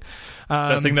Nvidia thing.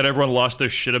 That thing that everyone lost their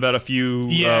shit about a few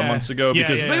months ago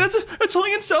because that's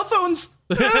only in cell phones.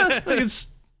 Like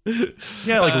it's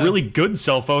like really good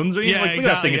cell phones. Look at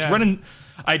that thing. It's running.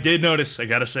 I did notice. I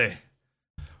gotta say.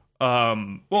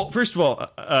 Well, first of all,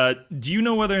 do you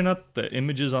know whether or not the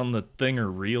images on the thing are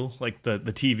real, like the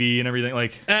TV and everything?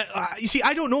 Like, you see,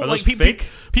 I don't know. Are like, those fake?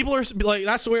 People are like,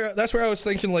 that's where I was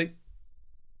thinking, like,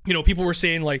 you know, people were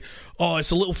saying like, oh, it's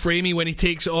a little framey when he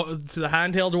takes it to the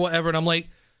handheld or whatever, and I'm like,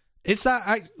 is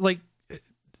that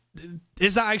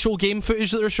actual game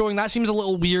footage that they're showing? That seems a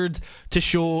little weird to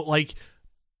show like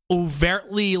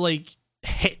overtly like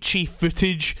hitchy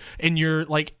footage in your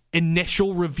like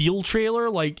initial reveal trailer.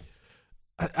 Like,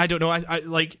 I don't know. I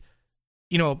like,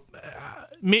 you know,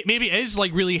 maybe it is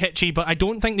like really hitchy, but I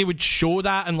don't think they would show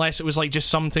that unless it was like just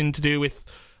something to do with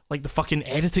like the fucking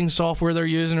editing software they're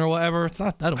using or whatever. It's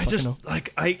not. I don't fucking know.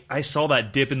 Like I saw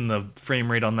that dip in the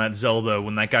frame rate on that Zelda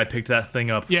when that guy picked that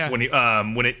thing up. Yeah. When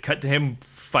it cut to him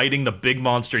fighting the big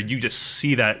monster, you just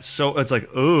see that. So it's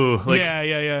like, ooh, like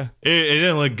yeah. It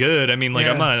didn't look good. I mean, like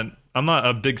I'm not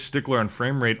a big stickler on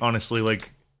frame rate, honestly.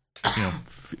 Like, you know,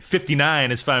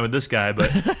 59 is fine with this guy,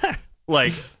 but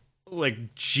like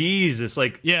Jesus,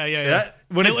 like that,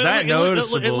 when it's that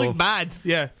noticeable, it looked bad.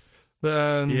 Yeah.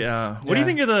 What do you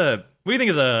think of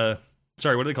the?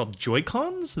 Sorry, what are they called?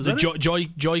 Joy-Cons? Is that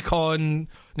Joy-Con,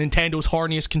 Nintendo's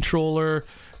horniest controller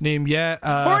name yet.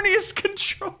 Horniest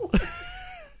controller.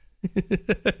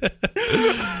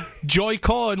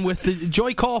 Joy-Con with the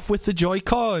Joy-Cough with the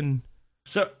Joy-Con.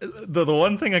 So the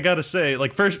one thing I gotta say,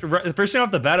 like first thing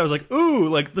off the bat, I was like, ooh,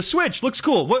 like the Switch looks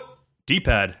cool. What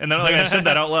D-pad? And then like I said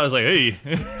that out loud. I was like, hey,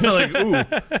 like ooh,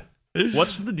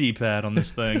 what's the D-pad on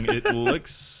this thing? It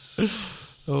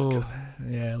looks.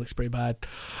 Yeah, it looks pretty bad.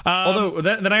 Although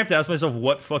then I have to ask myself,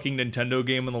 what fucking Nintendo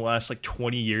game in the last like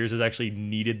 20 years has actually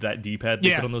needed that D-pad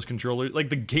to put on those controllers? Like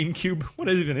the GameCube, what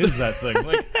even is that thing?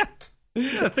 Like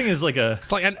that thing is like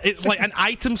it's like an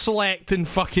item select and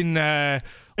fucking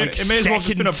like it may as well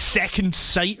just been a second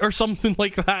sight or something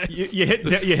like that. You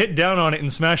hit down on it in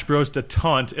Smash Bros to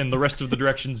taunt, and the rest of the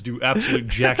directions do absolute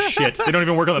jack shit. They don't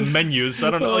even work on the menus. So I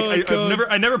don't know. Like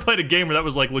I never played a game where that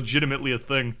was like legitimately a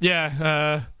thing.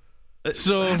 Yeah.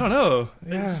 So I don't know.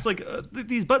 Yeah. It's just like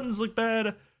these buttons look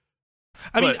bad.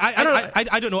 I mean,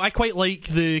 I don't know. I quite like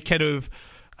the kind of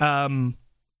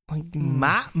like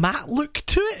matte look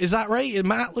to it. Is that right?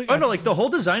 Matte look. Oh no, like the whole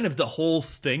design of the whole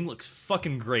thing looks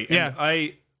fucking great. Yeah.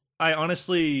 And I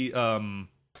honestly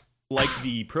like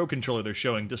the Pro Controller they're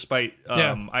showing, despite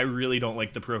I really don't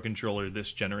like the Pro Controller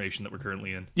this generation that we're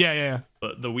currently in. Yeah.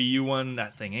 But the Wii U one,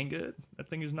 that thing ain't good. That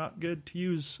thing is not good to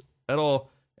use at all.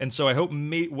 And so I hope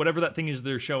whatever that thing is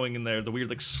they're showing in there, the weird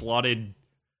like slotted,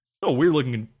 weird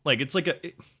looking, like it's like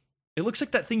it looks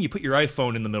like that thing you put your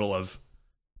iPhone in the middle of.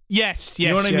 Yes. You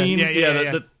know what I mean?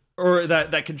 Yeah. Or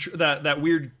that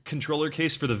weird controller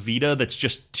case for the Vita that's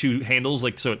just two handles,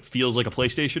 like so it feels like a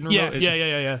PlayStation remote. Yeah.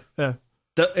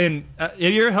 And have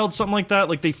you ever held something like that?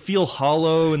 Like they feel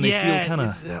hollow and they feel kind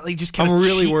of. Like just I'm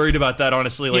really cheap. worried about that,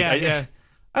 honestly. Like I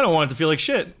don't want it to feel like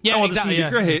shit. Yeah, I want exactly, this to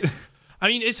be great. I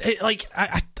mean, it's like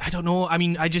I don't know. I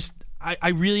mean, I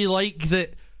really like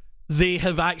that they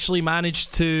have actually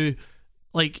managed to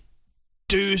like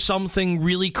do something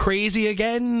really crazy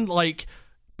again, like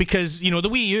because you know the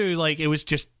Wii U, like it was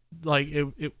just like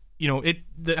it you know it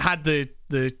had the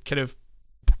kind of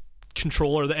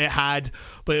controller that it had,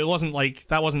 but it wasn't like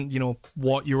that wasn't you know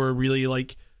what you were really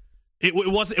like. It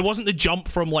wasn't the jump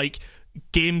from like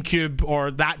GameCube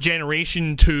or that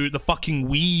generation to the fucking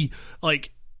Wii.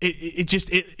 Like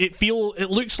it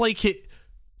looks like it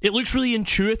looks really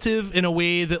intuitive in a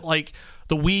way that like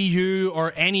the Wii U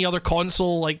or any other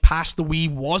console like past the Wii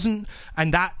wasn't,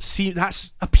 and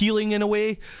that's appealing in a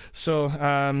way. So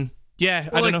yeah,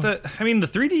 well, I don't know. The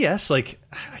 3DS, like,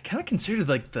 I kind of considered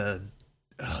like the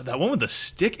that one with the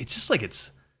stick. It's just like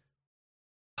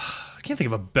I can't think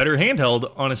of a better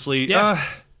handheld, honestly. Yeah.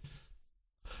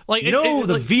 Like,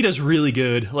 the Vita's really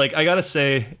good. Like, I gotta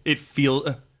say, it feels.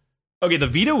 Okay, the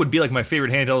Vita would be like my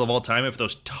favorite handheld of all time if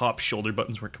those top shoulder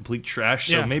buttons were complete trash.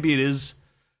 So maybe it is.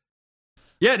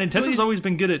 Yeah, Nintendo's always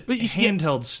been good at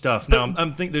handheld stuff. Now,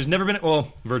 I'm thinking there's never been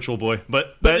Virtual Boy,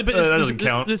 but that doesn't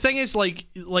count. The thing is, like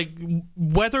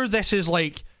whether this is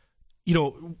like,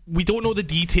 we don't know the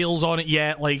details on it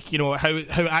yet, like, how it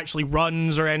actually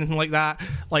runs or anything like that.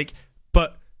 Like,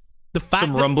 but the fact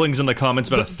some rumblings in the comments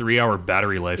about a 3-hour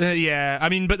battery life. Yeah, I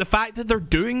mean, but the fact that they're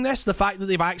doing this, the fact that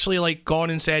they've actually like gone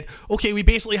and said, okay, we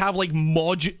basically have like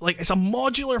it's a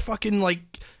modular fucking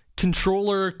like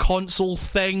controller console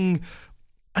thing,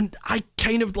 and I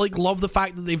kind of like love the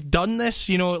fact that they've done this.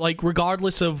 Like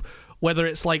regardless of whether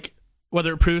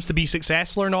it proves to be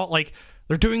successful or not, like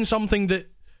they're doing something that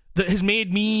has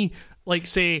made me like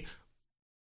say,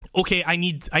 okay, I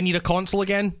need a console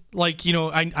again. Like,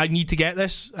 I need to get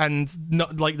this, and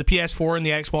not like the PS4 and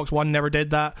the Xbox One never did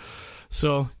that.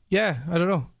 So yeah, I don't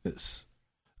know.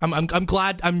 I'm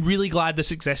glad. I'm really glad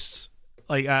this exists.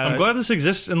 Like, I'm glad this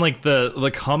exists, and like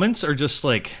the comments are just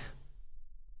like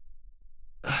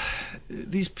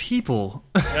these people.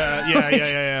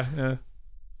 Yeah.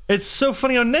 It's so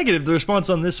funny how negative the response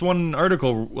on this one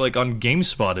article, like on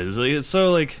GameSpot, is. Like, it's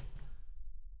so like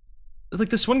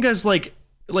this one guy's like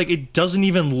it doesn't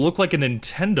even look like a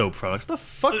Nintendo product. What the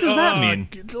fuck does that mean?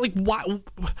 Like, what?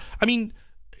 I mean,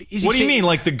 what do you mean?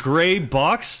 Like the gray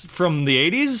box from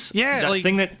the 80s? Yeah, that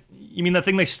thing that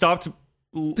thing they stopped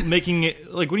making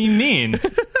it. Like, what do you mean?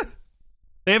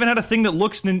 They haven't had a thing that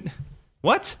looks.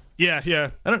 What? Yeah.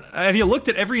 Have you looked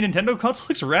at every Nintendo console? It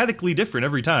looks radically different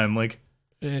every time. Like.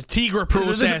 Tegra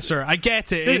processor, I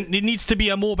get it. It needs to be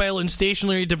a mobile and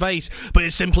stationary device, but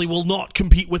it simply will not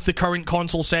compete with the current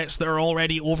console sets that are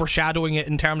already overshadowing it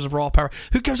in terms of raw power.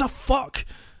 Who gives a fuck?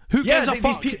 Who gives a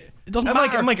fuck? It doesn't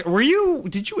matter. I'm like,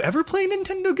 did you ever play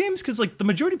Nintendo games? Because like the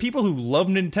majority of people who love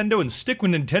Nintendo and stick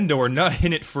with Nintendo are not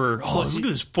in it for, look at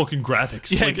this fucking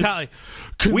graphics. Yeah, like, exactly.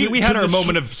 We had our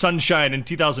moment of sunshine in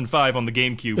 2005 on the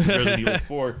GameCube with Resident Evil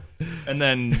 4, and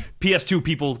then PS2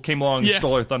 people came along and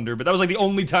stole our thunder. But that was like the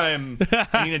only time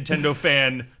any Nintendo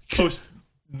fan post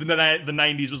the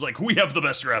 90s was like, we have the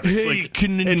best graphics. Like,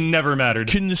 it never mattered.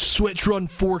 Can the Switch run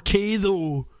 4K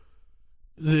though?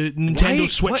 The Nintendo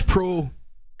Switch Pro.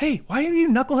 Hey, why do you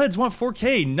knuckleheads want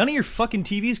 4K? None of your fucking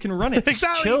TVs can run it.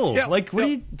 Just chill. Yeah, like, what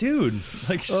do you, dude?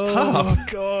 Like, stop. Oh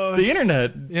god. The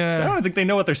internet. Yeah. I don't think they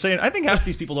know what they're saying. I think half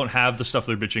these people don't have the stuff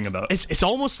they're bitching about. It's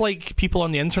almost like people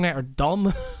on the internet are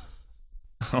dumb.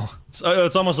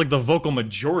 It's almost like the vocal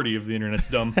majority of the internet's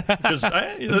dumb. Because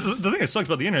the thing that sucks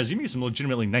about the internet is you meet some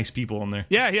legitimately nice people on there.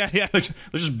 Yeah. They're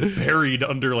just buried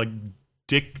under like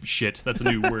dick shit. That's a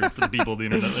new word for the people of the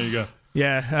internet. There you go.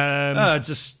 Yeah.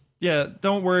 Yeah,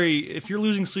 don't worry. If you're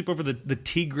losing sleep over the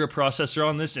Tegra processor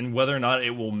on this and whether or not it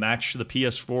will match the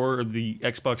PS4 or the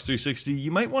Xbox 360,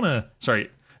 you might want to... Sorry,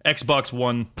 Xbox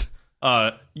One.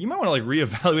 You might want to like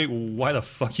reevaluate why the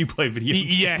fuck you play video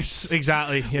games. Yes,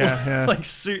 exactly. Yeah. Like,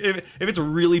 if it's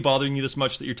really bothering you this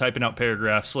much that you're typing out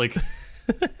paragraphs, like...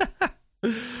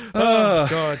 Oh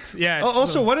god. Yeah.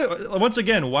 Also, once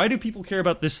again, why do people care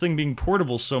about this thing being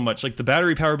portable so much? Like the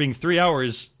battery power being 3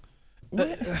 hours...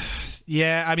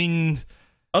 Yeah, I mean...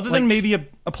 Other than maybe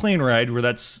a plane ride where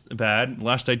that's bad.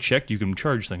 Last I checked, you can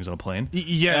charge things on a plane.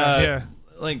 Yeah.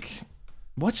 Like,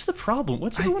 what's the problem?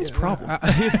 What's everyone's problem?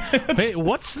 Hey,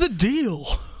 what's the deal?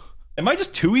 Am I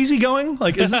just too easygoing?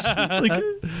 Like, is this... like?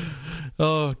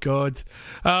 Oh, God.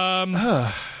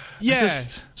 Yeah,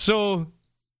 so...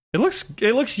 It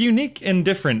looks unique and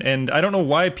different, and I don't know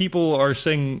why people are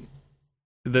saying...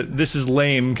 that this is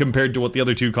lame compared to what the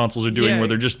other two consoles are doing, where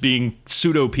they're just being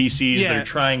pseudo PCs that are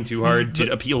trying too hard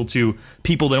to appeal to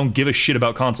people that don't give a shit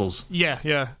about consoles. Yeah.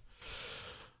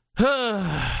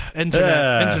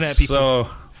 Internet people. So,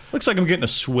 looks like I'm getting a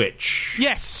Switch.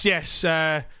 Yes.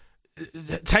 Time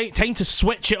to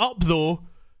switch it up, though.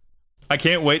 I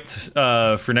can't wait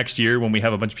for next year when we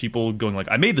have a bunch of people going like,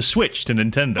 I made the switch to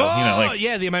Nintendo. Oh,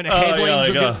 yeah, the amount of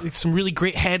headlines. Some really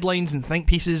great headlines and think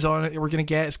pieces on it that we're going to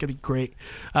get. It's going to be great.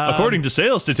 According to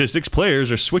sales statistics, players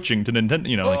are switching to Nintendo.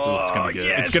 You know, like, it's going to be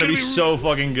good. It's going to be so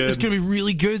fucking good. It's going to be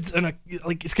really good. And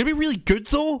it's going to be really good,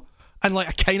 though. And like,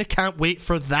 I kind of can't wait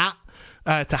for that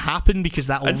to happen because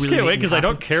that will really... I just can't wait because I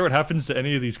don't care what happens to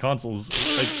any of these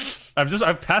consoles.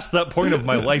 I've passed that point of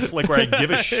my life, like where I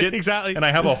give a shit Exactly. and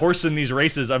I have a horse in these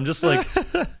races. I'm just like,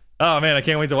 oh man, I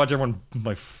can't wait to watch everyone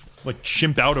like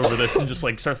chimp out over this and just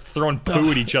like start throwing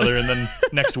poo at each other, and then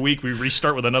next week we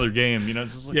restart with another game. You know,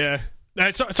 it's just like, Yeah.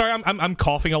 Sorry, I'm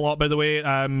coughing a lot. By the way,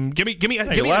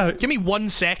 give me 1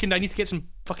 second. I need to get some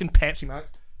fucking Pepsi Max.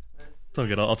 it's all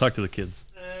good. I'll talk to the kids.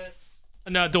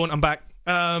 No, don't. I'm back.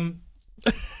 Sorry.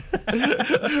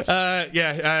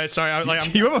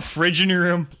 Do you have a fridge in your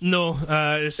room? No.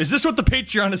 Is this what the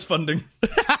Patreon is funding?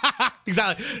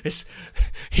 Exactly. It's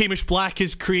Hamish Black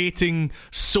is creating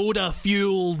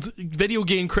soda-fueled video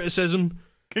game criticism.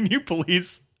 Can you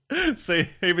please say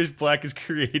Hamish Black is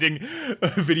creating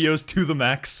videos to the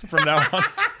max from now on?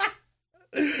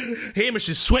 Hamish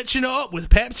is switching it up with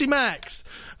Pepsi Max.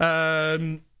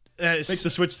 Make the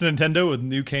switch to Nintendo with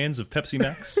new cans of Pepsi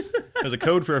Max. There's a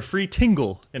code for a free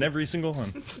tingle in every single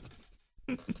one.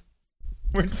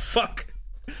 Fuck.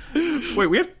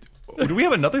 Wait, do we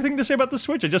have another thing to say about the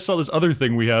Switch? I just saw this other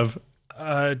thing we have.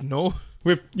 No.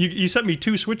 You sent me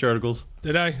 2 Switch articles.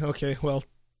 Did I? Okay, well,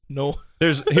 no.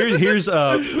 There's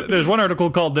one article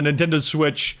called "The Nintendo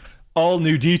Switch: All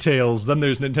New Details." Then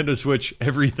there's Nintendo Switch: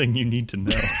 Everything You Need to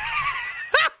Know.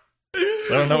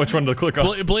 So I don't know which one to click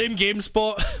on. Blame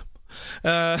GameSpot.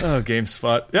 Oh,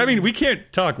 GameSpot. I mean, we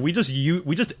can't talk. We just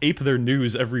ape their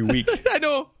news every week. I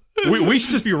know. We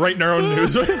should just be writing our own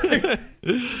news.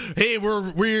 Hey,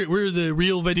 we're the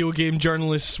real video game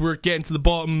journalists. We're getting to the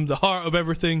bottom, the heart of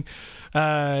everything.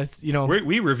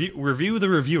 We review the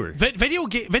reviewer. Video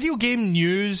game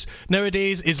news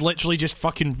nowadays is literally just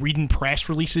fucking reading press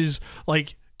releases,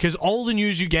 like. Because all the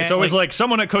news you get... It's always like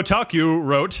someone at Kotaku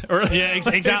wrote... Or yeah,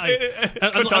 exactly.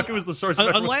 Kotaku is the source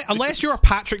of unless you're a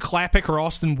Patrick Klepek or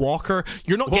Austin Walker,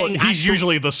 you're not getting... He's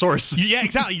usually the source. Yeah,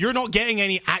 exactly. You're not getting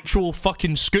any actual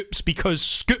fucking scoops because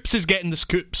Scoops is getting the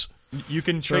scoops. You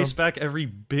can trace back every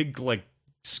big, like,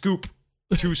 scoop...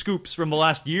 2 scoops from the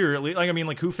last year. Like, I mean,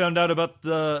 like, who found out about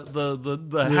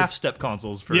the half-step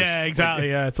consoles first? Yeah, exactly.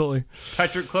 Yeah, totally.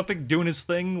 Patrick Klepek doing his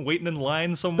thing, waiting in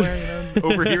line somewhere,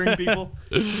 overhearing people.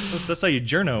 That's how you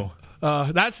journo.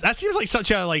 That seems like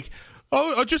such a, like,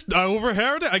 I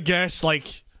overheard it, I guess,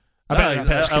 like... I bet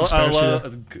that's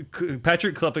conspiracy.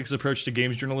 Patrick Klepek's approach to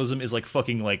games journalism is like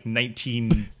fucking, like,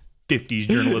 1950s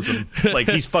journalism. Like,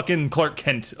 he's fucking Clark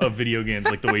Kent of video games,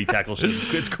 like, the way he tackles shit.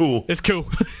 It's cool. It's cool.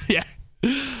 Yeah.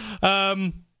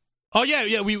 We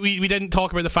didn't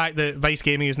talk about the fact that Vice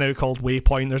Gaming is now called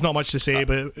Waypoint. There's not much to say,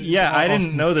 but I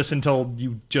didn't know this until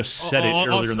you just said it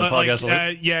earlier in the podcast.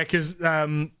 Because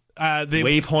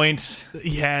Waypoint.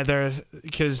 Yeah,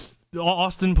 because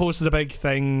Austin posted a big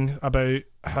thing about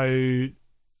how,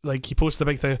 like, he posted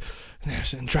a big thing.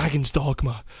 There's Dragon's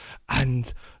Dogma,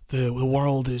 and the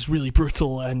world is really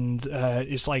brutal, and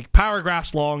it's like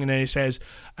paragraphs long, and then he says,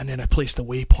 and then I placed a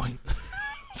waypoint.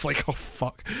 It's like, oh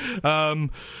fuck.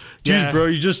 Jeez, bro,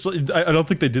 I don't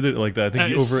think they did it like that. I think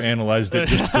you overanalyzed it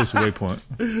just to place a waypoint.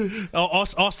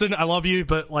 Austin, I love you,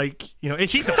 but, like,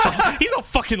 he's not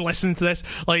fucking listening to this.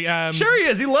 Like, sure he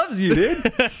is. He loves you, dude.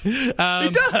 He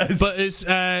does. But it's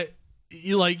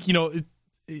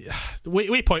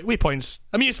Waypoints.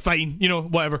 I mean, it's fine.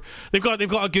 Whatever. They've got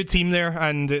a good team there,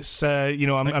 and it's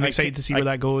I'm excited to see where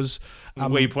that goes.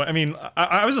 Waypoint. I mean,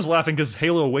 I was just laughing because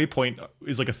Halo Waypoint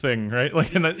is like a thing, right?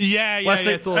 Like,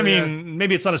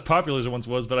 maybe it's not as popular as it once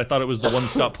was, but I thought it was the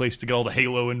one-stop place to get all the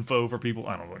Halo info for people.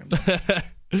 I don't know.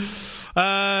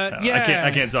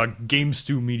 I can't talk.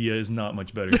 GameStew Media is not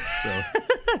much better. So.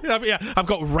 I've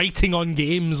got writing on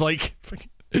games. Like,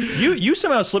 you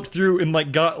somehow slipped through and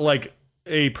like got like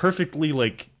a perfectly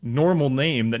like normal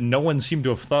name that no one seemed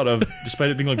to have thought of, despite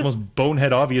it being like the most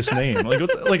bonehead obvious name.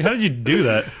 Like how did you do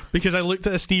that? Because I looked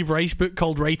at a Steve Reich book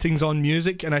called Writings on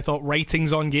Music, and I thought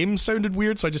Writings on Games sounded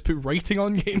weird, so I just put Writing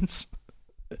on Games.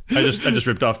 I just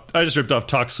ripped off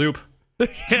Talk Soup.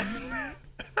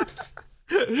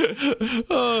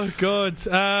 Oh god.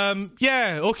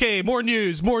 Okay, more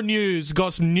news.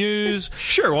 Got some news.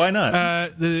 Sure, why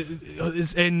not?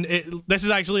 This is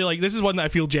actually, like, this is one that I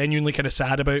feel genuinely kind of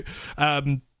sad about.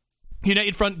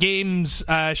 United Front Games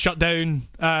shut down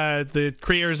the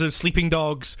creators of Sleeping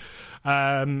Dogs,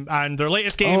 and their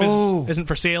latest game isn't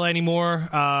for sale anymore.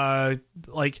 But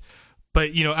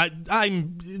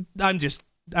I'm just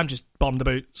bummed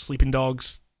about Sleeping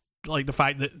Dogs. Like, the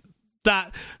fact that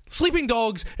Sleeping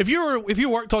Dogs, if you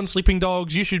worked on Sleeping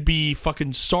Dogs, you should be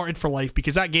fucking sorted for life,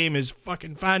 because that game is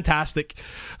fucking fantastic.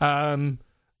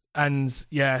 And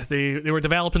yeah, they were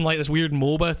developing like this weird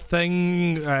MOBA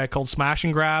thing called Smash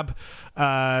and Grab.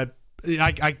 I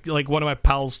like, one of my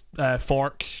pals,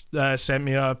 Fork, sent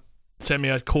me a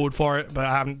code for it, but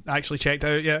I haven't actually checked it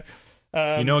out yet.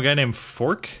 You know a guy named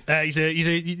Fork? He's a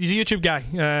YouTube guy.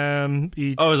 His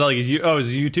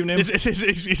YouTube name?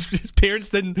 His parents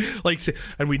didn't like say,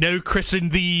 and we now christen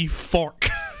thee Fork.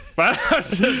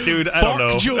 Dude, I don't know.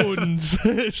 Fork Jones.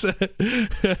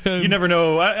 You never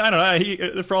know. I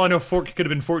don't know. For all I know, Fork could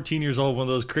have been 14 years old, one of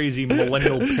those crazy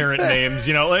millennial parent names.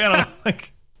 You know, like, I don't know.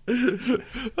 Like,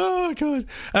 oh god.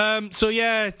 So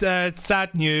yeah,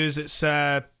 sad news. It's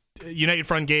United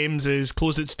Front Games is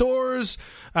closed its doors.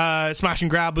 Smash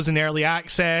and Grab was in early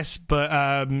access,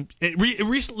 but it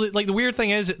recently, like, the weird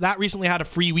thing is that recently had a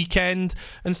free weekend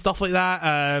and stuff like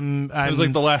that. It was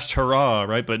like the last hurrah,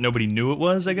 right? But nobody knew it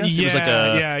was. I guess yeah, it was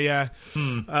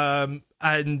like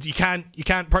and you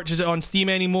can't purchase it on Steam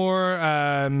anymore.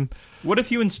 What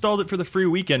if you installed it for the free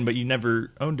weekend, but you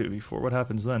never owned it before? What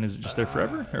happens then? Is it just there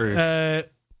forever? Or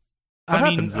what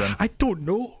happens then? I don't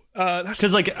know.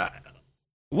 Because like.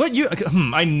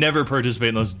 I never participate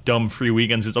in those dumb free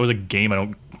weekends. It's always a game I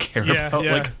don't care about.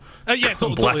 Yeah. Like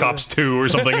Totally, Black Ops 2 or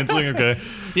something. It's like, okay.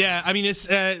 Yeah, I mean, it's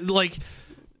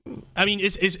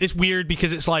it's weird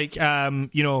because it's like,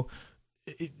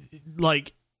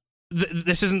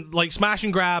 this isn't like Smash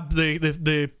and Grab.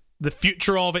 The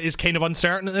future of it is kind of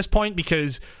uncertain at this point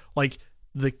because like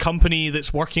the company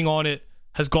that's working on it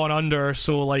has gone under.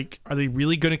 So like, are they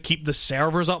really going to keep the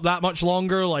servers up that much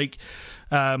longer? Like.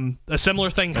 A similar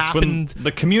thing happened. When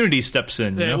the community steps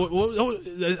in. You know?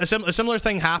 A similar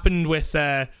thing happened with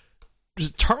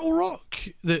Turtle Rock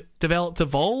that developed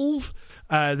Evolve.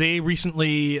 They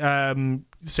recently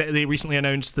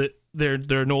announced that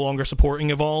they're no longer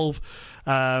supporting Evolve.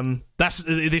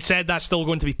 They've said that's still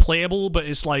going to be playable, but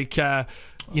it's like no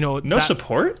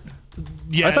support.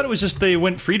 Yeah, I thought it was just they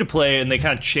went free to play and they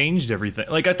kind of changed everything.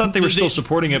 Like I thought they were still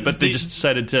supporting it, but they just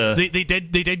decided to. They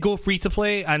did go free to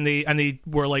play and they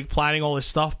were like planning all this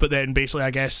stuff, but then basically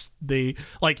I guess they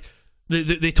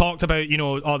talked about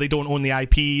they don't own the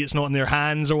IP, it's not in their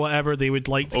hands or whatever. They would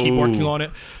like to keep working on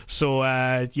it. So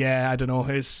I don't know.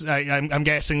 I'm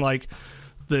guessing like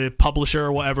the publisher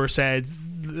or whatever said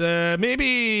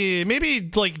maybe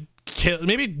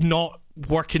not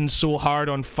working so hard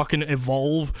on fucking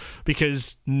Evolve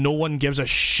because no one gives a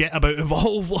shit about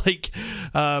Evolve. Like,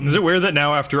 is it weird that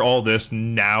now after all this,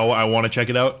 now I want to check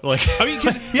it out? Like, I mean,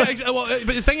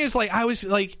 but the thing is, like, I was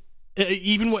like,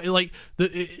 even like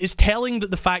it's telling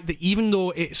that the fact that even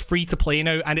though it's free to play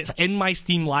now and it's in my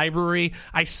Steam library,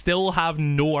 I still have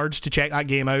no urge to check that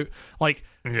game out. Like,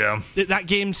 yeah, that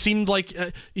game seemed like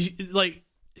it's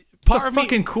a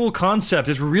fucking cool concept.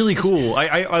 It's really cool.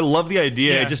 I love the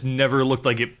idea. Yeah. It just never looked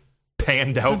like it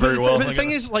panned out very well. But the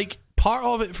thing is, like, part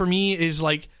of it for me is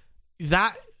like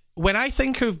that when I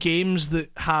think of games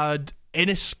that had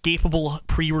inescapable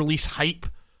pre-release hype,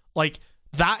 like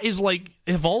that is like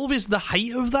Evolve is the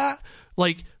height of that.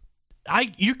 Like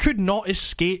you could not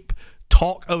escape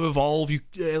talk of Evolve.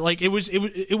 Like it was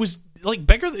like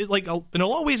bigger, like in a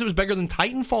lot of ways it was bigger than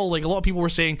Titanfall. Like a lot of people were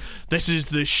saying this is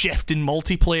the shift in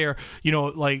multiplayer,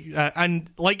 and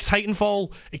like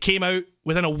Titanfall, it came out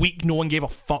within a week, no one gave a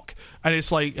fuck, and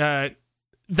it's like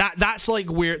that's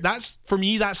like where that's for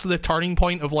me, that's the turning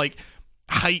point of like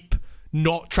hype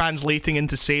not translating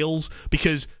into sales,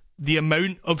 because the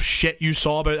amount of shit you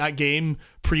saw about that game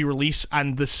pre-release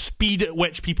and the speed at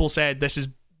which people said this is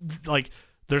like,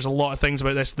 there's a lot of things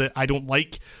about this that I don't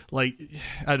like. Like,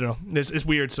 I don't know. It's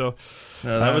weird. So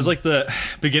that was like the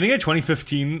beginning of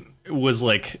 2015 was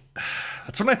like,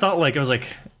 that's when I thought, like, I was like,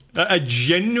 I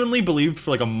genuinely believed for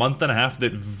like a month and a half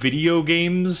that video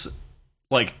games,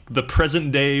 like the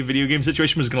present day video game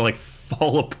situation, was gonna like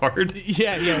fall apart.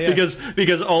 Yeah.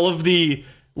 Because all of the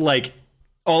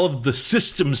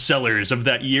system sellers of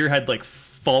that year had like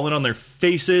fallen on their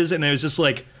faces, and it was just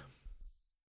like,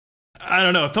 I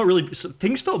don't know. It felt really,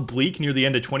 things felt bleak near the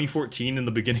end of 2014 and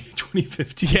the beginning of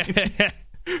 2015. Yeah.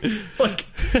 like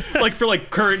for like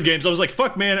current games, I was like,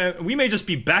 fuck, man, we may just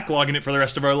be backlogging it for the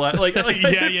rest of our life.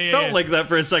 It felt like that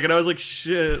for a second. I was like,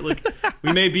 shit, like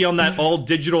we may be on that all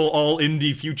digital, all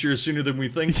indie future sooner than we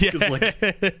think. Because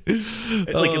the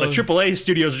AAA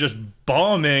studios are just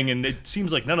bombing, and it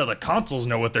seems like none of the consoles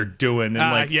know what they're doing.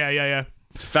 And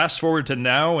fast forward to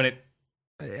now, and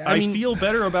I feel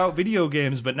better about video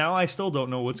games, but now I still don't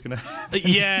know what's gonna happen.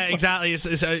 Yeah, exactly.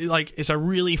 It's a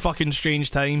really fucking strange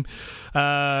time.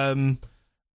 I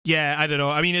don't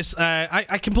know. I mean, it's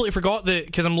I completely forgot that,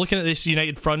 because I'm looking at this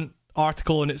United Front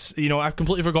article, and it's I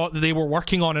completely forgot that they were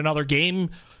working on another game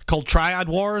called Triad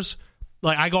Wars.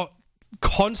 Like, I got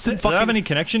constant fucking. Does that have any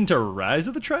connection to Rise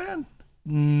of the Triad?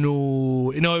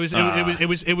 No, it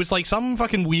was like some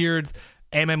fucking weird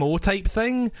MMO type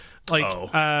thing, like, Oh.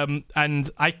 and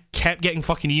I kept getting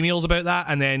fucking emails about that,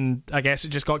 and then I guess it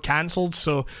just got cancelled.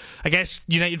 So I guess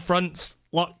United Front's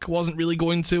luck wasn't really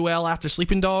going too well after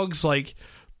Sleeping Dogs, like,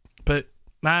 but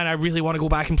man, I really want to go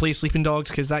back and play Sleeping Dogs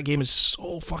because that game is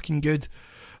so fucking good.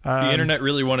 The internet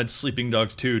really wanted Sleeping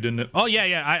Dogs 2, didn't it? Oh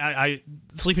yeah, I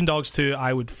Sleeping Dogs 2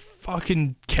 I would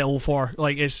fucking kill for.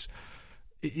 Like, it's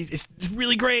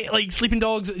really great. Like, Sleeping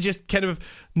Dogs just kind of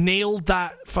nailed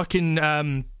that fucking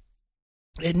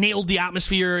it nailed the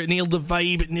atmosphere, it nailed the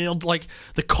vibe, it nailed, like,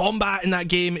 the combat in that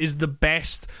game is the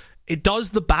best. It does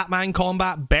the Batman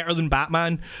combat better than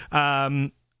Batman.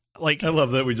 Like, I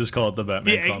love that we just call it the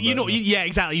Batman yeah, combat. you know, yeah,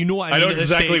 exactly. You know what I mean. I know at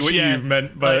this exactly stage, what yeah. you've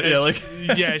meant by it. Yeah, like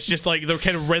yeah, it's just like the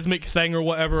kind of rhythmic thing or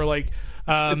whatever. Like,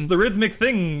 it's the rhythmic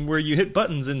thing where you hit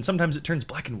buttons and sometimes it turns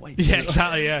black and white. yeah,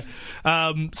 exactly. Yeah.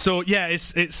 So yeah,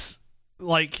 it's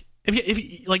like if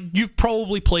you like, you've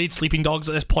probably played Sleeping Dogs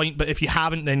at this point, but if you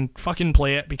haven't, then fucking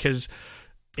play it because.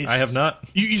 I have not.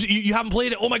 You haven't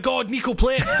played it? Oh my god, Nico,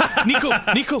 play it!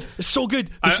 Nico, it's so good.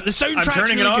 The soundtrack's I'm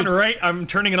turning really it on good. right. I'm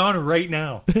turning it on right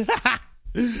now.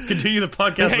 Continue the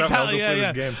podcast. Yeah, I'll exactly, go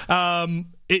play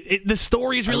this game. The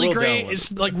story is really will great. download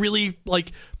It's like really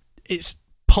like it's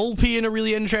pulpy in a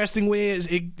really interesting way.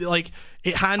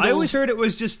 It handles. I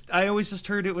always just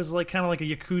heard it was like kind of like a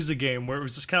Yakuza game where it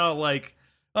was just kind of like,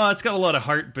 oh, it's got a lot of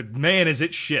heart, but man, is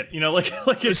it shit? You know, like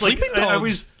it's Sleeping like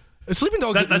Dogs. Sleeping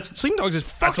Dogs. Sleeping Dogs is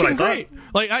what I fucking thought. great.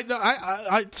 Like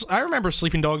I remember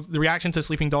Sleeping Dogs. The reaction to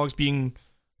Sleeping Dogs being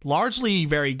largely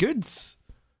very good,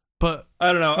 but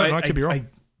I don't know. I could be wrong.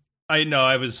 I know.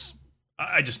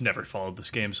 I just never followed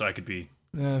this game, so I could be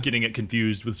getting it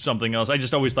confused with something else. I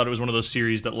just always thought it was one of those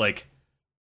series that, like,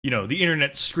 you know, the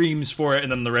internet screams for it,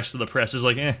 and then the rest of the press is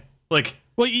like, eh. Like,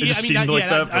 well, it just seemed like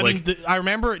that. I mean, I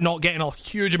remember it not getting a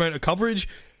huge amount of coverage.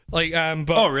 Like,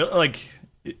 but oh, really? Like,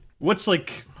 what's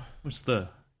the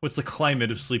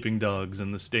climate of Sleeping Dogs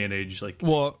in this day and age? Like,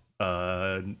 what?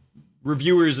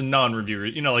 Reviewers and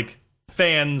non-reviewers. You know, like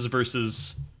fans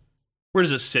versus. Where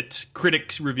does it sit?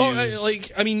 Critics, reviews.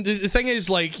 I mean, the thing is,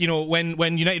 like, you know,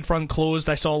 when United Front closed,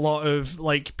 I saw a lot of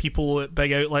like people at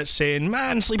big outlets saying,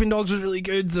 "Man, Sleeping Dogs was really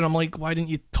good," and I'm like, why didn't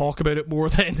you talk about it more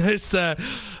then? It's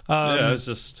it's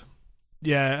just.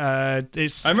 Yeah,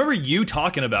 it's. I remember you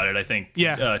talking about it. I think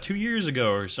 2 years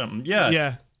ago or something.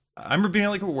 Yeah. I remember being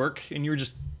like at work, and you were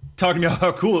just talking about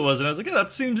how cool it was, and I was like, "Yeah,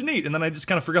 that seems neat." And then I just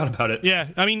kind of forgot about it. Yeah,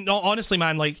 I mean, honestly,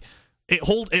 man, like it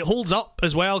holds up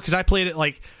as well because I played it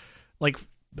like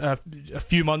a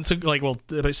few months ago, like, well,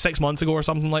 about 6 months ago or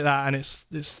something like that, and it's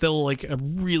still like a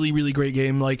really, really great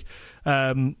game. Like,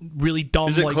 really dumb.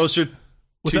 Is it like, closer to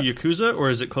Yakuza, or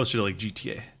is it closer to like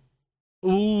GTA?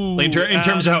 Ooh, Like in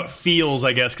terms of how it feels,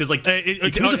 I guess, because like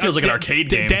Yakuza feels like an arcade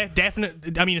game.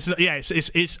 Definitely. I mean, it's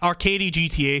arcadey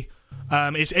GTA.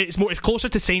 It's closer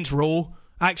to Saints Row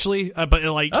actually, but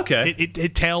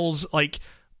it tells like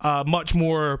much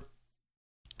more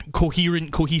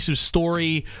cohesive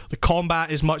story. The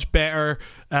combat is much better.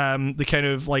 The kind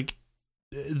of like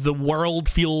the world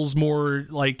feels more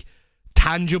like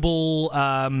tangible.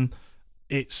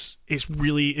 It's a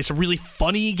really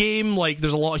funny game. Like,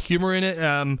 there's a lot of humor in it.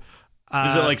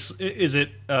 Is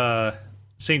it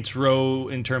Saints Row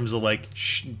in terms of like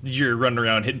you're running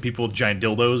around hitting people with giant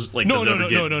dildos? Like, no.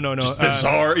 Just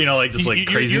bizarre, you know, like just like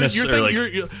craziness.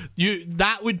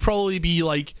 That would probably be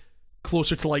like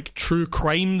closer to like True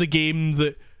Crime, the game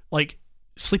that like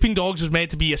Sleeping Dogs was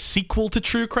meant to be a sequel to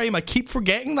True Crime. I keep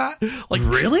forgetting that. Like,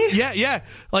 really? Yeah.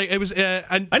 Like, it was.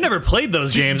 And I never played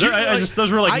those games.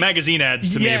 Those were like magazine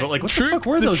ads to me. But like, what the fuck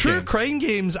were those True games? Crime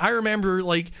games? I remember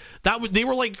like that. They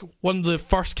were like one of the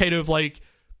first kind of like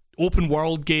open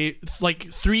world game, like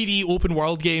 3D open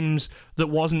world games that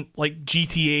wasn't like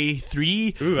GTA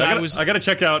 3. Ooh, I gotta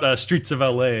check out Streets of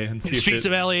LA and see Streets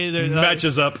if of LA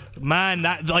matches up. Man,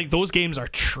 that like those games are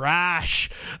trash.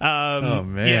 Oh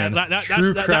man, yeah,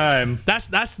 True crime.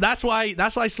 That's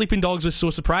why Sleeping Dogs was so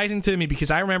surprising to me, because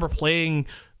I remember playing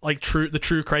like the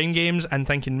true crime games and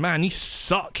thinking, man, these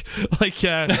suck. Like,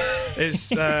 it's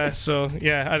so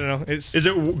yeah, I don't know. Is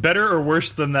it better or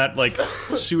worse than that like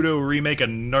pseudo remake of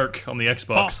Narc on the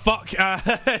Xbox? Oh fuck!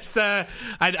 It's, I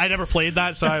never played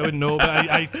that, so I wouldn't know.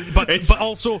 But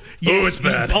also yes, it's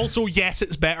bad. Also yes,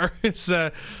 it's better. It's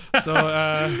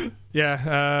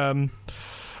yeah.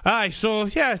 Aye, so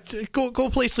yeah, go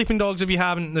play Sleeping Dogs if you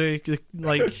haven't.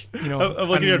 Like, you know, I'm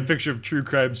looking at a picture of True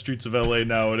Crime Streets of LA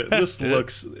now, and this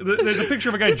looks. There's a picture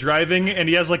of a guy driving, and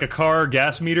he has like a car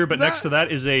gas meter, but next to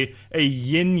that is a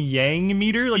yin yang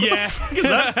meter. Like, what the fuck is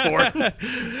that for?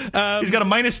 He's got a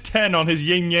 -10 on his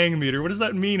yin yang meter. What does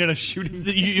that mean in a shooting?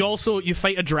 You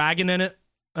fight a dragon in it.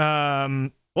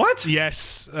 What?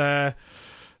 Yes.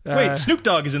 Wait, Snoop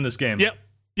Dogg is in this game.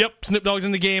 Yep. Snoop Dogg's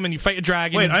in the game, and you fight a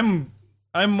dragon. Wait,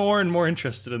 I'm more and more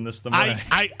interested in this than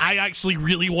I actually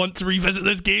really want to revisit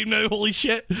this game now. Holy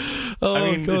shit! Oh,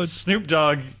 I mean, God. it's Snoop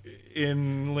Dogg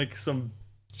in like some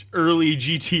early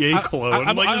GTA clone.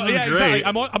 This is great. Exactly.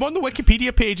 I'm on the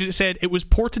Wikipedia page, and it said it was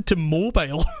ported to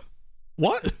mobile.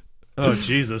 What? Oh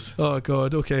Jesus! Oh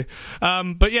God. Okay.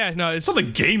 But yeah, no, it's on the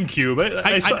GameCube.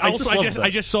 I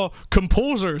just saw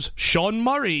composers Sean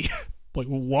Murray. Like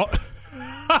what?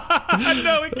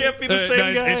 No, it can't be the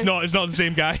same guy. It's not the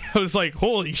same guy. I was like,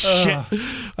 holy shit.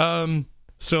 I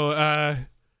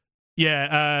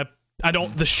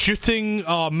don't. The shooting.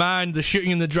 Oh man, the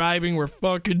shooting and the driving were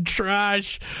fucking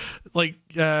trash. Like,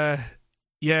 yeah.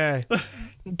 Gary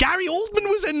Oldman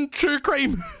was in True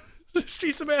Crime.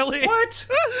 Streets of LA. What?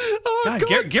 Oh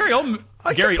God. Gary Oldman.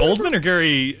 Gary Oldman or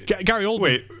Gary? Gary Oldman.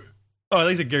 Wait. Oh, I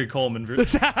think it's Gary Coleman for a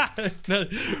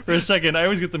second. I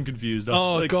always get them confused.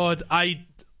 God,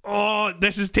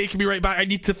 this is taking me right back. I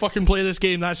need to fucking play this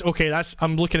game.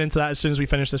 I'm looking into that as soon as we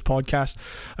finish this podcast.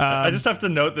 I just have to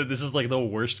note that this is like the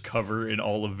worst cover in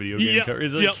all of video game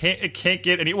covers. It can't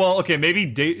get any. Well, okay, maybe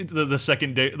the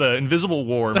second day, the Invisible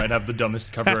War might have the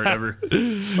dumbest cover art ever.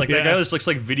 Like that guy just looks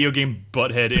like video game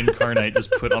butthead incarnate,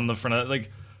 just put on the front of it.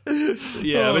 Like.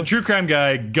 Yeah, but True Crime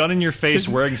guy, gun in your face,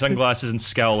 wearing sunglasses and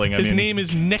scowling. His name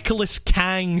is Nicholas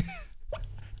Kang.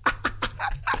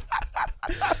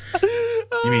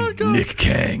 You mean Nick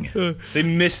Kang? They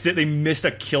missed it. They missed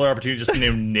a killer opportunity just to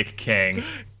name Nick Kang.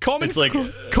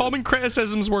 Common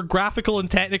criticisms were graphical and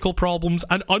technical problems,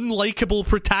 an unlikable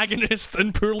protagonist,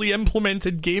 and poorly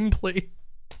implemented gameplay.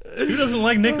 Who doesn't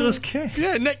like Nicholas Kang?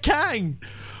 Yeah, Nick Kang.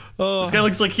 This guy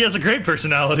looks like he has a great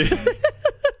personality.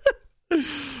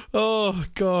 Oh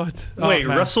God! Wait,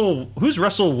 who's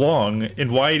Russell Wong,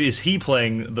 and why is he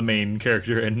playing the main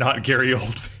character and not Gary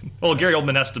Oldman? Well, Gary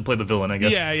Oldman has to play the villain, I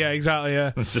guess. Yeah, exactly.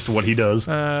 Yeah, that's just what he does.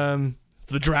 The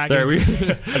dragon.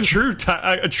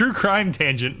 A true crime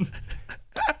tangent.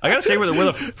 I gotta say,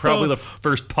 we're probably the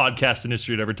first podcast in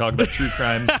history to ever talk about true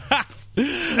crime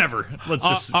ever. Let's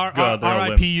just go out there.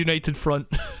 R.I.P. United Front,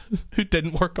 who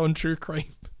didn't work on true crime.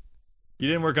 You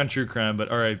didn't work on true crime, but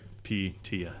R.I.P.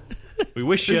 to you. We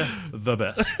wish you the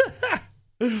best.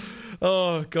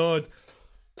 Oh God!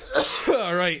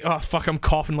 All right. Oh fuck! I'm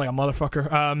coughing like a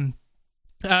motherfucker.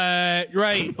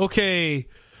 Right. Okay.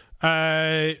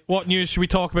 What news should we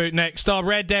talk about next?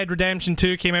 Red Dead Redemption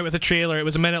 2 came out with a trailer. It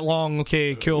was a minute long.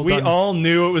 Okay, cool. We all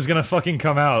knew it was gonna fucking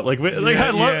come out. Like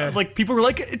people were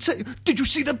like, "Did you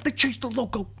see them? They changed the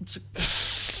logo."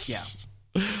 Yeah.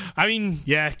 I mean,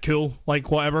 yeah, cool.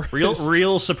 Like, whatever.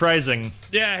 Real surprising.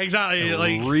 Yeah, exactly.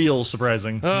 Like real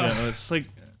surprising. It's like,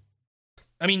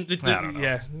 I mean, I don't know.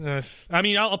 Yeah. I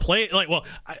mean, I'll play it. Like, well,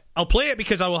 I'll play it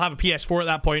because I will have a PS4 at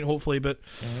that point, hopefully. But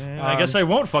I guess I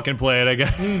won't fucking play it. I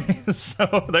guess.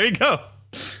 So there you go.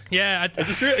 Yeah,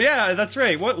 that's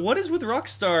right. What is with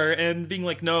Rockstar and being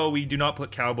like, no, we do not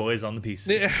put cowboys on the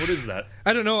PC? Yeah. What is that?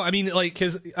 I don't know. I mean, like,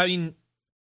 because I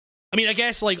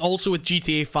guess, like, also with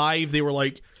GTA 5, they were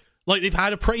like they've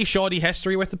had a pretty shoddy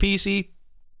history with the PC.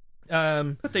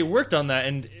 But they worked on that,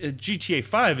 and GTA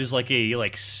 5 is like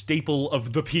a staple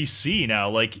of the PC now.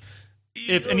 Like,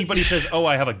 if anybody says, "Oh,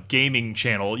 I have a gaming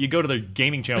channel," you go to their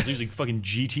gaming channel, it's usually fucking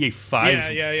GTA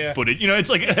 5 footage. You know, it's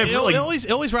like it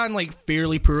always ran like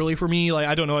fairly poorly for me. Like,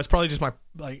 I don't know, it's probably just my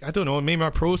I don't know, maybe my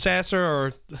processor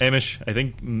or Hamish. I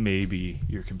think maybe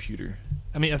your computer.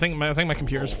 I mean, I think my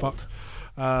computer's fucked.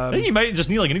 I think you might just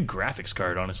need like a new graphics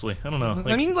card. Honestly, I don't know.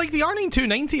 I mean, like the RTX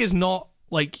 290 is not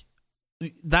like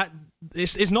that.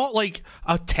 It's not like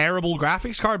a terrible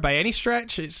graphics card by any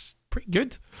stretch. It's pretty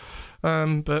good,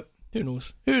 but who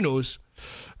knows? Like,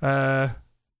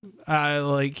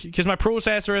 because my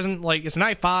processor isn't like, it's an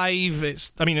i5.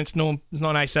 It's not an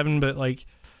i7, but like,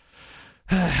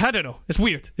 I don't know. It's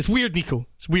weird, Nico.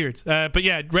 It's weird. But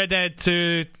yeah, Red Dead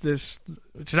 2,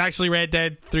 which is actually Red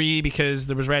Dead 3 because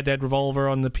there was Red Dead Revolver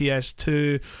on the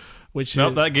PS2, which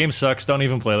that game sucks. Don't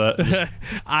even play that.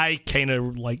 I kind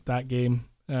of liked that game.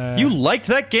 You liked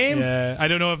that game? Yeah. I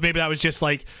don't know if maybe that was just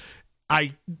like,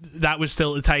 that was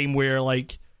still at the time where,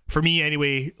 like, for me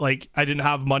anyway, like, I didn't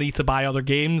have money to buy other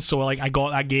games, so like I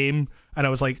got that game and I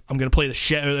was like, I'm gonna play the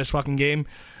shit out of this fucking game.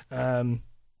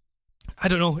 I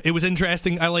don't know. It was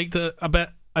interesting. I liked it a bit.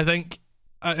 I think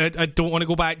I don't want to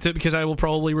go back to it because I will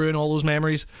probably ruin all those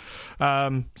memories.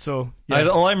 So yeah.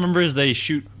 All I remember is they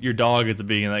shoot your dog at the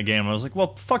beginning of that game. I was like,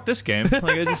 well, fuck this game.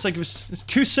 Like, it's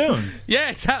too soon. Yeah,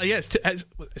 exactly. Yeah,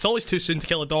 it's always too soon to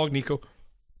kill a dog, Nico.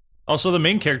 Also, the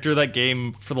main character of that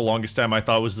game for the longest time I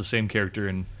thought was the same character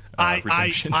in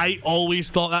Redemption. I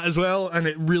always thought that as well, and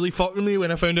it really fucked with me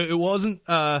when I found out it wasn't.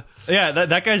 Yeah,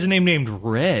 that guy's a name named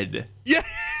Red. Yeah,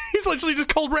 he's literally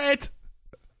just called Red.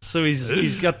 So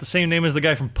he's got the same name as the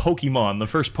guy from Pokemon, the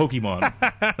first Pokemon.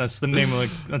 That's the name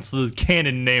that's the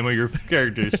canon name of your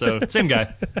character. So same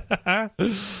guy.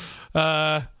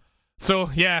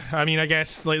 So yeah, I mean, I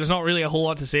guess like there's not really a whole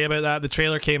lot to say about that. The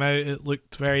trailer came out; it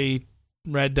looked very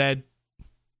Red Dead.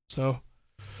 So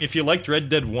if you liked Red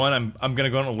Dead 1, I'm gonna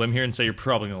go on a limb here and say you're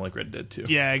probably gonna like Red Dead 2.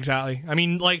 Yeah, exactly. I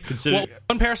mean, like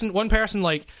one person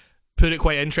like put it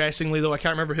quite interestingly, though I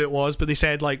can't remember who it was, but they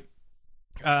said like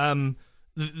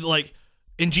like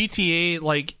in GTA,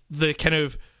 like the kind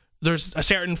of there's a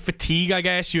certain fatigue, I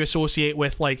guess, you associate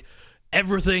with like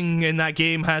everything in that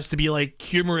game has to be like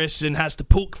humorous and has to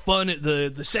poke fun at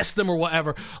the system or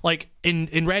whatever. Like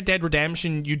in Red Dead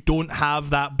Redemption, you don't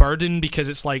have that burden because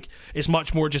it's like it's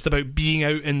much more just about being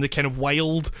out in the kind of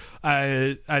wild,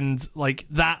 and like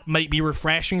that might be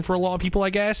refreshing for a lot of people,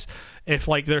 I guess. If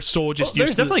like they're so just used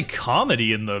there's definitely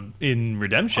comedy in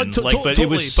Redemption, but totally, it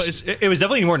was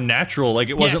definitely more natural. Like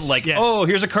it wasn't oh,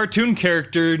 here's a cartoon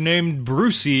character named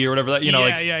Brucey or whatever that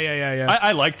yeah.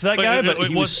 I liked that guy, but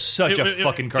he was such a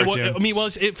fucking cartoon.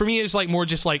 For me, it's like more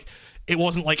just like it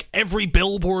wasn't like every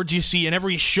billboard you see and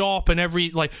every shop and every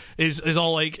like is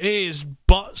all like hey, it's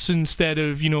butts instead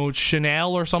of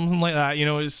Chanel or something like that.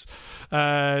 Is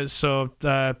I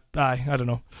don't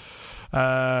know.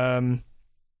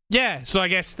 Yeah, so I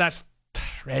guess that's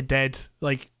Red Dead.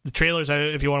 Like the trailer's out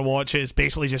if you want to watch it. It's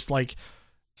basically just like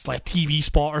it's like a TV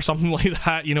spot or something like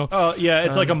that. Oh yeah,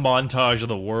 it's like a montage of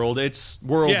the world. It's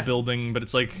world building, but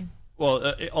it's like.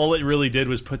 Well, all it really did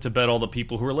was put to bed all the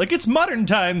people who were like, it's modern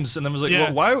times. And then was like,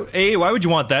 well, why would you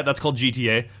want that? That's called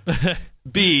GTA.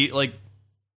 B, like,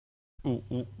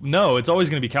 no, it's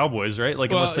always going to be cowboys, right?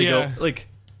 Like, unless they go, like...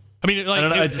 I mean, like... I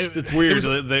don't know, it's weird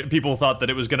that people thought that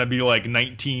it was going to be, like,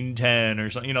 1910 or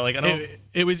something, like, I don't...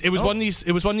 It was one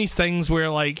of these things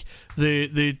where, like,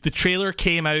 the trailer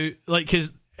came out, like,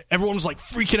 because everyone was, like,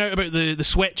 freaking out about the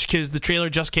Switch, because the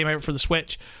trailer just came out for the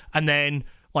Switch, and then,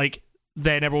 like...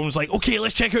 Then everyone was like, okay,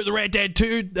 let's check out the Red Dead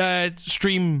 2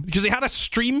 stream, because they had a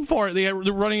stream for it. They were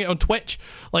running it on Twitch,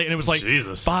 like, and it was like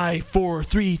Jesus. 5, 4,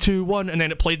 3, 2, 1, and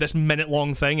then it played this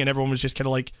minute-long thing, and everyone was just kind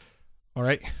of like, all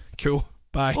right, cool,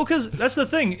 bye. Well, because that's the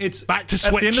thing. It's back to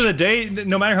Switch. At the end of the day,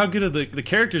 no matter how good the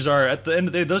characters are, at the end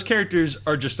of the day, those characters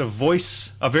are just a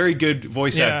very good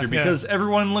voice actor, because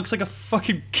everyone looks like a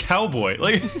fucking cowboy.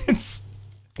 Like, it's...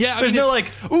 Yeah, there's no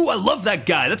like, ooh, I love that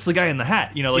guy. That's the guy in the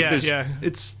hat.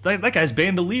 It's that guy's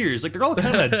bandoliers. Like they're all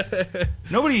kind of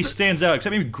nobody stands out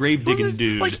except maybe grave digging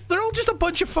dude. Like they're all just a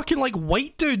bunch of fucking like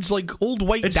white dudes, like old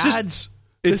white dads.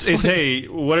 It's hey,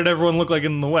 what did everyone look like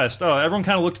in the West? Oh, everyone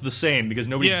kind of looked the same because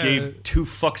nobody gave two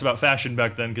fucks about fashion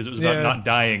back then because it was about not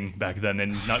dying back then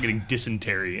and not getting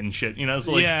dysentery and shit. It's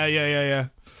like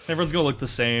everyone's gonna look the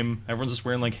same. Everyone's just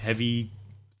wearing like heavy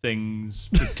things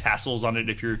with tassels on it.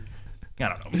 If you're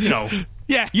I don't know.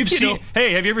 Yeah. You've seen.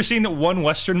 Hey, have you ever seen one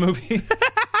Western movie?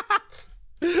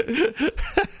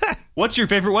 What's your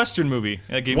favorite Western movie?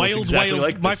 That game looks exactly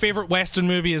like this. My favorite Western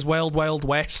movie is Wild Wild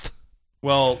West.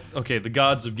 Well, okay, the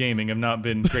gods of gaming have not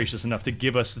been gracious enough to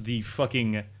give us the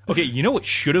fucking... Okay, you know what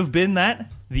should have been that?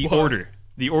 The Order.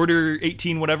 The Order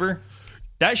 18 whatever.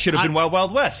 That should have been Wild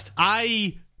Wild West.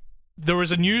 There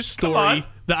was a news story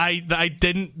that I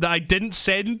didn't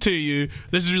send to you.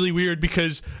 This is really weird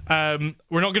because we're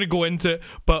not going to go into it,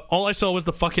 but all I saw was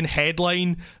the fucking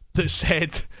headline that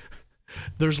said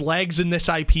there's legs in this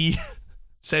IP,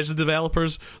 says the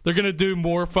developers. They're going to do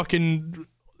more fucking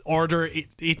Order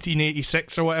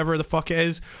 1886 or whatever the fuck it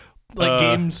is, like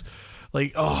games.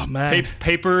 Like, oh man.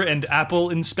 Paper and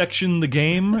Apple Inspection the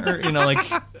game, or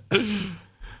like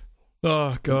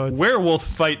oh god. Werewolf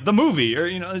Fight the movie, or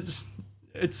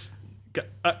it's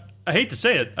I hate to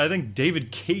say it, I think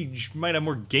David Cage might have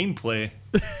more gameplay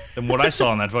than what I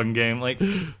saw in that fucking game. Like,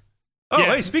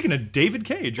 hey, speaking of David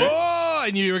Cage, right? Oh, I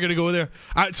knew you were gonna go there.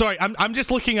 Sorry, I'm just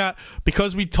looking at,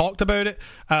 because we talked about it.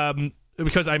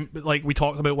 Because we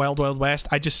talked about Wild Wild West.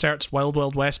 I just searched Wild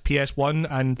Wild West PS1,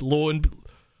 and lo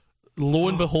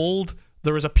and behold,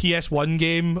 there was a PS1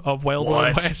 game of Wild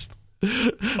Wild West.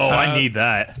 I need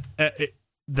that.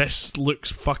 This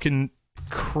looks fucking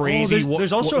crazy.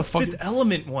 There's also a Fifth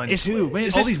Element one too. Man,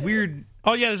 all these weird.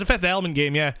 Oh yeah, there's a Fifth Element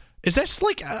game. Yeah, is this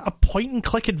like a point and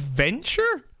click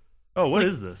adventure? Oh, what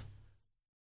is this?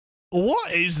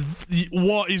 What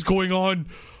is going on?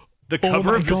 The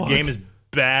cover of this game is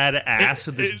badass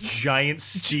with this giant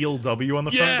steel W on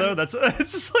the front, though. It's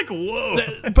just like, whoa.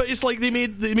 But it's like they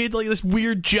made like this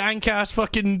weird jank ass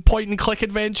fucking point and click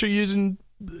adventure using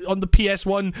on the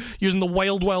PS1 using the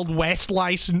Wild Wild West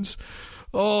license.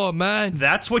 Oh man,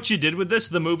 that's what you did with this.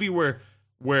 The movie where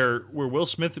Will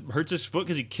Smith hurts his foot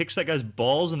because he kicks that guy's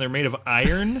balls and they're made of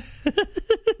iron.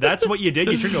 That's what you did.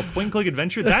 You turned to a point-and-click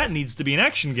adventure. That needs to be an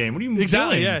action game. What are you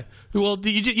doing? Yeah. Well,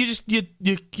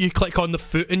 you click on the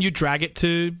foot and you drag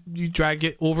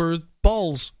it over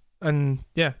balls, and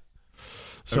yeah.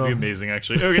 So that'd be amazing,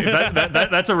 actually. Okay,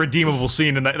 that's a redeemable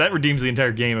scene, and that redeems the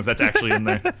entire game if that's actually in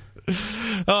there.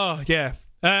 Oh yeah.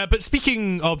 But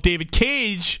speaking of David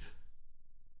Cage,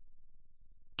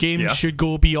 games should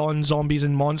go beyond zombies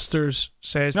and monsters,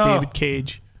 says David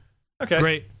Cage. Okay,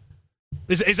 great.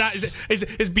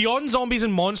 Is Beyond Zombies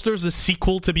and Monsters a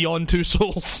sequel to Beyond Two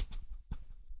Souls?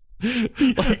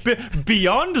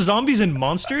 Beyond Zombies and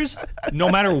Monsters, no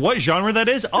matter what genre that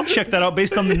is, I'll check that out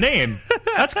based on the name.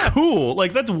 That's cool.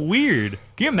 Like, that's weird.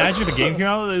 Can you imagine if a game came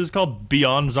out that is called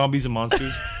Beyond Zombies and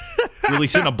Monsters?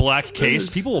 Released in a black case?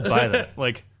 People will buy that.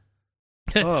 Like,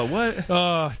 oh,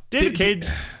 what? David Cage,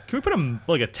 can we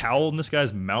put a towel in this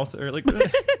guy's mouth? Or like,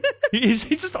 he's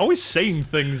just always saying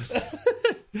things.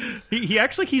 He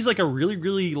acts like he's like a really,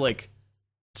 really like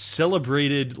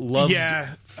celebrated, loved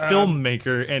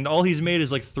filmmaker, and all he's made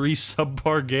is like 3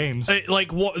 subpar games.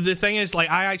 Like, what the thing is, like,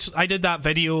 I did that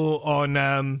video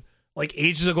on like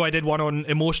ages ago. I did one on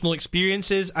emotional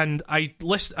experiences, and I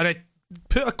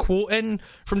put a quote in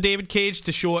from David Cage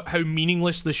to show how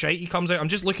meaningless the shite he comes out. I'm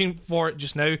just looking for it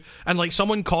just now, and like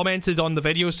someone commented on the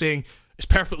video saying it's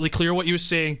perfectly clear what he was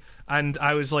saying, and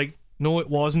I was like, no, it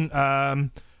wasn't.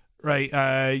 Right,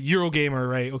 Eurogamer,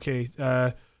 right, okay.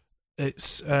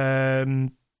 It's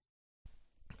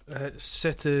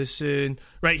Citizen.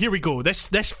 Right, here we go.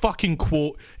 This fucking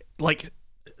quote like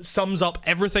sums up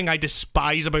everything I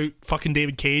despise about fucking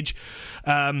David Cage.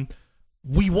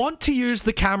 We want to use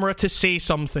the camera to say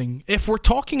something. If we're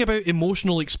talking about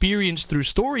emotional experience through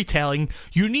storytelling,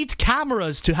 you need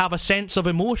cameras to have a sense of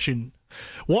emotion.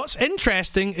 What's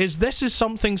interesting is this is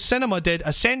something cinema did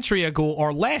a century ago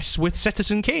or less with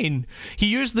Citizen Kane. He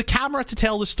used the camera to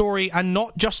tell the story and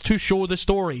not just to show the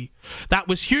story. That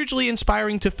was hugely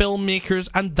inspiring to filmmakers,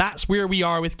 and that's where we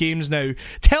are with games now.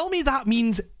 Tell me that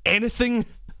means anything.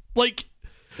 Like,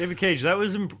 David Cage, that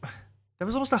was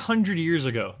almost 100 years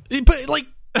ago. But like,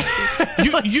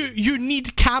 you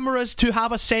need cameras to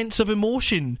have a sense of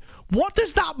emotion. What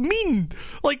does that mean?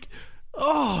 Like,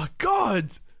 oh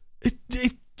god.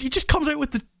 He just comes out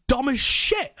with the dumbest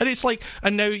shit, and it's like,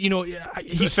 and now he's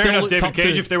fair still enough. David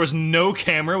Cage, if there was no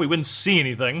camera, we wouldn't see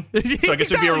anything. So I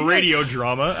guess it'd be a radio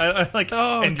drama. You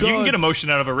can get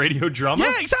emotion out of a radio drama.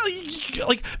 Yeah, exactly.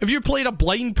 Like if you played a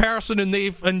blind person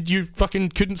and you fucking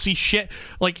couldn't see shit,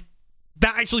 like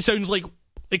that actually sounds like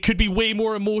it could be way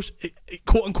more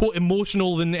quote unquote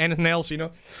emotional than anything else,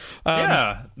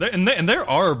 Yeah, and there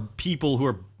are people who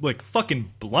are like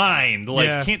fucking blind,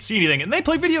 like can't see anything, and they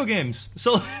play video games.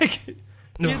 So like,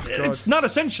 it's not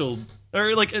essential,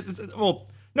 or like,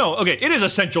 no, okay, it is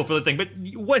essential for the thing, but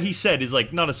what he said is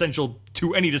like not essential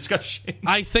to any discussion.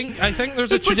 I think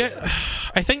there's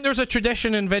a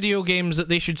tradition in video games that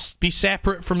they should be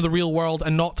separate from the real world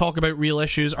and not talk about real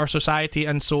issues or society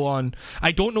and so on.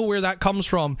 I don't know where that comes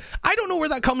from. I don't know where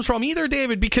that comes from either,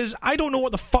 David, because I don't know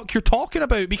what the fuck you're talking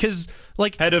about, because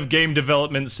like, head of game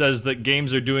development says that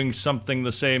games are doing something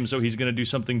the same, so he's going to do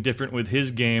something different with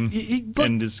his game,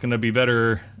 and it's going to be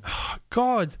better. Oh,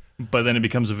 God. But then it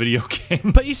becomes a video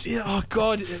game. But oh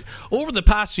god, over the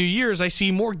past few years I see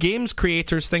more games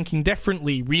creators thinking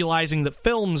differently, realizing that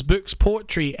films, books,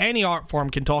 poetry, any art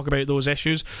form can talk about those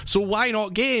issues, so why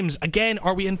not games? Again,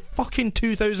 are we in fucking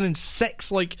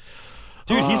 2006? Like,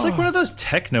 dude, he's like one of those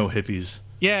techno hippies.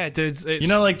 Yeah, dude, it's,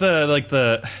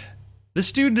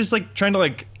 this dude is like trying to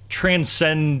like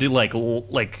transcend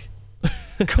like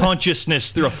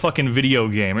consciousness through a fucking video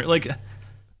game, or like,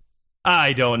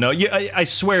 I don't know. Yeah, I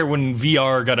swear when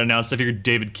VR got announced, I figured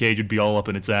David Cage would be all up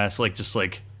in its ass, like just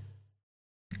like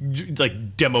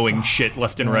demoing shit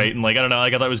left and right, and like, I don't know,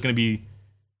 like I thought it was going to be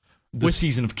the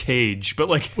season of Cage, but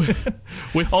like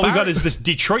all we got is this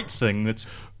Detroit thing that's...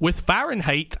 With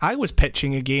Fahrenheit, I was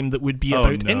pitching a game that would be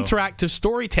about interactive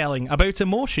storytelling, about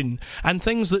emotion, and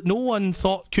things that no one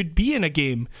thought could be in a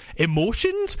game.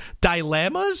 Emotions?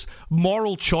 Dilemmas?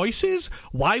 Moral choices?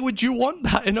 Why would you want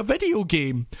that in a video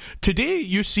game? Today,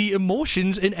 you see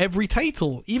emotions in every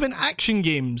title, even action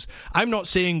games. I'm not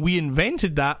saying we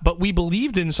invented that, but we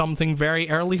believed in something very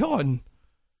early on.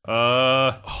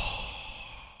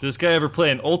 Did this guy ever play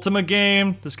an Ultima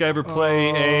game? Did this guy ever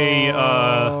play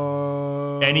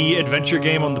any adventure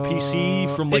game on the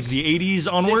PC from like the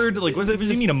 80s onward. Like, what do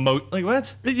you mean emote? Like,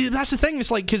 what? That's the thing.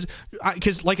 It's like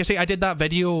because like I say, I did that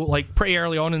video like pretty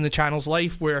early on in the channel's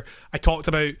life where I talked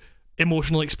about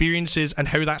emotional experiences and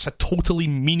how that's a totally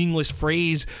meaningless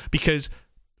phrase because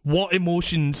what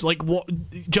emotions, like what,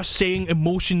 just saying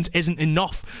emotions isn't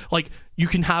enough. Like, you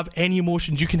can have any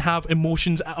emotions. You can have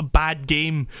emotions at a bad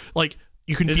game. Like,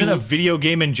 you can. Isn't a video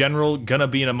game in general gonna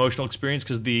be an emotional experience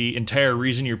because the entire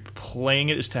reason you're playing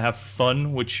it is to have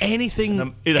fun? Which that's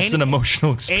an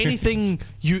emotional experience. Anything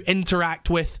you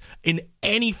interact with in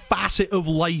any facet of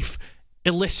life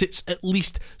elicits at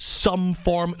least some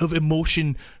form of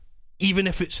emotion, even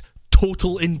if it's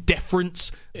total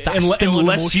indifference.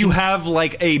 Unless you have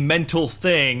like a mental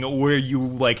thing where you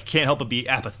like can't help but be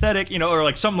apathetic, you know, or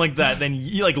like something like that, then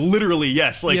you like literally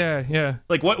yes, like yeah.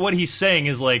 Like what he's saying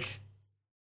is like,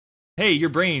 hey, your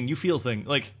brain, you feel things.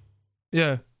 Like,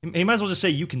 yeah, he might as well just say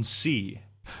you can see.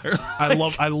 I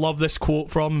love this quote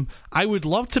from I would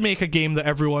love to make a game that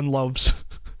everyone loves.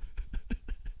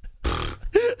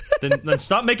 Then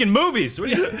stop making movies.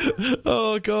 What are you...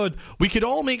 Oh god, we could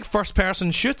all make first-person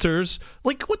shooters.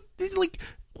 Like what? Like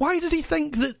why does he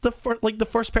think that the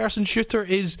first-person shooter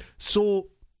is so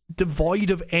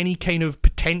devoid of any kind of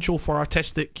potential for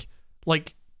artistic,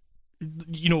 like,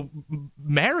 you know,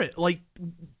 merit? Like,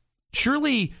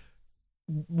 surely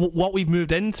what we've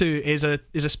moved into is a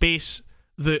space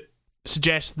that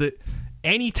suggests that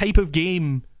any type of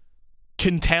game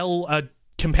can tell a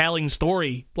compelling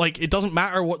story. Like, it doesn't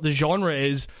matter what the genre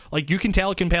is. Like, you can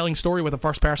tell a compelling story with a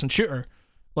first-person shooter.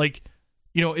 Like,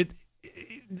 you know,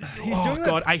 He's doing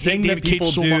that I hate David Cage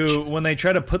so much when they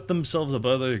try to put themselves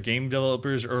above other game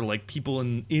developers or like people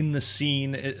in the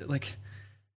scene. It's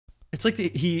like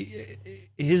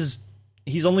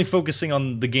he's only focusing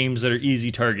on the games that are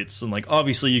easy targets, and like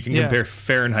obviously you can compare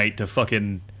Fahrenheit to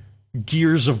fucking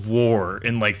Gears of War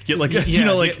and like get like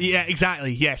yeah,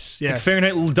 exactly, yes, yeah. Like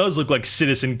Fahrenheit does look like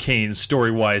Citizen Kane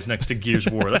story wise next to Gears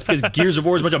of War. That's because Gears of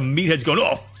War is a bunch of meatheads going,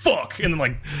 oh fuck, and then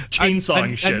like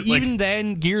chainsawing shit. And even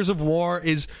then, Gears of War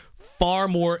is far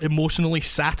more emotionally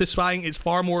satisfying. It's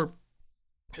far more.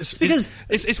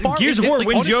 It's far, Gears of War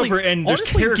wins honestly, you over, and there's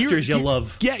characters you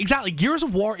love. Yeah, exactly. Gears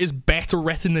of War is better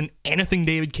written than anything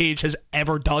David Cage has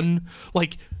ever done.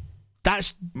 Like,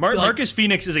 that's Marcus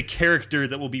Phoenix is a character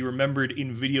that will be remembered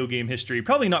in video game history.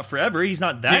 Probably not forever. He's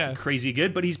not that crazy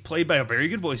good, but he's played by a very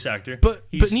good voice actor. But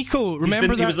Nico,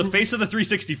 remember that he was the face of the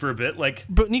 360 for a bit. Like,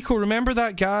 but Nico, remember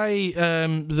that guy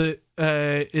that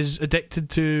is addicted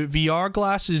to VR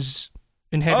glasses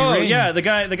in Heavy Rain? Oh yeah, the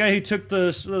guy who took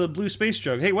the blue space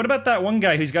drug. Hey, what about that one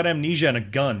guy who's got amnesia and a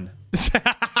gun?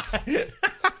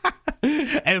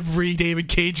 Every David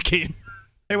Cage game.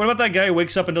 Hey, what about that guy who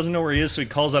wakes up and doesn't know where he is, so he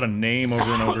calls out a name over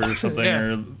and over or something? Yeah.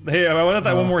 Or hey, what about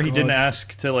that one where he didn't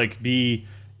ask to like be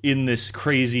in this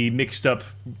crazy mixed up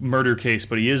murder case,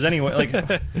 but he is anyway? Like,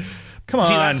 come on.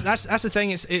 See, that's the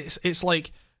thing. It's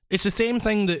like it's the same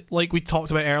thing that like we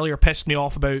talked about earlier pissed me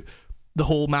off about the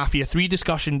whole Mafia 3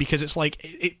 discussion, because it's like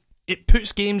it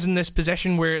puts games in this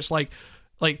position where it's like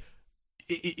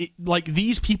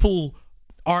these people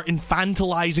are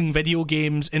infantilizing video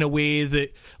games in a way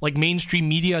that like mainstream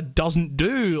media doesn't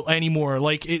do anymore.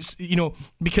 Like, it's, you know,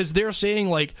 because they're saying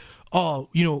like, oh,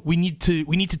 you know, we need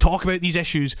to talk about these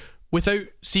issues, without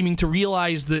seeming to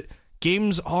realize that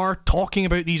games are talking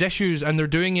about these issues, and they're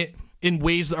doing it in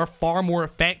ways that are far more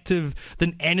effective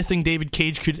than anything David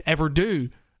Cage could ever do.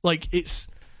 Like, it's,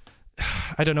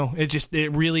 I don't know,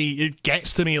 it really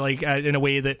gets to me, like, in a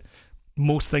way that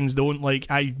most things don't. Like,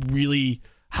 I really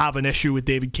have an issue with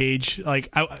David Cage. Like,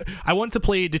 I want to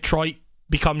play Detroit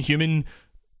Become Human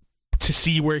to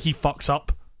see where he fucks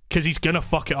up, because he's gonna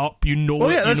fuck it up. You know.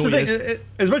 Well, yeah, that's the thing.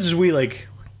 As much as we like,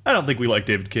 I don't think we like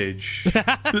David Cage. Or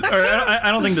I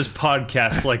don't think this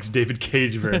podcast likes David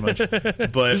Cage very much.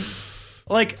 But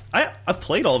like, I've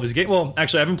played all of his games. Well,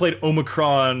 actually, I haven't played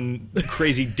Omicron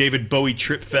crazy David Bowie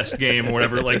Trip Fest game or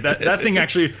whatever. Like that thing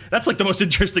actually, that's like the most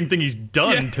interesting thing he's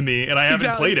done to me, and I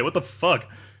haven't played it. What the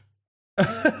fuck?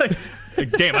 Like,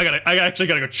 damn, I actually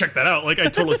gotta go check that out. Like, I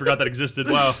totally forgot that existed.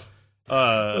 Wow.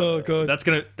 Oh god,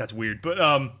 that's weird. But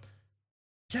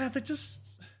yeah, that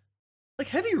just like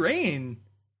Heavy Rain.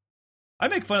 I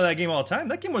make fun of that game all the time.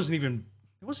 That game wasn't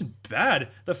bad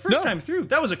the first time through.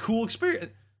 That was a cool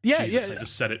experience. Yeah, Jesus, yeah. I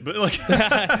just said it, but like,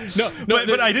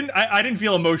 but I didn't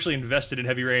feel emotionally invested in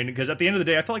Heavy Rain, because at the end of the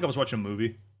day, I felt like I was watching a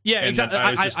movie. Yeah, exactly.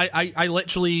 I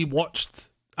literally watched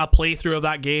a playthrough of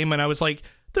that game, and I was like,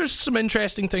 there's some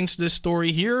interesting things to this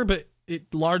story here, but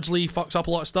it largely fucks up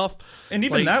a lot of stuff. And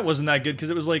even that wasn't that good, because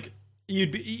it was like,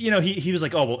 you'd be, he was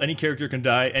like, oh, well, any character can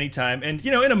die anytime. And,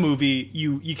 in a movie,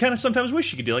 you kind of sometimes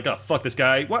wish you could do like, oh, fuck this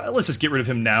guy. Well, let's just get rid of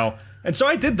him now. And so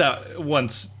I did that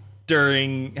once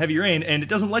during Heavy Rain, and it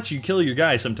doesn't let you kill your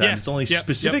guy sometimes. Yeah. It's only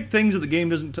specific things that the game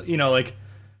doesn't, like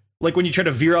when you try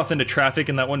to veer off into traffic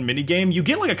in that one mini game, you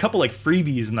get like a couple like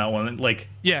freebies in that one. Like,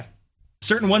 yeah.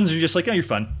 Certain ones are just like, oh, you're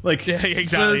fun. Like, yeah,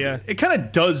 exactly. So it kind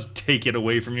of does take it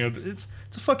away from you. It's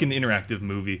a fucking interactive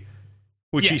movie,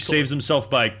 which he saves himself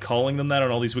by calling them that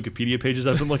on all these Wikipedia pages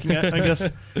I've been looking at. I guess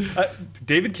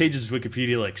David Cage's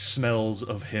Wikipedia like smells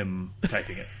of him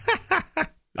typing it.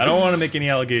 I don't want to make any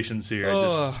allegations here.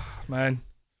 Man,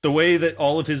 the way that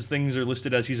all of his things are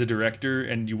listed as he's a director,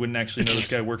 and you wouldn't actually know this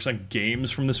guy works on games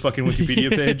from this fucking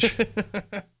Wikipedia page.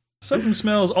 Something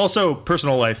smells. Also,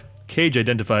 personal life. Cage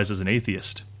identifies as an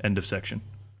atheist. End of section.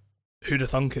 Who'd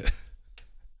have thunk it?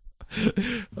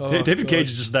 David Cage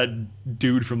is just that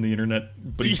dude from the internet,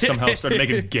 but he somehow started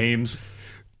making games.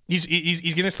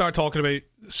 He's gonna start talking about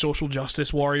social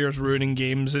justice warriors ruining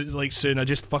games like soon. I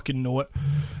just fucking know it.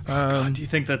 God, do you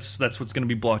think that's what's gonna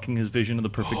be blocking his vision of the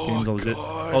perfect games?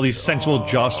 All these sensual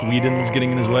Joss Whedons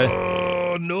getting in his way.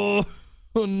 Oh no!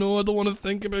 I don't want to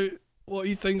think about what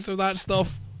he thinks of that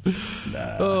stuff.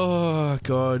 Nah. Oh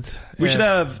god. We should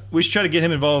try to get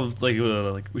him involved. Like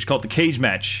we should call it the Cage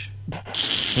match.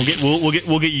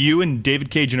 We'll get you and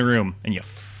David Cage in a room and you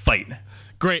fight.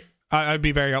 Great. I'd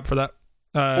be very up for that.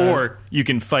 Or you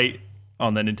can fight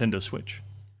on the Nintendo Switch.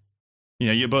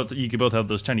 You can both have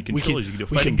those tiny controllers. You can do a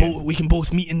fighting game. We can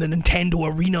both meet in the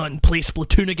Nintendo arena and play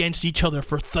Splatoon against each other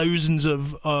for thousands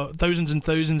and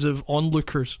thousands of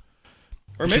onlookers.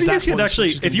 Or maybe you could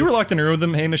actually, if you were locked in a room with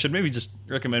him, Hamish, I'd maybe just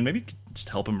recommend maybe you could just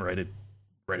help him write a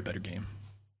better game.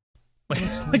 Like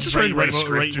just write a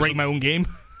script. Write my own game.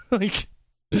 Like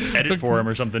just edit for him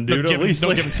or something, dude.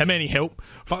 Don't give him any help.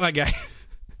 Fuck that guy.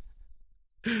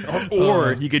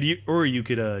 Or you could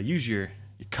use your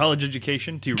college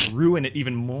education to ruin it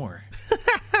even more.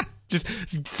 Just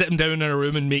sit him down in a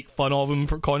room and make fun of him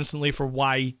constantly for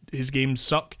why his games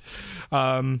suck.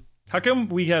 How come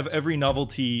we have every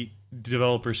novelty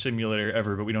developer simulator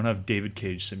ever, but we don't have David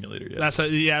Cage simulator yet?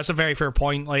 That's a very fair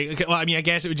point. Like, well, I mean, I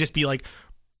guess it would just be like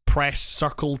press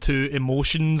circle to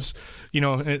emotions.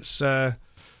 It's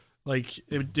like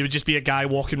it would just be a guy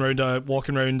walking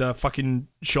around a fucking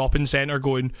shopping center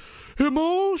going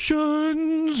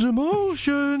emotions.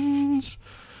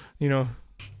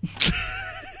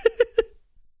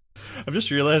 I've just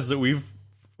realized that we've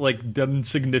like done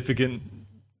significant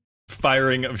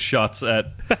firing of shots at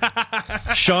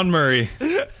Sean Murray,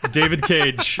 David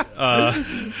Cage,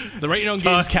 the Writing on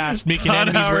Games cast, making Todd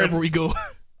enemies Howard. wherever we go.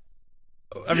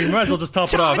 I mean, might as well just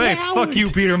top it off. Hey, fuck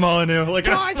you, Peter Molyneux. Like,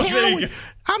 Todd Howard.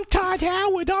 I'm Todd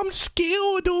Howard. I'm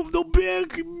scared of the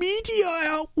big media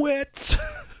outlets.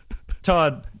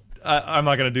 Todd, I'm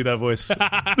not going to do that voice.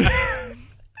 I'm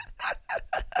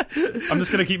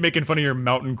just going to keep making fun of your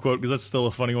mountain quote because that's still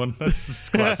a funny one. That's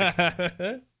classic.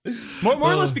 More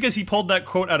or less because he pulled that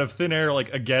quote out of thin air,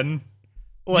 like, again.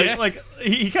 Like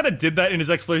he kind of did that in his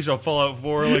explanation of Fallout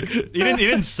 4. Like he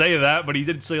didn't say that, but he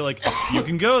did say like you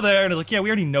can go there, and it's like, yeah, we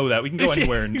already know that. We can go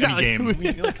anywhere in any game.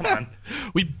 Like, come on,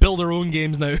 we build our own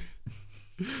games now.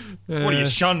 What are you,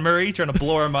 Sean Murray, trying to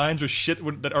blow our minds with shit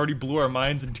that already blew our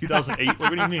minds in 2008? Like, what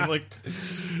do you mean? Like,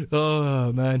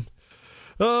 oh man,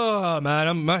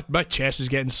 my chest is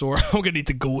getting sore. I'm gonna need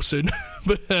to go soon.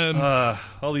 But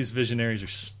all these visionaries are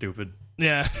stupid.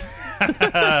 Yeah.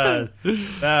 They're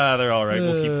all right.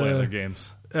 We'll keep playing their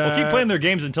games. We'll keep playing their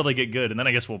games until they get good, and then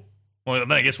I guess we'll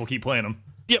keep playing them.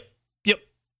 Yep.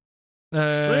 So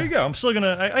there you go. I'm still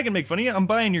gonna. I can make fun of you. I'm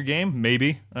buying your game,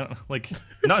 maybe. I don't, like,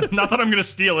 not that I'm gonna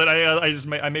steal it.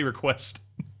 I may request.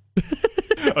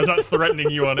 I was not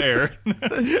threatening you on air.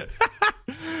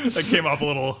 That came off a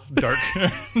little dark.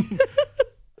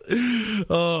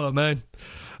 Oh man.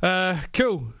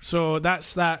 Cool. So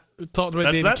that's that. We talked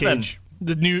about David Cage. Then.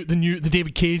 The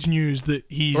David Cage news that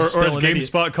he's or as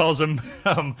GameSpot calls him,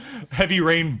 Heavy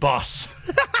Rain boss.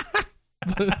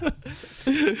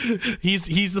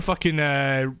 He's the fucking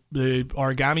the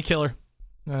origami killer.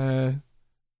 I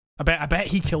bet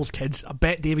he kills kids. I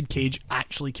bet David Cage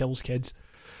actually kills kids.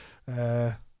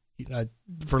 For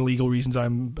legal reasons, I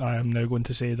am now going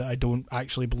to say that I don't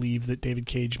actually believe that David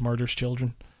Cage murders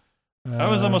children.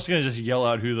 I was almost going to just yell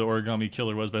out who the origami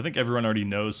killer was, but I think everyone already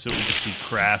knows, so it would just be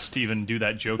crass to even do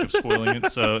that joke of spoiling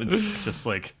it. So it's just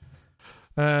like,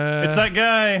 it's that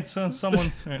guy. It's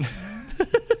someone. There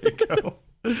you go.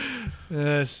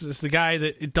 It's the guy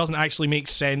that it doesn't actually make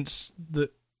sense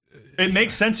that it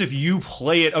makes sense if you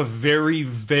play it a very,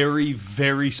 very,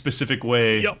 very specific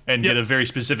way and get a very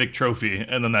specific trophy,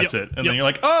 and then that's it. And then you're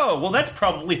like, oh, well, that's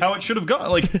probably how it should have gone.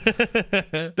 Like,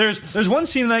 there's one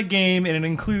scene in that game, and it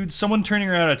includes someone turning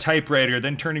around a typewriter,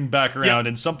 then turning back around,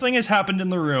 and something has happened in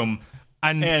the room.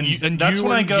 And that's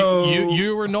when I go...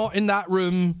 You were not in that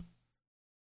room.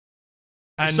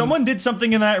 And someone did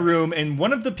something in that room, and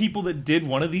one of the people that did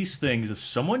one of these things is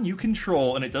someone you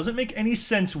control, and it doesn't make any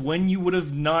sense when you would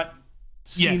have not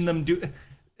seen them do...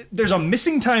 There's a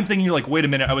missing time thing, and you're like, wait a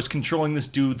minute, I was controlling this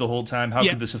dude the whole time. How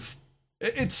could this have...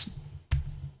 It's...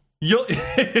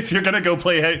 if you're gonna go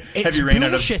play Heavy Rain out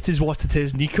of... bullshit is what it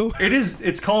is, Nico. It is.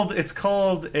 It's called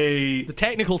a... The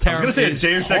technical term I was gonna say a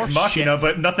Deus Ex Machina, shit.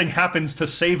 but nothing happens to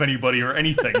save anybody or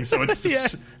anything, so it's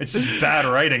just, it's just bad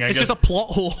writing, I guess. It's just a plot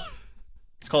hole.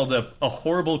 It's called a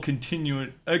horrible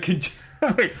continuing...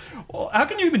 Wait, well, how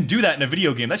can you even do that in a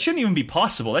video game? That shouldn't even be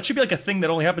possible. That should be like a thing that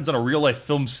only happens on a real-life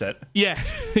film set. Yeah,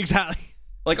 exactly.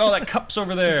 Like, oh, that cup's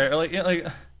over there.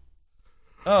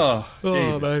 Oh,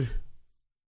 man.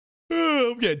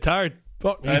 Oh, I'm getting tired.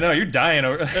 Fuck me. I know, you're dying.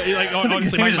 Like,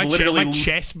 honestly,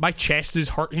 my chest is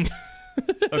hurting.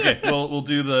 Okay, well, we'll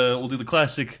do the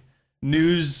classic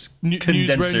news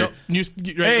condenser.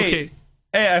 Okay.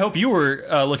 Hey, I hope you were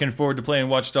looking forward to playing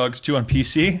Watch Dogs 2 on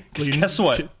PC. Because guess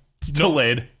what? It's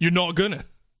delayed. You're not gonna.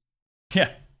 Yeah.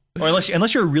 Or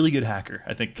unless you're a really good hacker,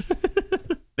 I think.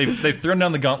 they've thrown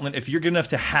down the gauntlet. If you're good enough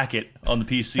to hack it on the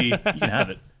PC, you can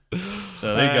have it.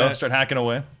 So there you go. Start hacking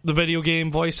away. The video game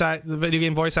voice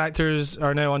actors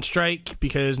are now on strike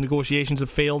because negotiations have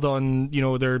failed on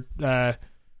their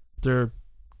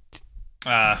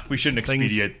we shouldn't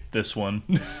expedite this one.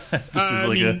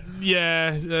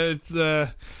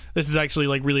 This is actually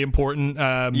like really important.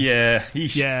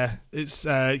 It's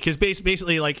because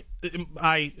basically like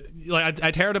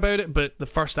I'd heard about it, but the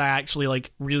first I actually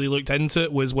like really looked into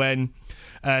it was when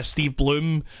Steve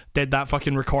Bloom did that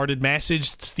fucking recorded message.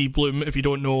 Steve Bloom, if you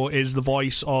don't know, is the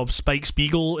voice of Spike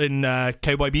Spiegel in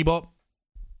Cowboy Bebop,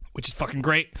 which is fucking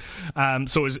great.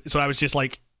 So I was just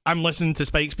like, I'm listening to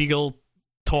Spike Spiegel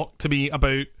talk to me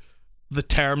about the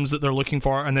terms that they're looking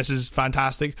for, and this is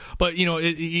fantastic. But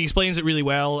he explains it really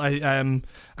well. I can't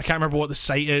remember what the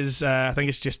site is. I think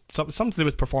it's just something to do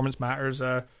with Performance Matters.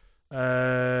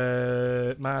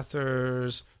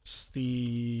 Matters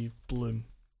Steve Bloom.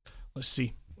 Let's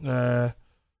see. Oh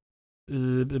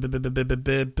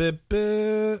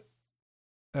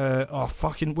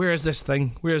fucking! Where is this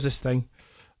thing?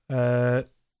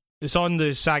 It's on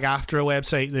the SAG-AFTRA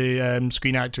website, the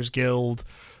Screen Actors Guild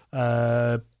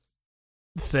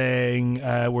thing.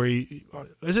 Where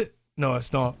is it? No,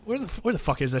 it's not. Where the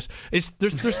fuck is this?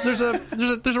 There's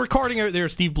a recording out there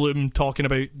of Steve Bloom talking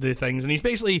about the things, and he's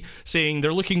basically saying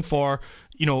they're looking for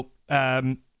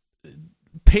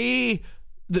pay.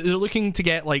 They're looking to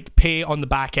get like pay on the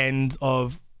back end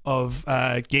of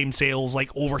game sales like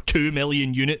over 2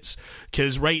 million units,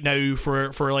 because right now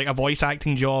for like a voice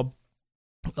acting job,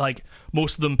 like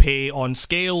most of them pay on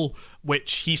scale,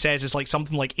 which he says is like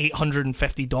something like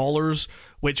 $850,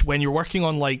 which when you're working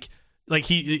on like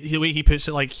he the way he puts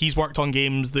it, like he's worked on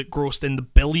games that grossed in the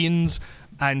billions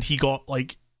and he got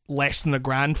like less than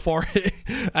 $1,000 for it.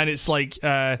 And it's like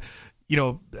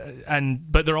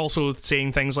but they're also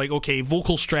saying things like, okay,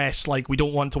 vocal stress, like we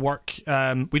don't want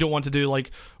to do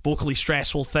like vocally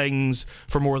stressful things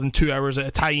for more than 2 hours at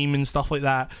a time and stuff like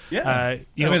that. Yeah,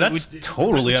 that's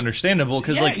totally understandable,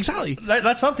 because exactly.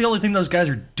 That's not the only thing those guys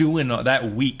are doing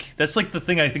that week. That's like the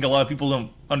thing I think a lot of people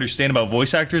don't understand about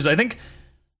voice actors. I think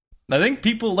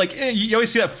people, like, you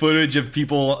always see that footage of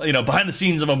people, behind the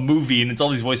scenes of a movie, and it's all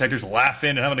these voice actors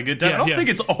laughing and having a good time. I don't think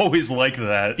it's always like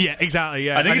that. Yeah, exactly,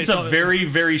 yeah. I think it's a very,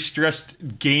 very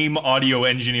stressed game audio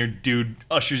engineer dude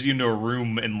ushers you into a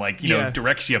room and, like,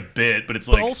 directs you a bit, but it's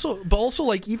like... But also,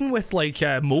 like, even with, like,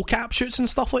 mocap shoots and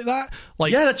stuff like that,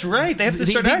 like... Yeah, that's right. They have to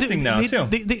start acting now, too.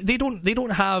 They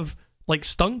don't have... like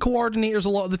stunt coordinators a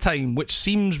lot of the time, which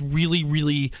seems really,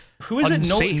 really Who is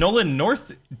unsafe. it? Nolan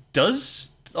North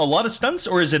does a lot of stunts,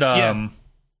 or is it or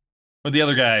the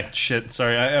other guy? Shit,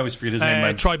 sorry, I always forget his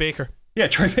name. Troy Baker. Yeah,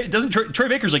 Troy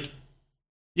Baker's like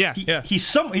he's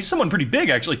someone pretty big,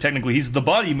 actually. Technically, he's the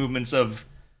body movements of.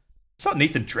 It's not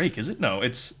Nathan Drake, is it? No,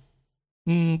 it's.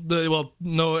 No.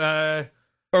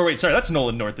 Or wait, sorry, that's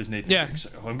Nolan North. Is Nathan? Yeah, Drake.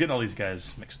 Sorry, I'm getting all these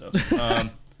guys mixed up.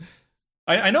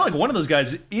 I know, like, one of those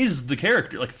guys is the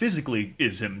character, like, physically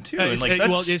is him, too. And, like,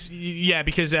 that's...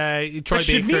 because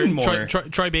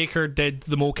Troy Baker did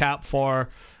the mocap for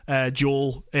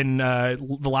Joel in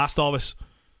The Last of Us.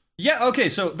 Yeah, okay,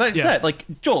 so that like,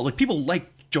 Joel, like, people like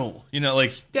Joel. You know,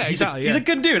 like he's a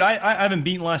good dude. I haven't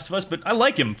beaten Last of Us, but I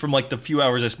like him from like the few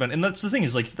hours I spent. And that's the thing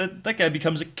is like that guy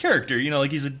becomes a character. You know,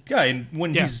 like he's a guy, and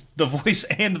when he's the voice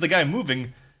and the guy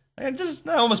moving, and just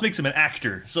that almost makes him an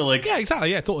actor. So like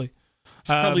totally.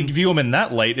 Probably view him in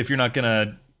that light if you're not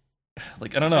gonna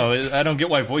like. I don't know. I don't get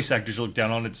why voice actors look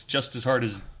down on. It's just as hard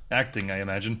as acting, I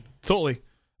imagine. Totally.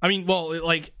 I mean, well,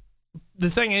 like the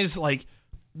thing is like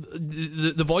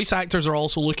the voice actors are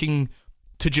also looking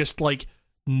to just like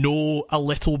know a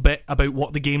little bit about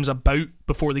what the game's about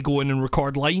before they go in and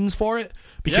record lines for it,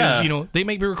 because you know they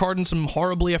might be recording some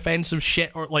horribly offensive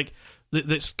shit or like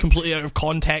that's completely out of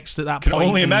context at that point. I can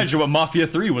only imagine what Mafia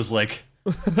 3 was like.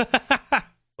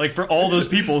 Like for all those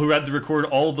people who had to record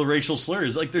all the racial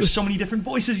slurs, like there's so many different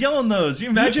voices yelling those. You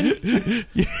imagine?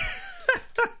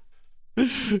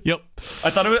 Yep. I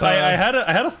thought it was, I had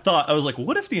a thought. I was like,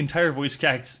 what if the entire voice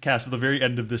cast at the very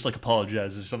end of this like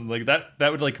apologizes or something like that?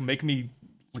 That would like make me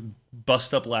like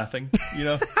bust up laughing. You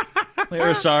know? Like,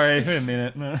 oh, sorry. Wait a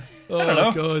minute. I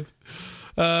don't know.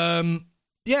 God.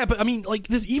 Yeah, but I mean, like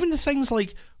even the things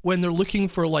like when they're looking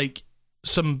for like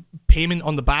some payment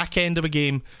on the back end of a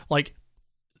game, like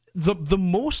the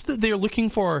most that they're looking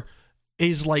for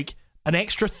is like an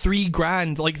extra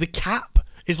 $3,000. Like the cap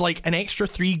is like an extra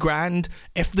 $3,000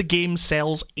 if the game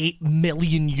sells 8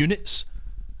 million units,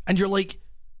 and you're like,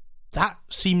 that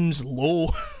seems low.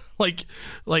 like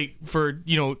for,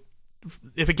 you know,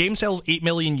 if a game sells 8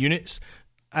 million units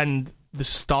and the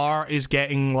star is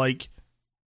getting like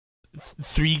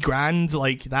 $3,000,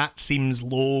 like that seems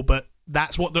low, but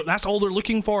that's all they're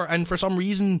looking for, and for some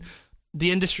reason the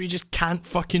industry just can't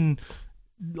fucking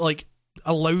like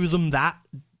allow them that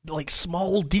like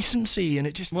small decency, and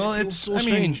it just feels so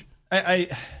strange. I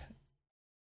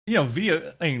you know,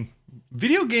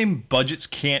 video game budgets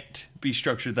can't be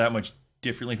structured that much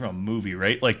differently from a movie,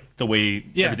 right? Like the way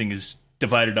everything is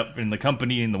divided up in the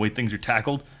company and the way things are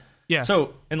tackled. Yeah.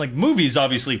 So, and like movies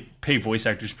obviously pay voice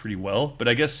actors pretty well, but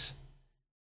I guess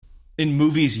in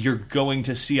movies you're going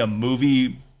to see a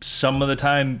movie some of the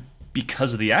time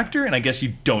because of the actor, and I guess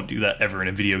you don't do that ever in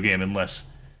a video game unless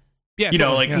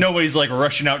nobody's like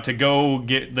rushing out to go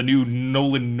get the new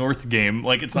Nolan North game.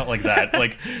 Like it's not like that.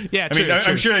 Like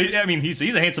I'm sure. I mean, he's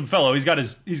a handsome fellow. He's got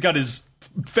his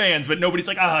fans, but nobody's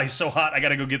like, he's so hot, I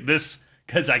gotta go get this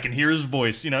because I can hear his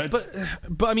voice. You know,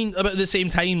 but I mean, but at the same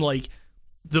time, like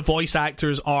the voice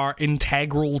actors are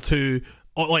integral to,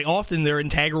 like often they're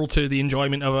integral to the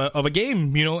enjoyment of a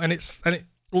game. You know, and it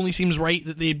only seems right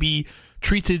that they'd be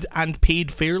treated and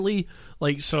paid fairly.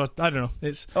 Like, so I don't know.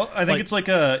 I think it's like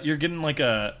you're getting like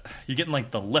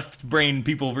the left brain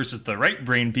people versus the right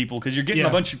brain people, because you're getting a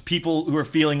bunch of people who are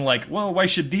feeling like, well, why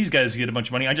should these guys get a bunch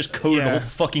of money? I just coded the whole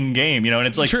fucking game, you know. And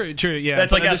it's like, true, yeah.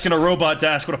 That's like asking a robot to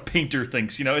ask what a painter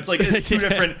thinks, you know. It's like it's two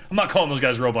different. I'm not calling those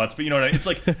guys robots, but you know what I mean. It's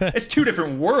like it's two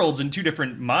different worlds and two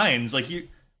different minds. Like you,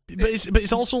 but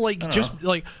it's also like just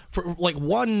like for like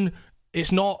one,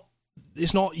 it's not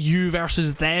you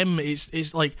versus them.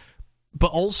 It's like,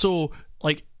 but also.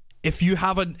 Like if you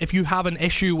have an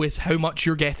issue with how much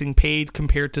you're getting paid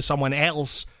compared to someone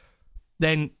else,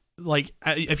 then like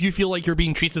if you feel like you're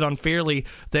being treated unfairly,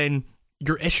 then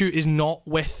your issue is not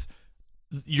with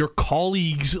your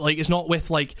colleagues, like it's not with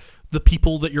like the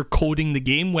people that you're coding the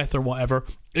game with or whatever.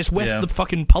 It's with the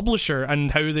fucking publisher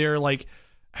and how they're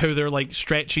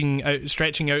stretching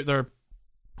out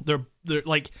their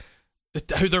like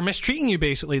how they're mistreating you,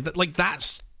 basically. That like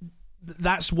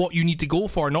that's what you need to go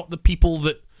for, not the people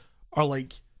that are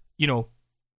like, you know,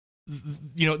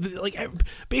 like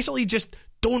basically just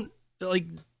don't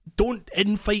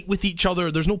infight with each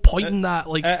other. There's no point in that.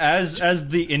 Like as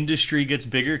the industry gets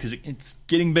bigger, because it's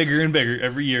getting bigger and bigger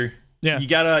every year. Yeah, you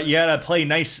gotta play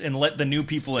nice and let the new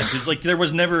people in, because like there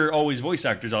was never always voice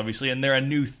actors, obviously, and they're a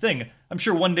new thing. I'm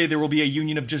sure one day there will be a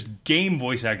union of just game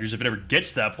voice actors if it ever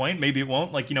gets to that point. Maybe it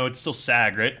won't. Like, you know, it's still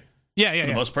SAG, right? Yeah. For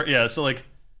the most part, yeah. So like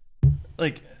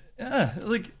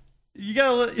you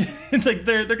gotta like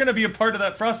they're gonna be a part of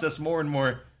that process more and more.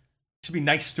 You should be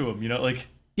nice to them, you know, like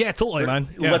totally, man.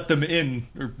 Let them in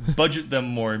or budget them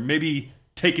more. Maybe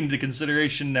take into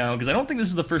consideration now, because I don't think this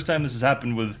is the first time this has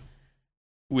happened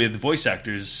with voice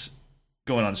actors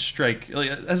going on strike. Like,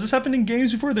 has this happened in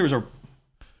games before? There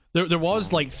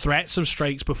was like threats of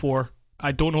strikes before.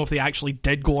 I don't know if they actually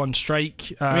did go on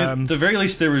strike. I mean, at the very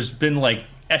least, there has been like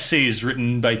essays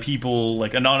written by people,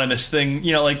 like anonymous thing,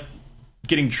 you know, like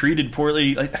getting treated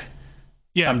poorly. Like,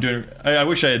 I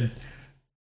wish I had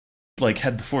like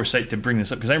had the foresight to bring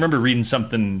this up, because I remember reading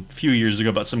something a few years ago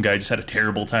about some guy just had a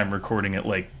terrible time recording at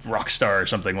like Rockstar or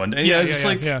something one day.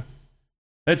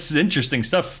 That's interesting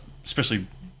stuff, especially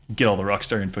get all the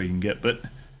Rockstar info you can get, but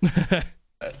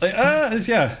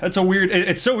Yeah, that's a weird.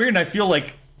 It's so weird, and I feel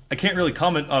like I can't really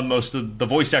comment on most of the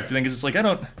voice actor thing because it's like I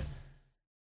don't.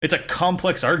 It's a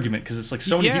complex argument because it's like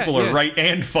so many people are right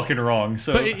and fucking wrong.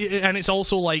 So, and it's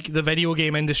also like the video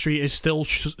game industry is still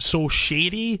so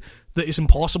shady that it's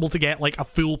impossible to get like a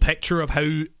full picture of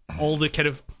how all the kind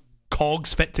of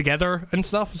cogs fit together and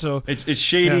stuff. So it's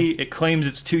shady. Yeah. It claims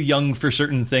it's too young for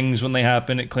certain things when they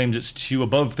happen. It claims it's too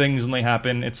above things when they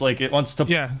happen. It's like it wants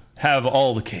to have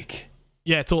all the cake.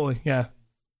 Yeah, totally. Yeah.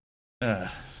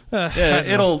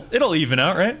 It'll even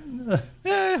out, right?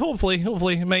 Yeah, hopefully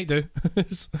it might do.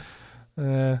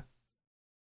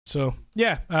 So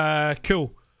yeah,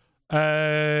 cool.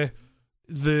 The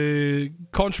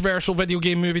controversial video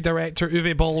game movie director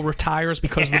Uwe Boll retires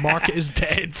because the market is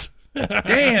dead.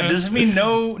 Damn, does this mean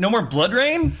no more Blood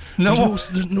Rain?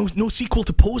 There's no sequel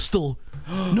to Postal.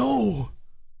 No.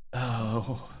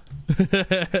 Oh.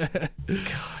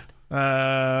 God.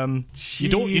 You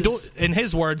don't in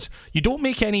his words, you don't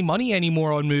make any money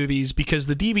anymore on movies because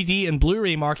the DVD and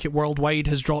Blu-ray market worldwide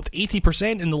has dropped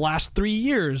 80% in the last 3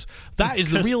 years. That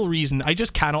is the real reason. I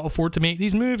just cannot afford to make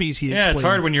these movies, he explained. It's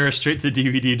hard when you're a straight to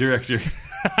DVD director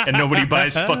and nobody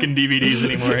buys fucking DVDs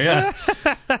anymore. Yeah.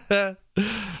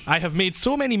 I have made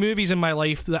so many movies in my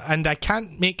life and I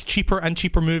can't make cheaper and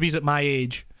cheaper movies at my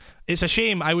age. It's a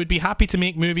shame. I would be happy to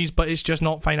make movies, but it's just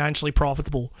not financially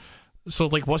profitable. So,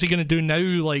 like, what's he going to do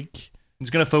now? Like,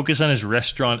 he's going to focus on his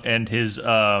restaurant and his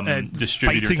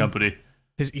distributor fighting. Company.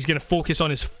 He's going to focus on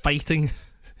his fighting.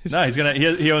 No,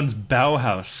 he owns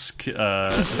Bauhaus.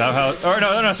 Bauhaus. Or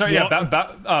no, sorry. Yeah,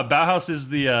 Bauhaus is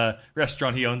the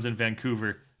restaurant he owns in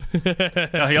Vancouver.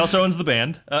 No, he also owns the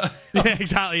band. Yeah,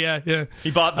 exactly. Yeah.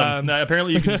 He bought them.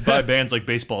 Apparently, you can just buy bands like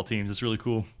baseball teams. It's really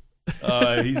cool.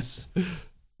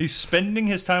 He's spending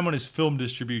his time on his film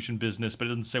distribution business, but it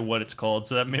doesn't say what it's called,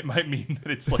 so that might mean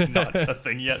that it's like not a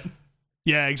thing yet.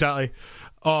 Yeah, exactly.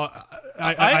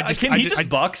 Can he just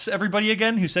box everybody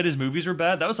again who said his movies were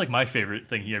bad? That was like my favorite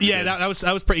thing he ever did. Yeah, that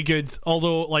was pretty good.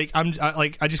 Although, like,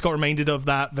 I just got reminded of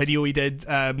that video he did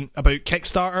about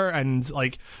Kickstarter, and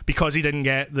like because he didn't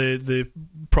get the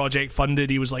project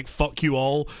funded, he was like "fuck you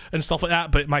all" and stuff like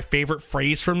that. But my favorite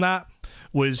phrase from that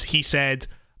was he said,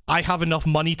 "I have enough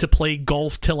money to play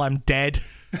golf till I'm dead."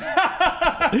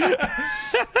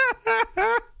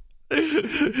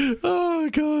 Oh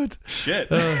god, shit!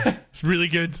 It's really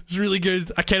good. It's really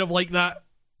good. I kind of like that.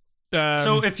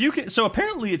 So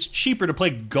apparently it's cheaper to play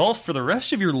golf for the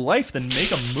rest of your life than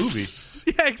make a movie.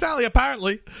 Yeah, exactly.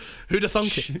 Apparently, who'd have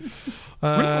thunk it?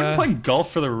 Wouldn't playing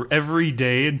golf for every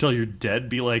day until you're dead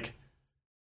be like?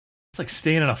 It's like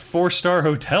staying in a 4-star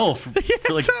hotel for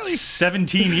like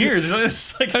 17 years.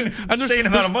 It's like an insane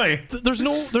amount of money. There's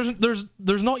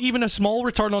not even a small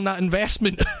return on that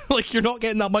investment. Like you're not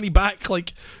getting that money back.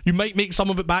 Like you might make some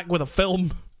of it back with a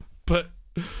film, but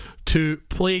to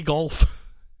play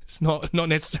golf, it's not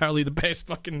necessarily the best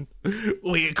fucking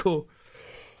way to go.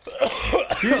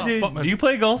 Do you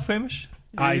play golf, Hamish?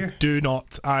 I do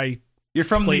not. You're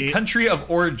from the country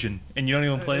of origin, and you don't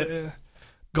even play it.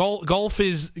 Golf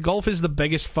is the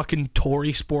biggest fucking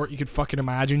Tory sport you could fucking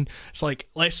imagine. It's like,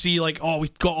 let's see, like, oh,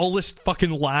 we've got all this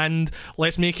fucking land.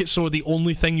 Let's make it so the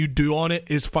only thing you do on it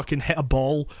is fucking hit a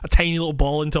tiny little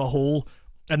ball into a hole,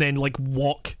 and then like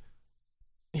walk.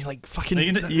 You're like fucking.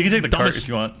 You can take the cart if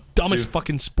you want. Dumbest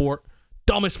fucking sport.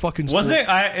 Dumbest fucking sport.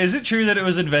 Is it true that it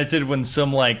was invented when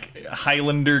some like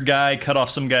Highlander guy cut off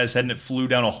some guy's head and it flew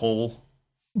down a hole?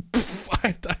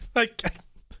 I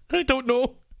don't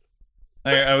know.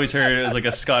 I always heard it was like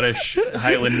a Scottish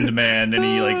Highland man, and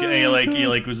he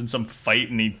was in some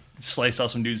fight, and he sliced off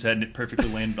some dude's head, and it perfectly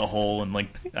landed in a hole. And like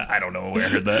I don't know where I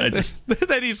heard that.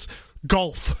 Then he's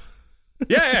golf.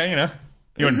 Yeah, you know,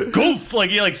 he went golf, like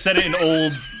he like said it in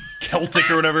old Celtic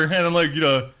or whatever, and I'm like,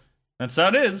 that's how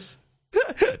it is.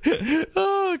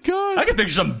 Oh god! I can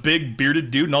picture some big bearded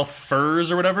dude in all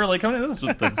furs or whatever. Like, I mean, this is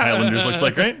what the Highlanders look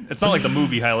like, right? It's not like the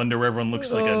movie Highlander where everyone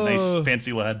looks like a nice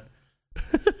fancy lad.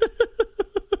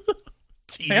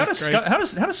 Hey, how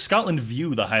does Scotland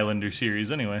view the Highlander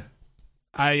series anyway?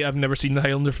 I have never seen the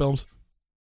Highlander films.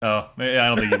 Oh, I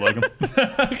don't think you'd like them.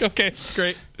 Okay,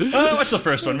 great. Watch the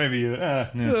first one. Maybe you.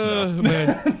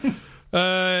 Man.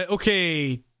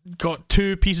 Okay, got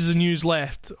 2 pieces of news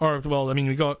left.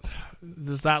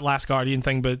 There's that Last Guardian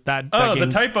thing, but the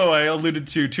typo I alluded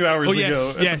to 2 hours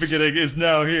ago at the beginning is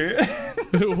now here.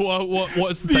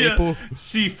 What's the typo?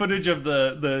 See footage of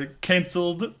the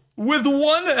cancelled with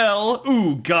 1 L.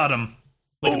 Ooh, got him.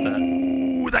 Look at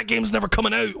that. That game's never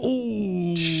coming out.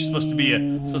 Ooh, supposed to be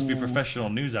a professional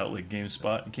news outlet.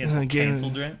 GameSpot. You can't spell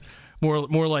canceled, right?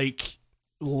 More like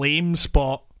lame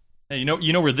spot. Hey,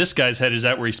 you know where this guy's head is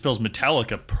at, where he spells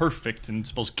Metallica perfect and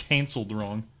spells cancelled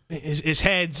wrong. His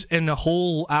head's in a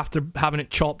hole after having it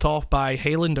chopped off by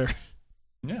Highlander.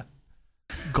 Yeah.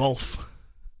 Golf.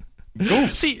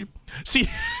 See.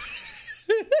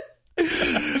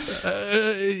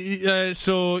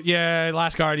 So yeah,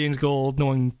 Last Guardian's gold. No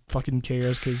one fucking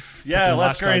cares because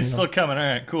Last Guardian's still coming. All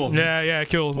right, cool. Yeah,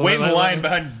 cool. Wait in line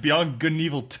behind Beyond Good and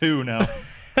Evil 2 now.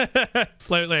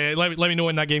 let me know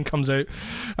when that game comes out.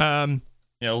 We'll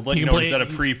let you know when it's at a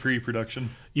pre-production.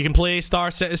 You can play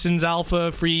Star Citizen's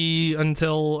Alpha free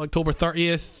until October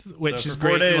 30th, which is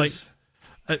great. 4 days.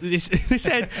 They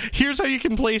said, here's how you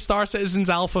can play Star Citizen's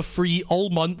Alpha free all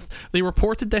month. They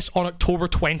reported this on October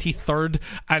 23rd,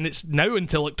 and it's now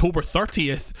until October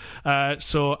 30th.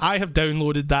 So I have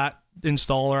downloaded that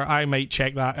installer. I might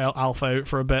check that alpha out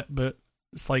for a bit, but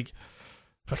it's like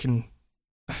fucking,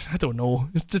 I don't know.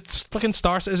 It's fucking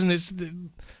Star Citizen. It's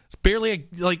barely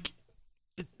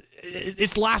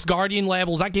it's Last Guardian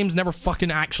levels. That game's never fucking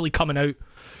actually coming out.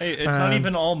 Hey, it's not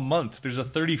even all month. There's a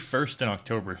 31st in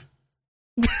October.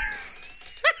 Look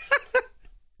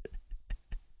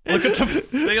at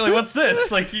the what's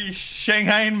this? Like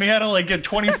Shanghaiing me out of like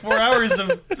 24 hours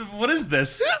of what is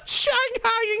this?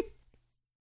 Shanghaiing.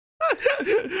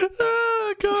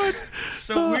 Oh god,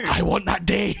 so weird. I want that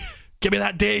day. Give me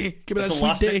that day. Give me that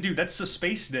sweet day, dude. That's a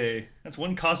space day. That's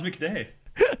one cosmic day.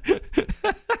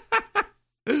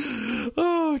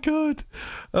 Oh god.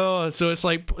 Oh, so it's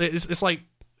like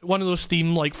one of those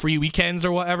Steam like free weekends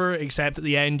or whatever, except at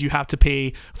the end you have to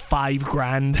pay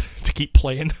 $5,000 to keep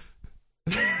playing.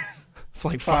 It's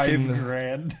like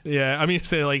 $5,000. Yeah, I mean,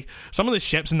 say like some of the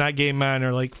ships in that game, man,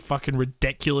 are like fucking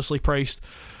ridiculously priced.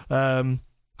 I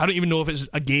don't even know if it's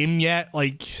a game yet.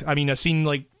 Like, I mean, I've seen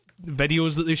like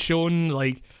videos that they've shown,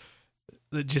 like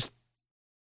that just.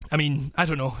 I mean, I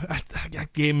don't know. That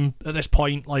game at this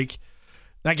point, like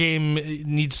that game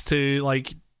needs to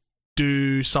like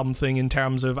do something in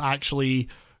terms of actually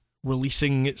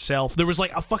releasing itself. There was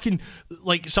like a fucking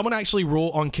like someone actually wrote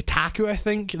on Kotaku, I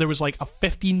think there was like a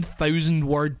 15,000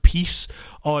 word piece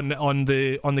on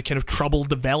the kind of troubled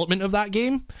development of that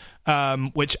game,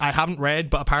 which I haven't read,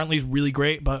 but apparently is really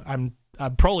great. But I'm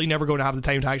probably never going to have the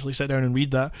time to actually sit down and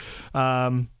read that.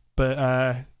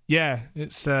 Yeah,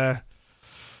 it's Star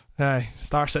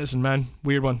Citizen, man,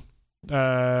 weird one.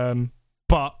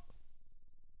 But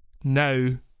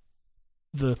now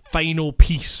the final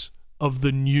piece of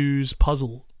the news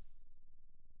puzzle.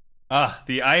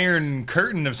 The Iron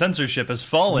Curtain of censorship has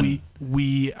fallen.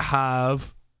 We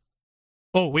have.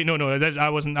 Oh wait, no, I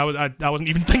wasn't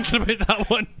even thinking about that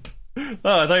one.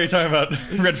 Oh, I thought you were talking about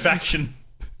Red Faction.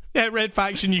 Yeah, Red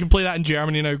Faction. You can play that in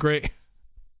Germany now. Great.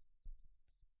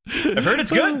 I've heard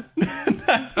it's good.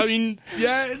 I mean,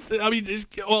 yeah. It's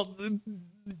well.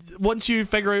 Once you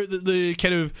figure out that the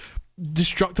kind of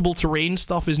destructible terrain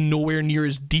stuff is nowhere near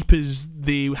as deep as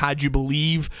they had you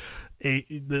believe,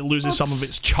 it loses some of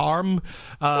its charm.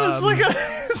 It's like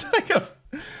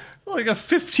a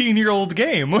 15-year-old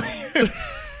game.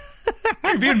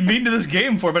 You're being mean to this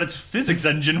game for, but it's physics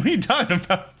engine. What are you talking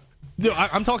about? No,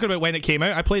 I'm talking about when it came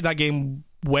out. I played that game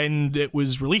when it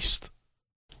was released.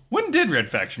 When did Red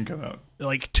Faction come out?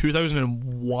 Like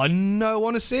 2001, I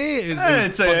want to say.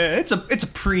 It's a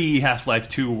pre Half-Life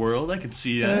 2 world. I can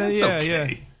see that. It's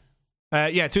okay.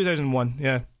 Yeah, 2001.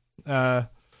 Yeah.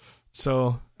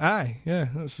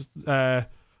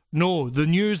 No, the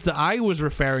news that I was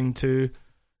referring to.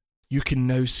 You can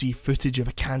now see footage of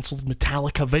a cancelled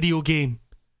Metallica video game.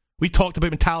 We talked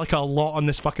about Metallica a lot on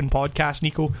this fucking podcast,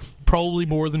 Nico. Probably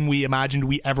more than we imagined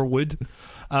we ever would.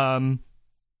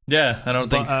 Yeah, I don't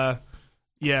think.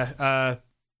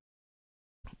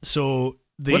 So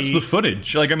what's the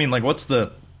footage? Like, I mean, like, what's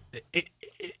the?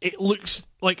 It looks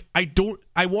like I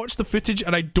watched the footage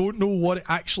and I don't know what it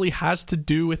actually has to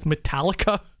do with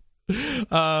Metallica.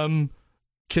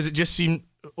 Because it just seemed.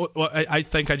 I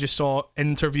think I just saw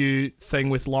interview thing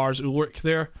with Lars Ulrich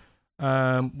there.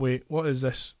 Wait, what is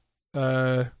this?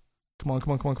 Come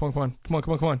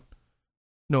on.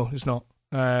 No, it's not.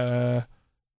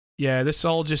 Yeah, this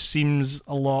all just seems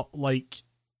a lot like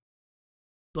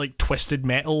Twisted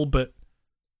Metal, but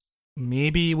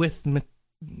maybe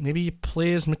maybe you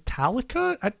play as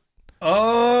Metallica?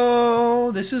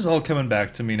 Oh, this is all coming back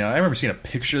to me now. I remember seeing a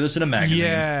picture of this in a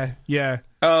magazine. Yeah.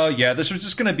 Oh, yeah, this was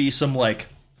just going to be some, like,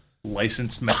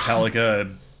 licensed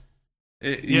Metallica.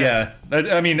 Yeah.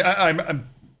 I mean, I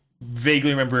vaguely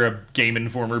remember a Game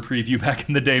Informer preview back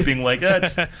in the day being like,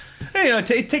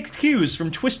 it takes cues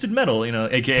from Twisted Metal,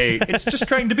 a.k.a. it's just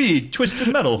trying to be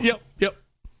Twisted Metal. Yep.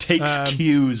 Takes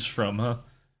cues from, huh?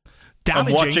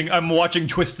 Damaging. I'm watching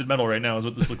Twisted Metal right now is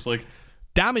what this looks like.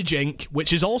 Damage Inc.,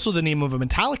 which is also the name of a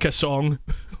Metallica song,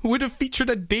 would have featured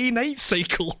a day-night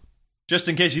cycle. Just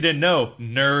in case you didn't know,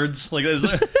 nerds. Like,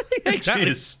 Exactly.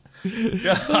 Jeez.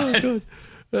 God.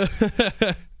 Oh, I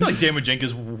feel like Damage Inc.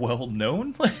 is well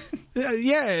known.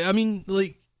 yeah, I mean,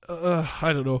 like,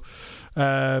 I don't know.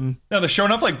 No, they're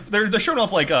showing off like they're showing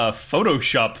off like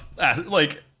Photoshop,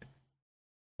 like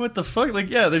what the fuck? Like,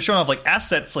 yeah, they're showing off like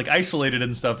assets like isolated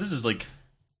and stuff. This is like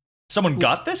someone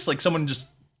got this, like someone just.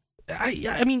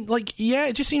 I mean, like, yeah,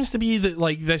 it just seems to be that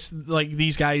like this, like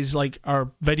these guys like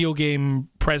are video game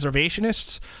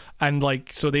preservationists, and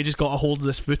like so they just got a hold of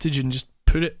this footage and just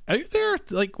put it out there,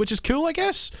 like, which is cool, I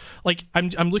guess. Like,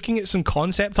 I'm looking at some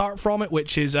concept art from it,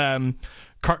 which is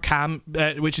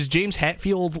which is James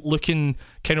Hetfield looking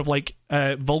kind of like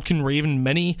Vulcan Raven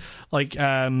mini, like,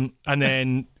 and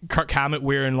then Kirk Hammett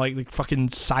wearing like the fucking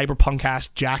cyberpunk ass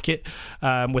jacket,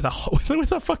 with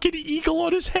a fucking eagle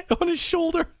on his head, on his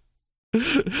shoulder.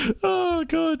 Oh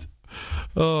god.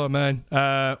 Oh man.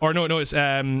 Or no,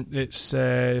 it's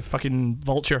fucking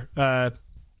Vulture.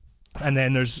 And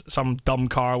then there's some dumb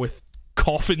car with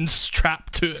coffins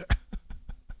strapped to it.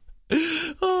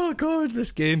 Oh god,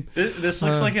 this game. This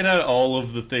looks like it had all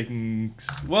of the things.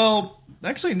 Well,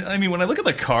 actually, I mean, when I look at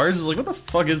the cars, it's like, what the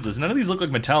fuck is this? None of these look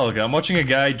like Metallica. I'm watching a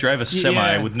guy drive a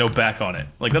semi with no back on it.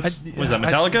 Like, was that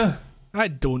Metallica? I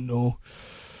don't know.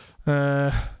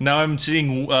 Now I'm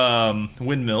seeing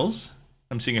windmills.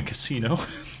 I'm seeing a casino.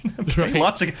 Right.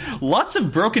 Lots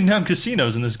of broken down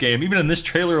casinos in this game. Even in this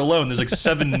trailer alone, there's like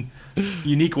 7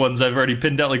 unique ones I've already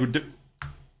pinned out. Like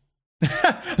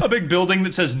a big building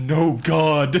that says "No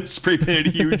God" spray painted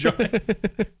huge on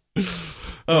it.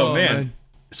 Oh man.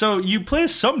 So you play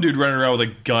as some dude running around with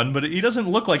a gun, but he doesn't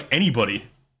look like anybody.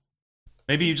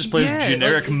 Maybe you just play as a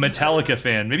generic Metallica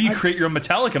fan. Maybe you create your own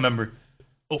Metallica member.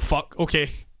 Oh fuck. Okay.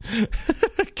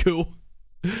 Cool.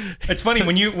 It's funny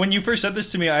when you first said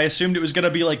this to me, I assumed it was gonna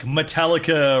be like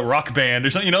Metallica Rock Band or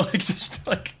something. You know, like just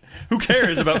like who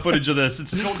cares about footage of this?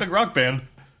 It's just like Rock Band.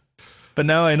 But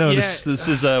now I know this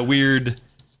is a weird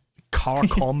car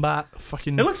combat.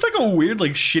 Fucking. It looks like a weird,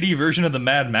 like shitty version of the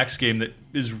Mad Max game that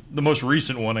is the most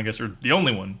recent one, I guess, or the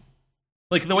only one.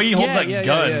 Like the way he holds that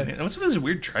gun. Yeah. What's with his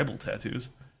weird tribal tattoos?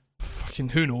 Fucking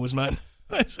who knows, man.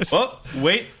 Oh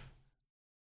wait,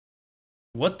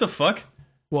 what the fuck?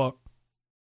 What?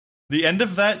 The end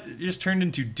of that just turned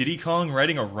into Diddy Kong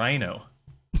riding a rhino.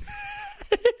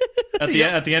 At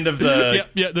the end of the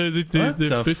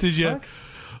the footage. Yeah.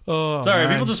 Oh, sorry,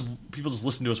 man. people just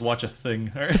listen to us watch a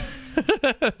thing. All right.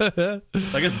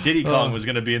 I guess Diddy Kong was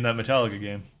going to be in that Metallica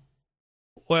game.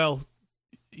 Well,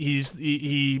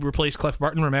 he replaced Cliff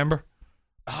Burton. Remember?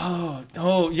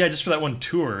 Oh yeah, just for that one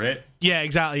tour, right? Yeah,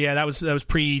 exactly. Yeah, that was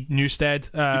pre Newstead.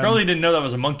 You probably didn't know that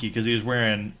was a monkey because he was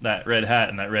wearing that red hat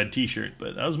and that red T-shirt,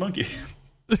 but that was Monkey.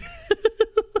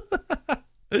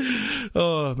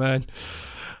 Oh man.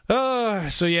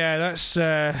 So yeah,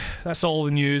 that's all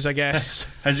the news, I guess.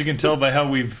 As you can tell by how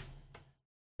we've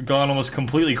gone almost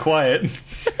completely quiet.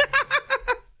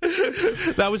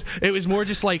 It was more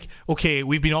just like, okay,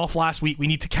 we've been off last week, we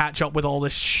need to catch up with all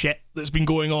this shit that's been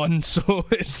going on, so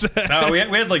it's we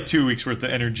had like 2 weeks worth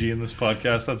of energy in this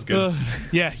podcast. That's good.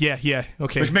 Yeah,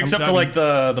 okay. Which makes up for like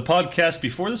the podcast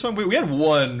before this one. We had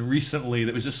one recently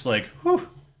that was just like, whew.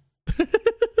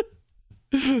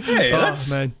 Hey,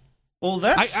 that's man. Well,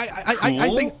 that's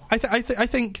cool. I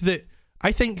think that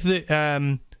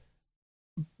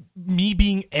me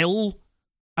being ill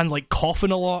and like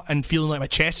coughing a lot and feeling like my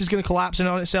chest is going to collapse in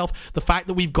on itself, the fact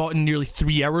that we've gotten nearly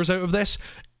 3 hours out of this,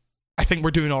 I think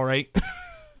we're doing all right.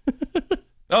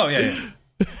 Oh yeah.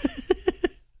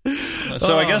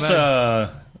 So I guess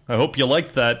I hope you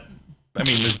liked that. I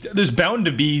mean, there's bound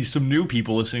to be some new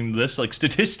people listening to this, like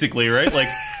statistically, right? Like.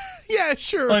 Yeah,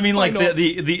 sure. Well, I mean, like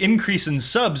the increase in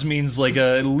subs means like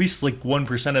at least like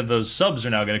 1% of those subs are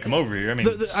now going to come over here. I mean,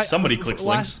 somebody clicks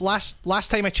links.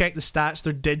 Last time I checked the stats,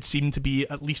 there did seem to be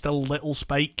at least a little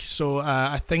spike. So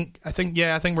I think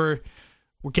we're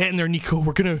getting there, Nico.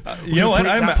 We're gonna. You know what?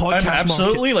 I'm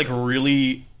absolutely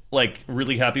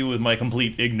really happy with my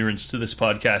complete ignorance to this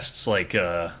podcast's like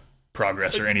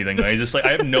progress or anything. I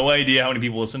have no idea how many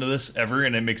people listen to this ever,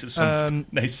 and it makes it so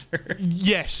nicer.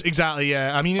 Yes, exactly.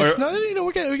 Yeah, I mean, it's not,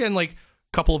 we're getting like a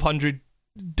couple of hundred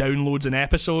downloads an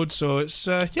episode, so it's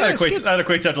that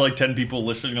equates out to like 10 people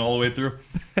listening all the way through.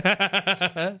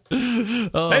 Hey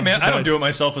man, I don't do it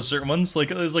myself with certain ones. Like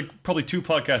there's like probably 2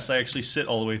 podcasts I actually sit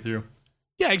all the way through.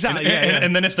 Yeah, exactly.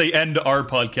 And then if they end, our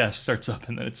podcast starts up,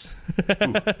 and then it's.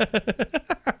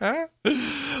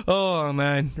 Oh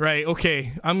man, right?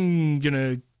 Okay, I'm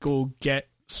gonna go get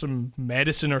some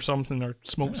medicine or something, or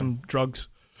smoke some drugs.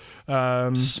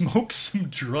 Smoke some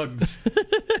drugs.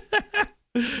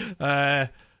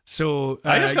 So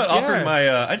I just got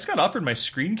offered my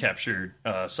screen capture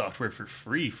software for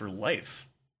free for life.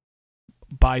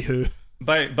 By who?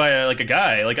 By like a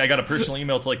guy. Like I got a personal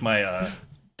email to like my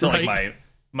like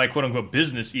my quote unquote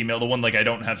business email, the one like I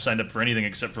don't have signed up for anything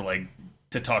except for like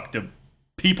to talk to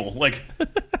people. Like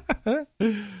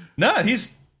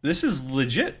this is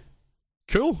legit.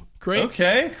 Cool. Great.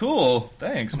 Okay, cool.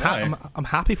 Thanks. I'm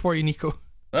happy for you, Nico.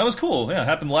 That was cool. Yeah, it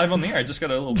happened live on the air. I just got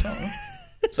a little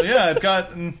So yeah, I've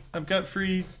got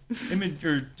free image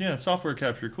or software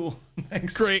capture. Cool.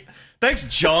 Thanks. Great. Thanks,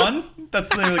 John. That's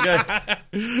the name of the guy.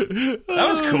 That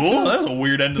was cool. That was a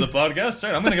weird end to the podcast. All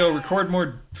right, I'm gonna go record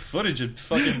more footage of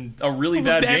fucking a really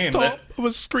bad game. Of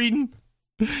a screen.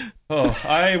 Oh,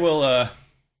 I will.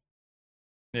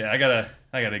 Yeah, I gotta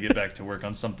get back to work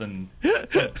on something.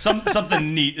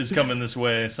 Something neat is coming this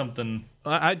way. Something.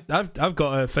 I've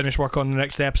got to finish work on the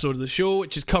next episode of the show,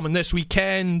 which is coming this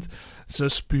weekend. It's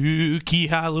a spooky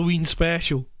Halloween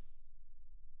special.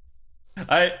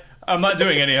 I'm not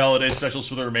doing any holiday specials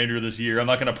for the remainder of this year. I'm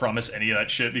not going to promise any of that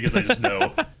shit because I just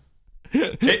know.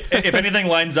 If anything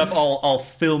lines up, I'll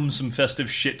film some festive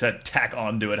shit to tack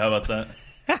onto it. How about that?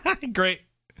 Great.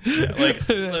 Yeah, like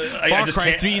Far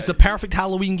Cry 3 is the perfect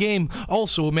Halloween game.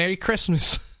 Also, Merry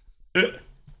Christmas. It'll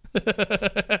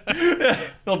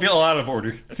be all out of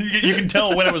order. You can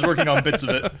tell when I was working on bits of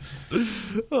it.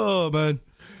 Oh man.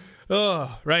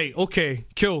 Oh right. Okay.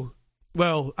 Cool.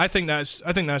 Well, I think that's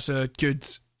a good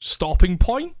stopping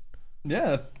point.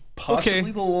 Yeah.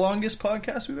 Possibly the longest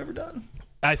podcast we've ever done.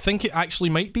 I think it actually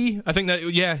might be. I think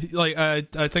that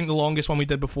I think the longest one we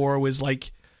did before was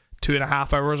like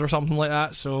 2.5 hours or something like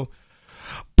that. So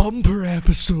bumper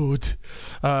episode.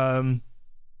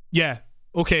 Yeah.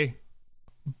 Okay.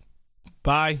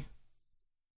 Bye.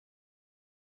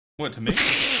 What, to me? I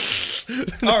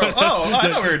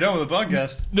thought we were done with the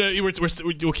podcast. No,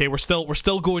 we're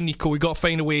still going, Nico. We got to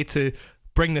find a way to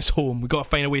bring this home. We got to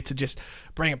find a way to just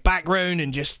bring it back round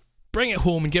and just bring it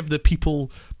home and give the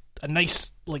people a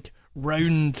nice like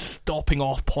round stopping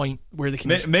off point where they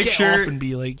can just get off and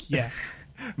be like, yeah.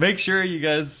 Make sure you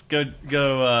guys go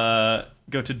to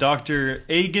Dr.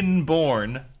 Agan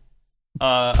Bourne,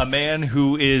 a man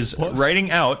who is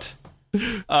writing out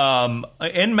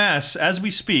en masse as we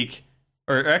speak,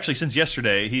 or actually since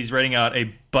yesterday, he's writing out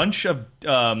a bunch of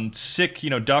sick,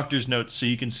 doctor's notes so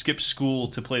you can skip school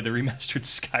to play the remastered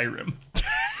Skyrim.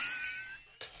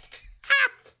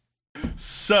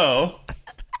 So,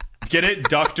 get it,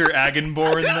 Dr.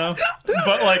 Agenborn, though?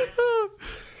 But, like...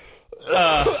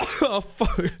 oh,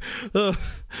 fuck.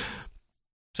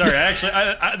 Sorry, actually,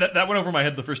 that went over my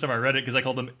head the first time I read it, because I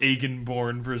called him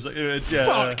Agenborn for a second.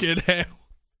 Fucking hell.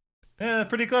 Yeah,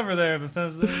 pretty clever there. But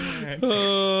right.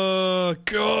 Oh,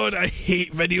 God, I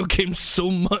hate video games so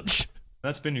much.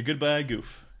 That's been your goodbye,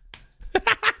 goof.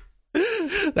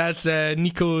 That's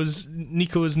Nico's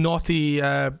naughty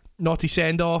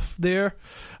send-off there.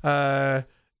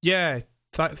 Yeah,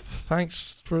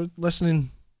 thanks for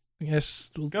listening. I guess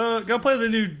go play the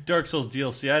new Dark Souls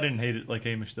DLC. I didn't hate it like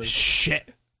Hamish does.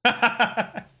 Shit.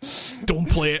 Don't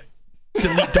play it.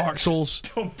 Delete Dark Souls.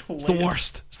 Don't play It's the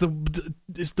worst.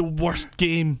 It's the worst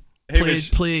game.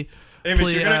 Hamish, Play.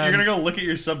 Hamish, you're gonna go look at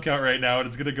your sub count right now, and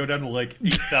it's gonna go down to like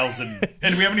 8,000.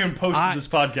 And we haven't even posted this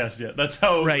podcast yet. That's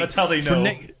how they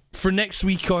know. For next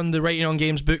week on the Writing on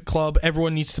Games book club,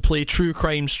 everyone needs to play True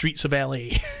Crime Streets of LA.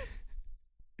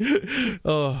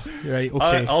 Oh, right.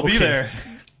 Okay, I'll be there.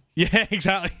 Yeah,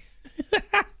 exactly.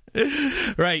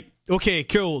 Right. Okay,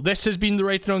 cool. This has been the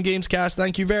Writing on Games cast.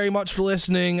 Thank you very much for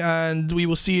listening, and we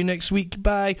will see you next week.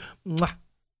 Bye. Mwah.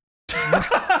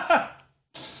 Mwah.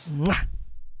 Mwah.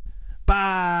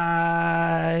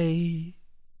 Bye.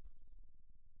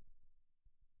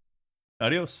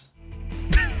 Adios.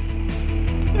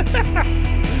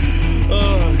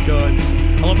 Oh, God.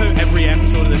 I love how every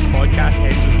episode of this podcast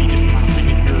ends with me just laughing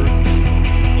at your